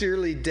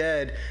Sincerely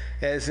Dead,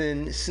 as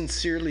in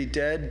Sincerely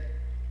Dead,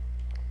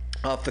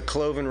 off the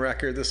Cloven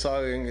record. The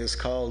song is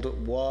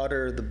called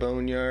Water the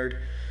Boneyard.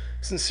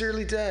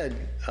 Sincerely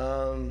Dead.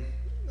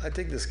 I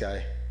dig this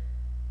guy.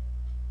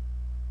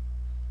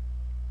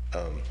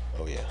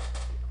 Oh yeah.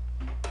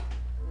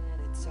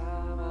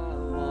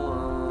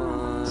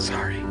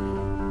 Sorry.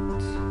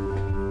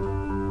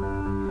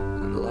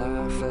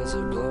 Laugh as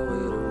I blow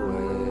it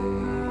away.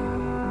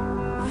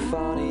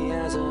 Funny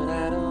as an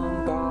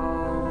atom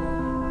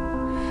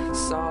bomb.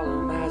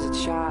 Solemn as a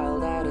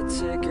child at a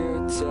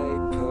ticker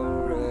tape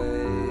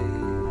parade.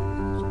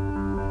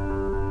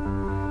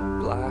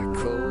 Black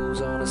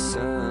clothes on a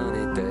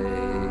sunny day.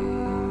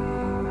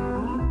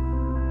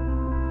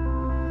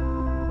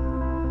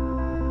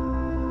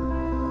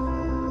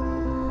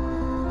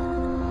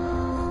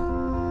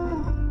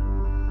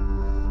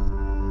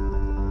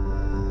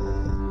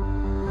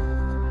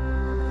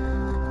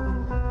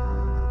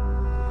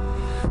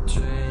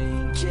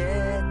 Drink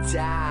it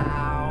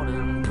down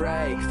and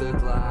break the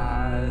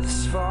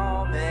glass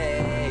for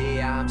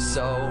me. I'm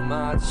so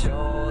much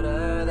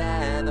older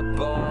than the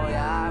boy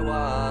I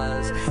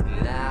was,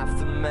 and half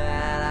the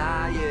man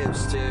I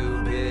used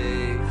to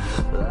be.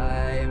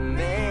 Lay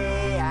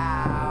me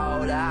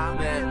out, I'm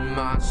in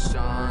my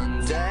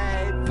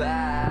Sunday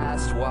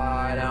best.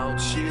 Why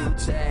don't you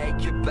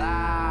take your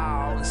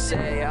bow and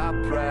say a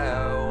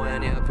prayer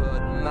when you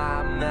put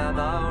my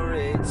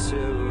memory to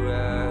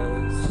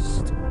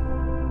rest?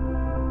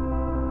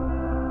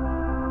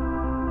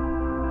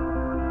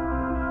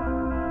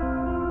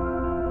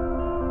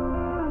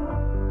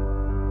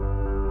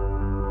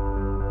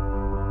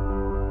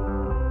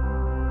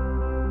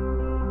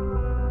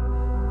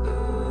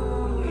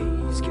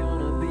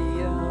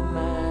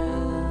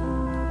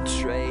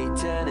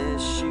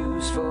 Tennis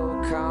shoes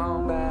for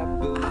combat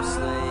boots,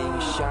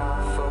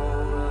 slingshot for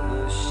a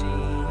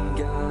machine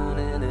gun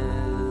in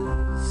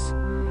his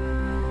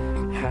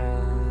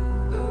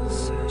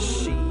hands.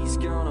 She's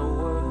gonna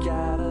work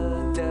at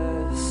a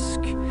desk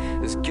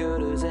as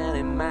good as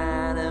any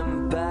man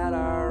and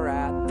better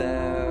at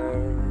their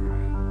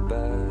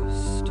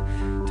best.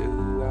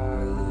 Do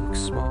I look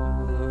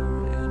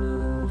smaller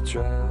in a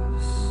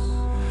dress?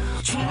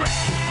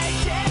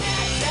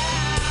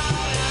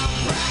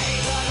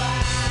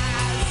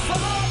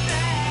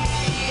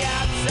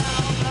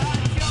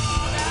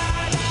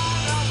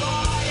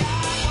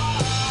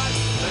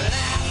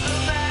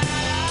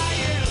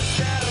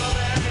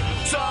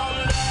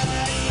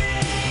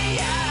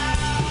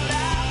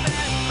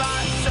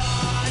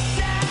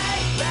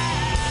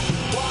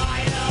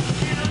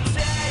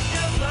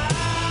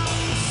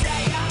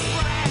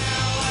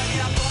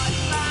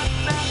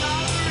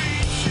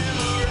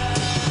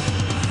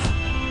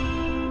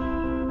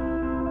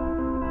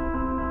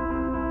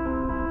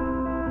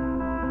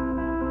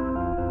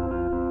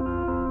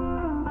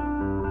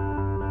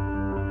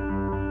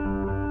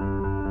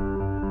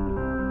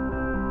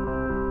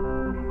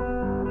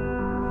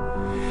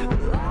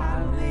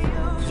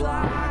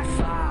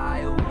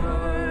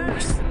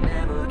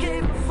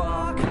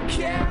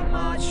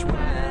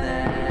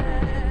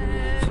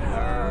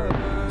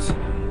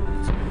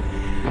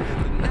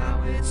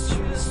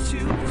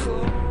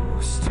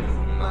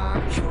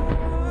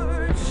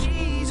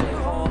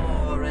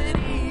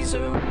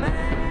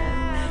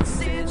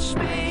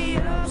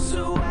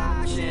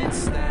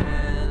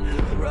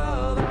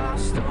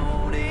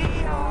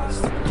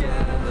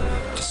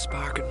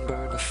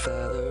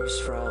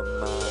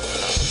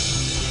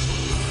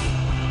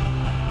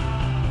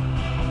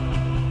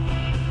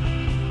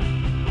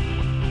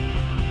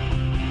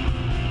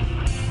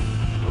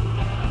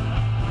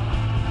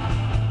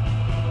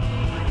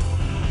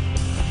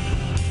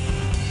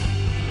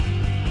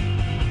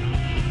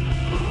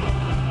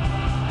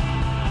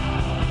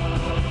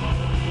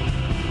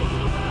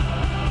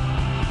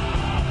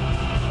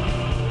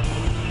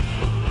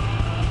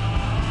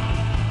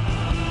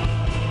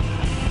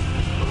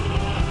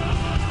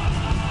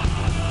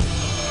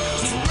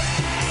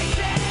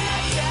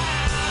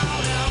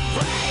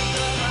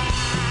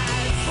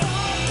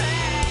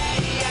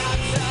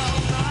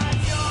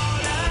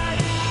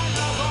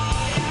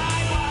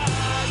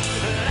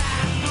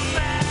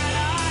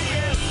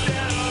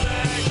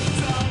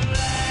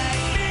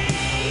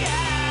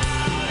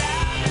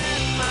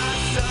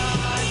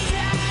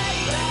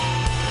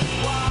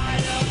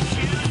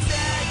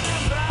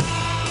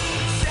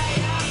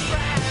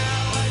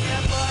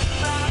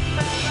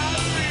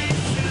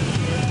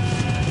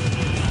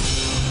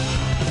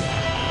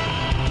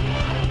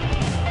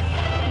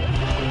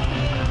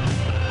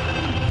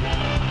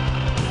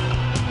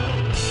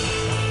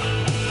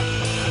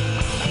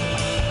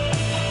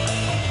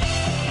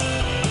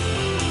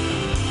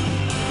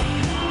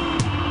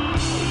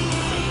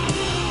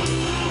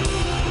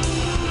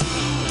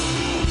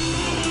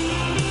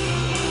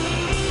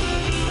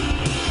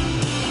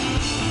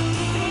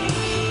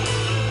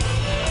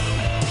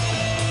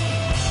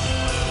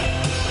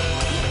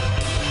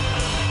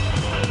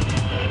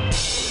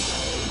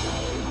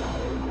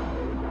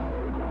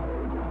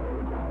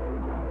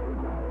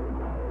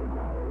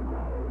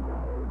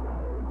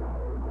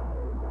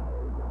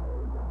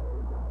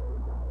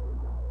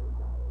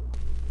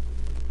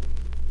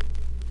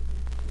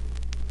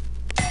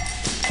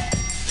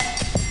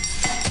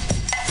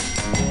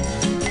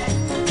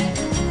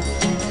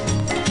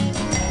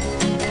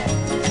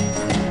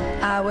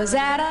 I was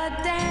at a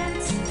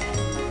dance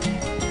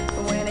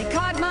when he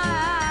caught my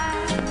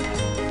eye,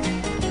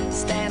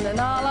 standing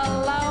all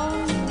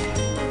alone,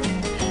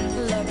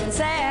 looking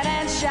sad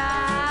and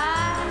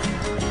shy.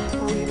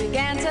 We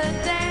began to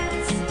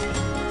dance,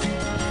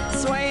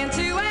 swaying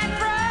to and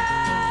fro,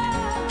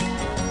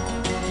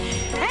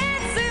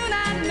 and soon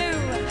I knew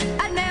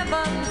I'd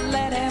never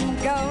let him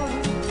go.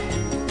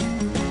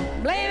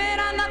 Blame it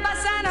on the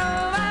bossa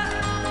nova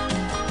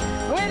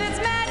with its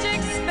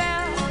magic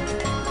spell.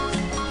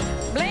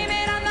 Blame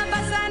it on the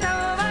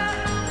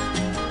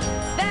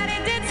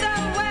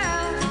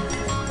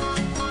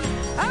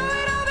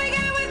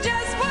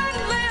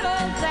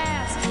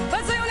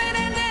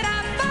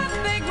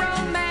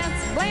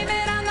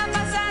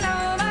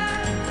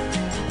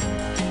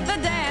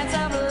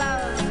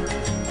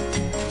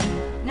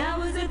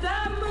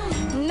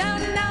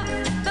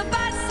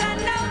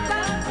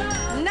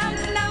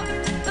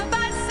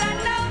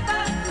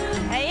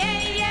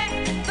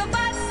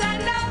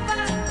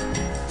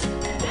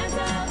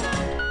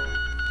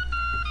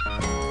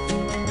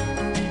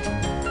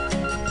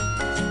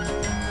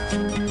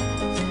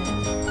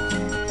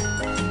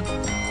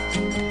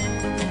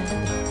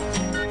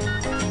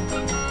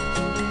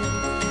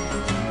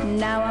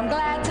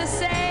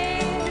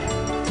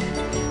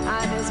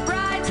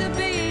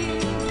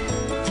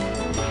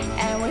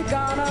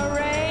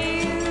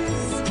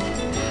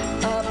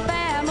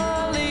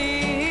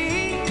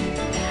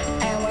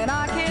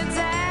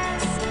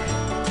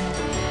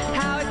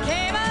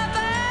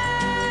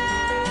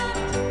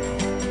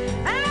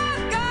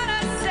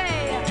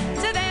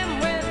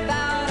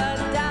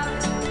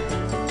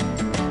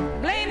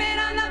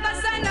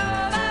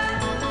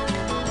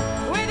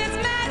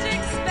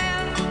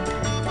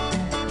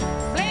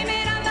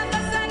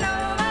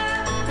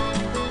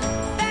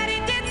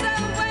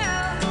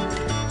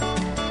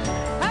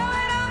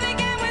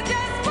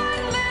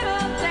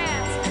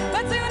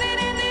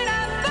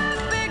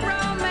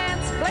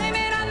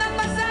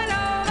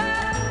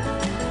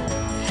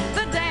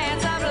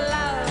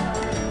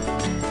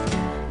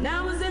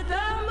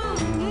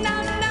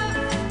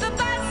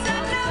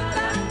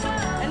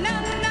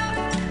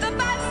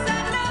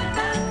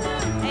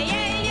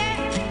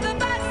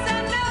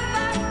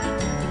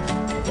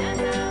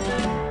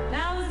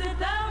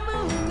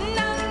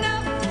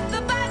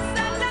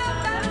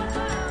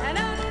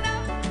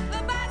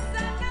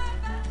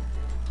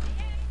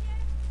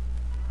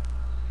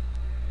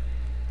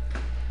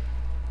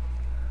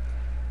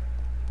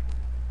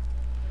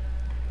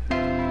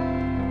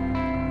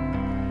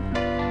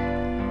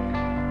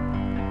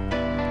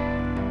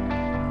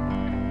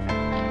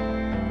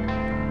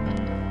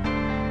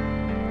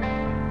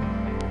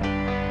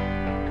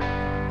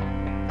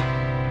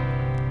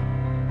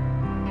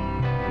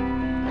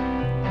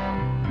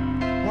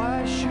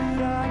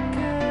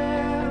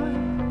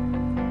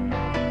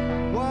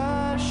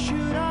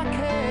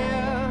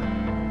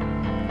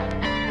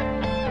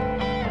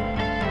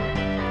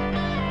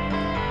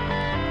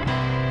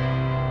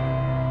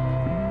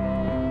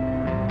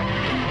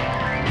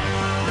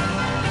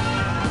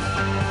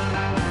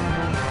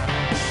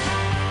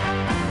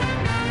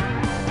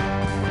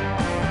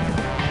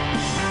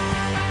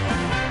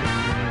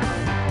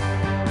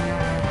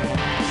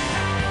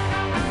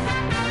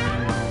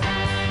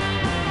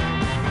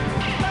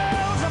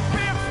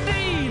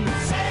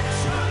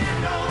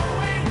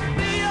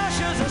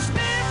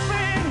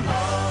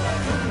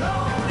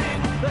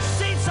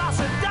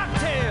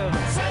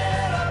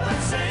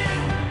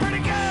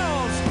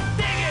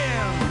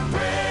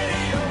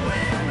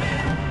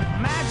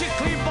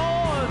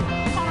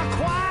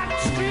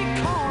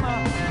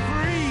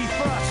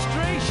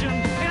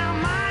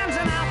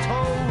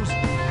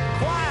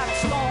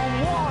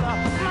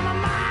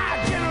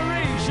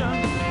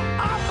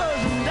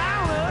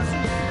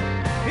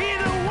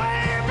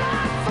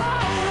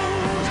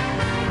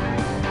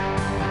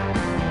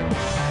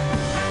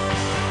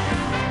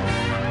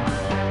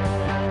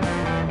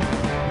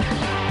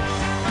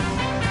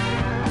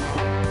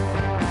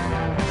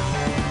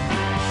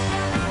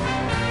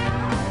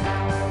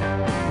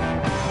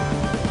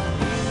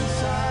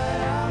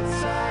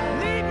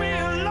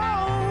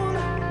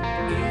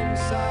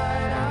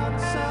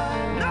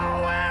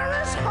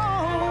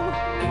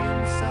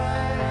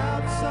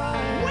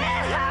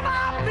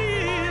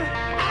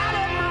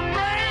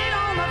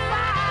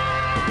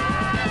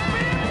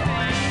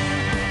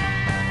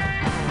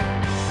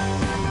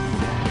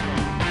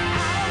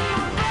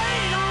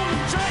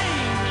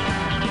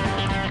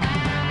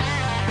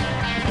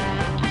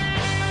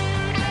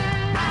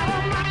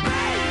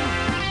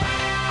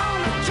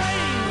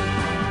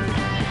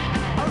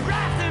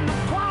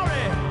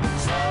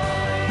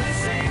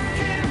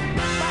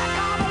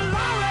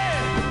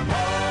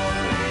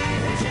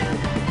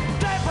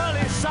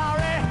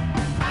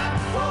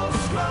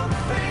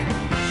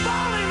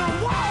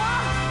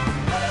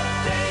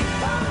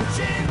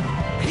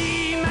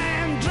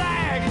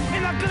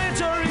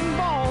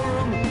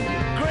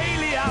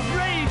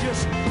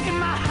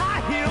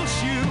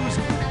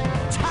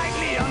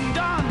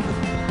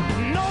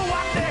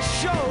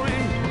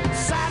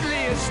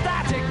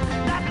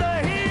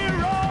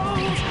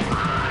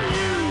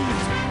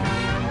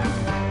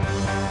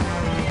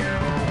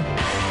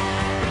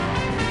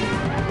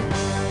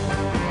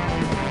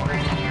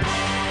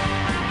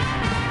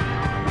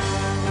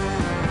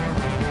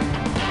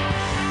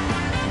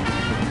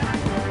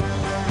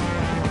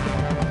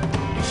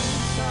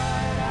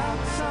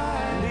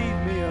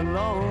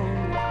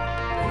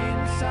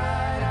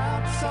Inside,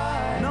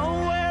 outside.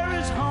 Nowhere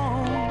is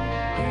home.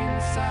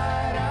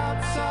 Inside,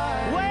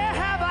 outside. Where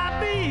have I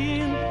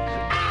been?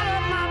 Out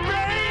of my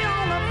brain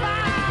on the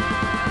 515.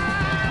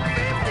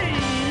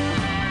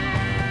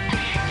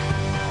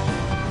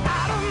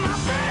 Out of my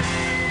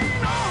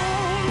brain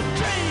on the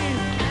train.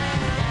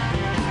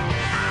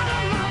 Out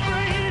of my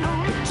brain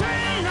on the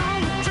train, on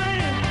the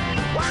train.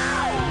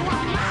 Wow,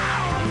 I'm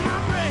out of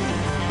my brain.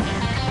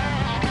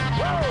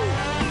 Woo!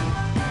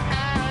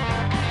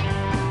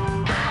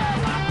 Out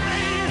of my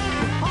brain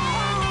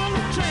on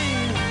the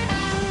train.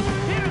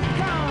 Here it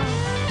comes.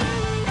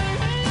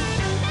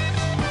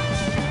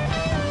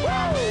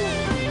 Woo!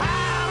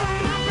 Out of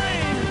my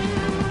brain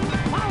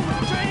on the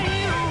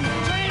train, on the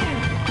train.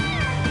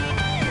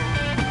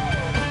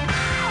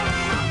 Out of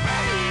my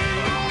brain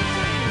on the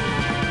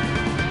train.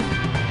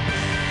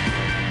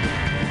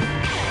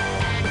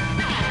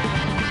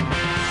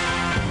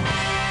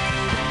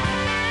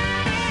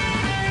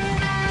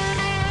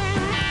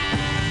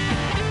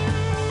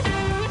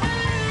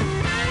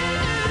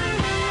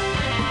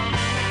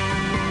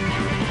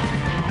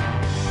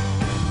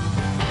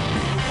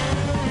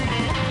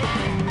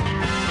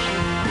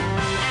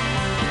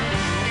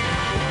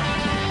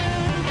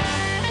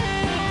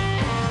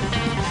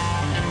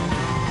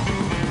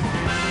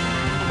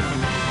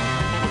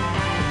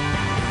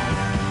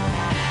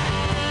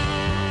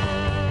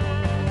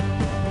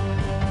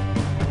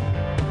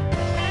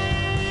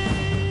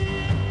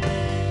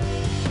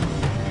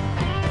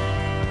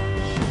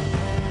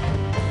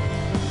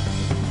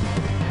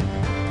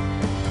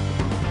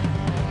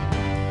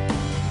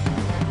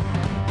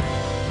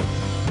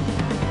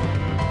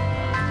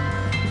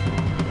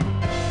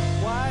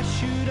 Why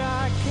should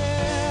I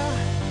care?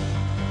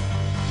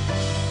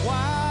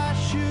 Why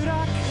should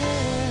I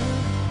care?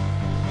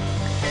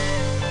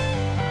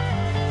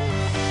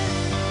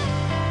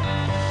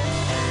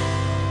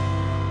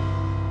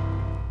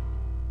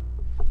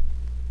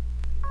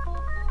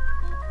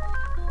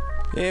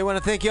 Hey, I want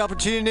to thank you all for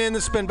tuning in.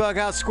 This has been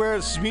BughouseSquare.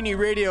 This is Mutiny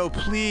Radio.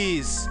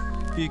 Please,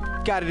 if you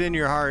got it in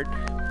your heart,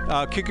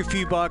 kick a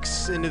few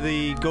bucks into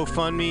the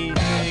GoFundMe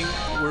thing.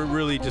 We're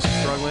really just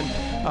struggling.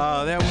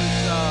 That was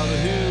The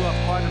Who,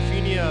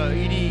 Quadrophenia,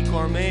 Edie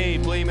Gourmet,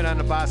 Blame It on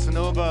the Bossa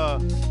Nova.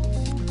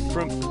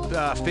 From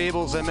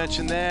Fables, I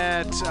mentioned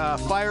that.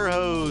 Fire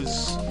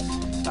Hose,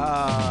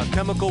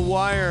 Chemical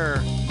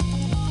Wire,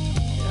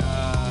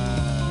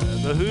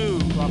 The Who,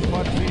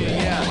 Quadrophenia,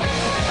 yeah.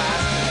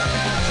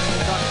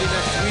 Talk to you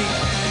next week.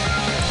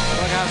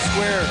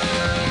 BughouseSquare.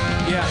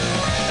 Yeah,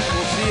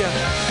 we'll see ya.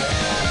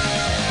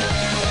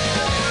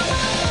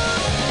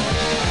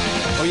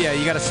 Oh yeah,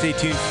 you got to stay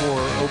tuned for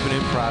open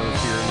improv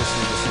if you're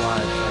listening to this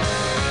live.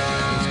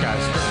 These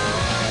guys are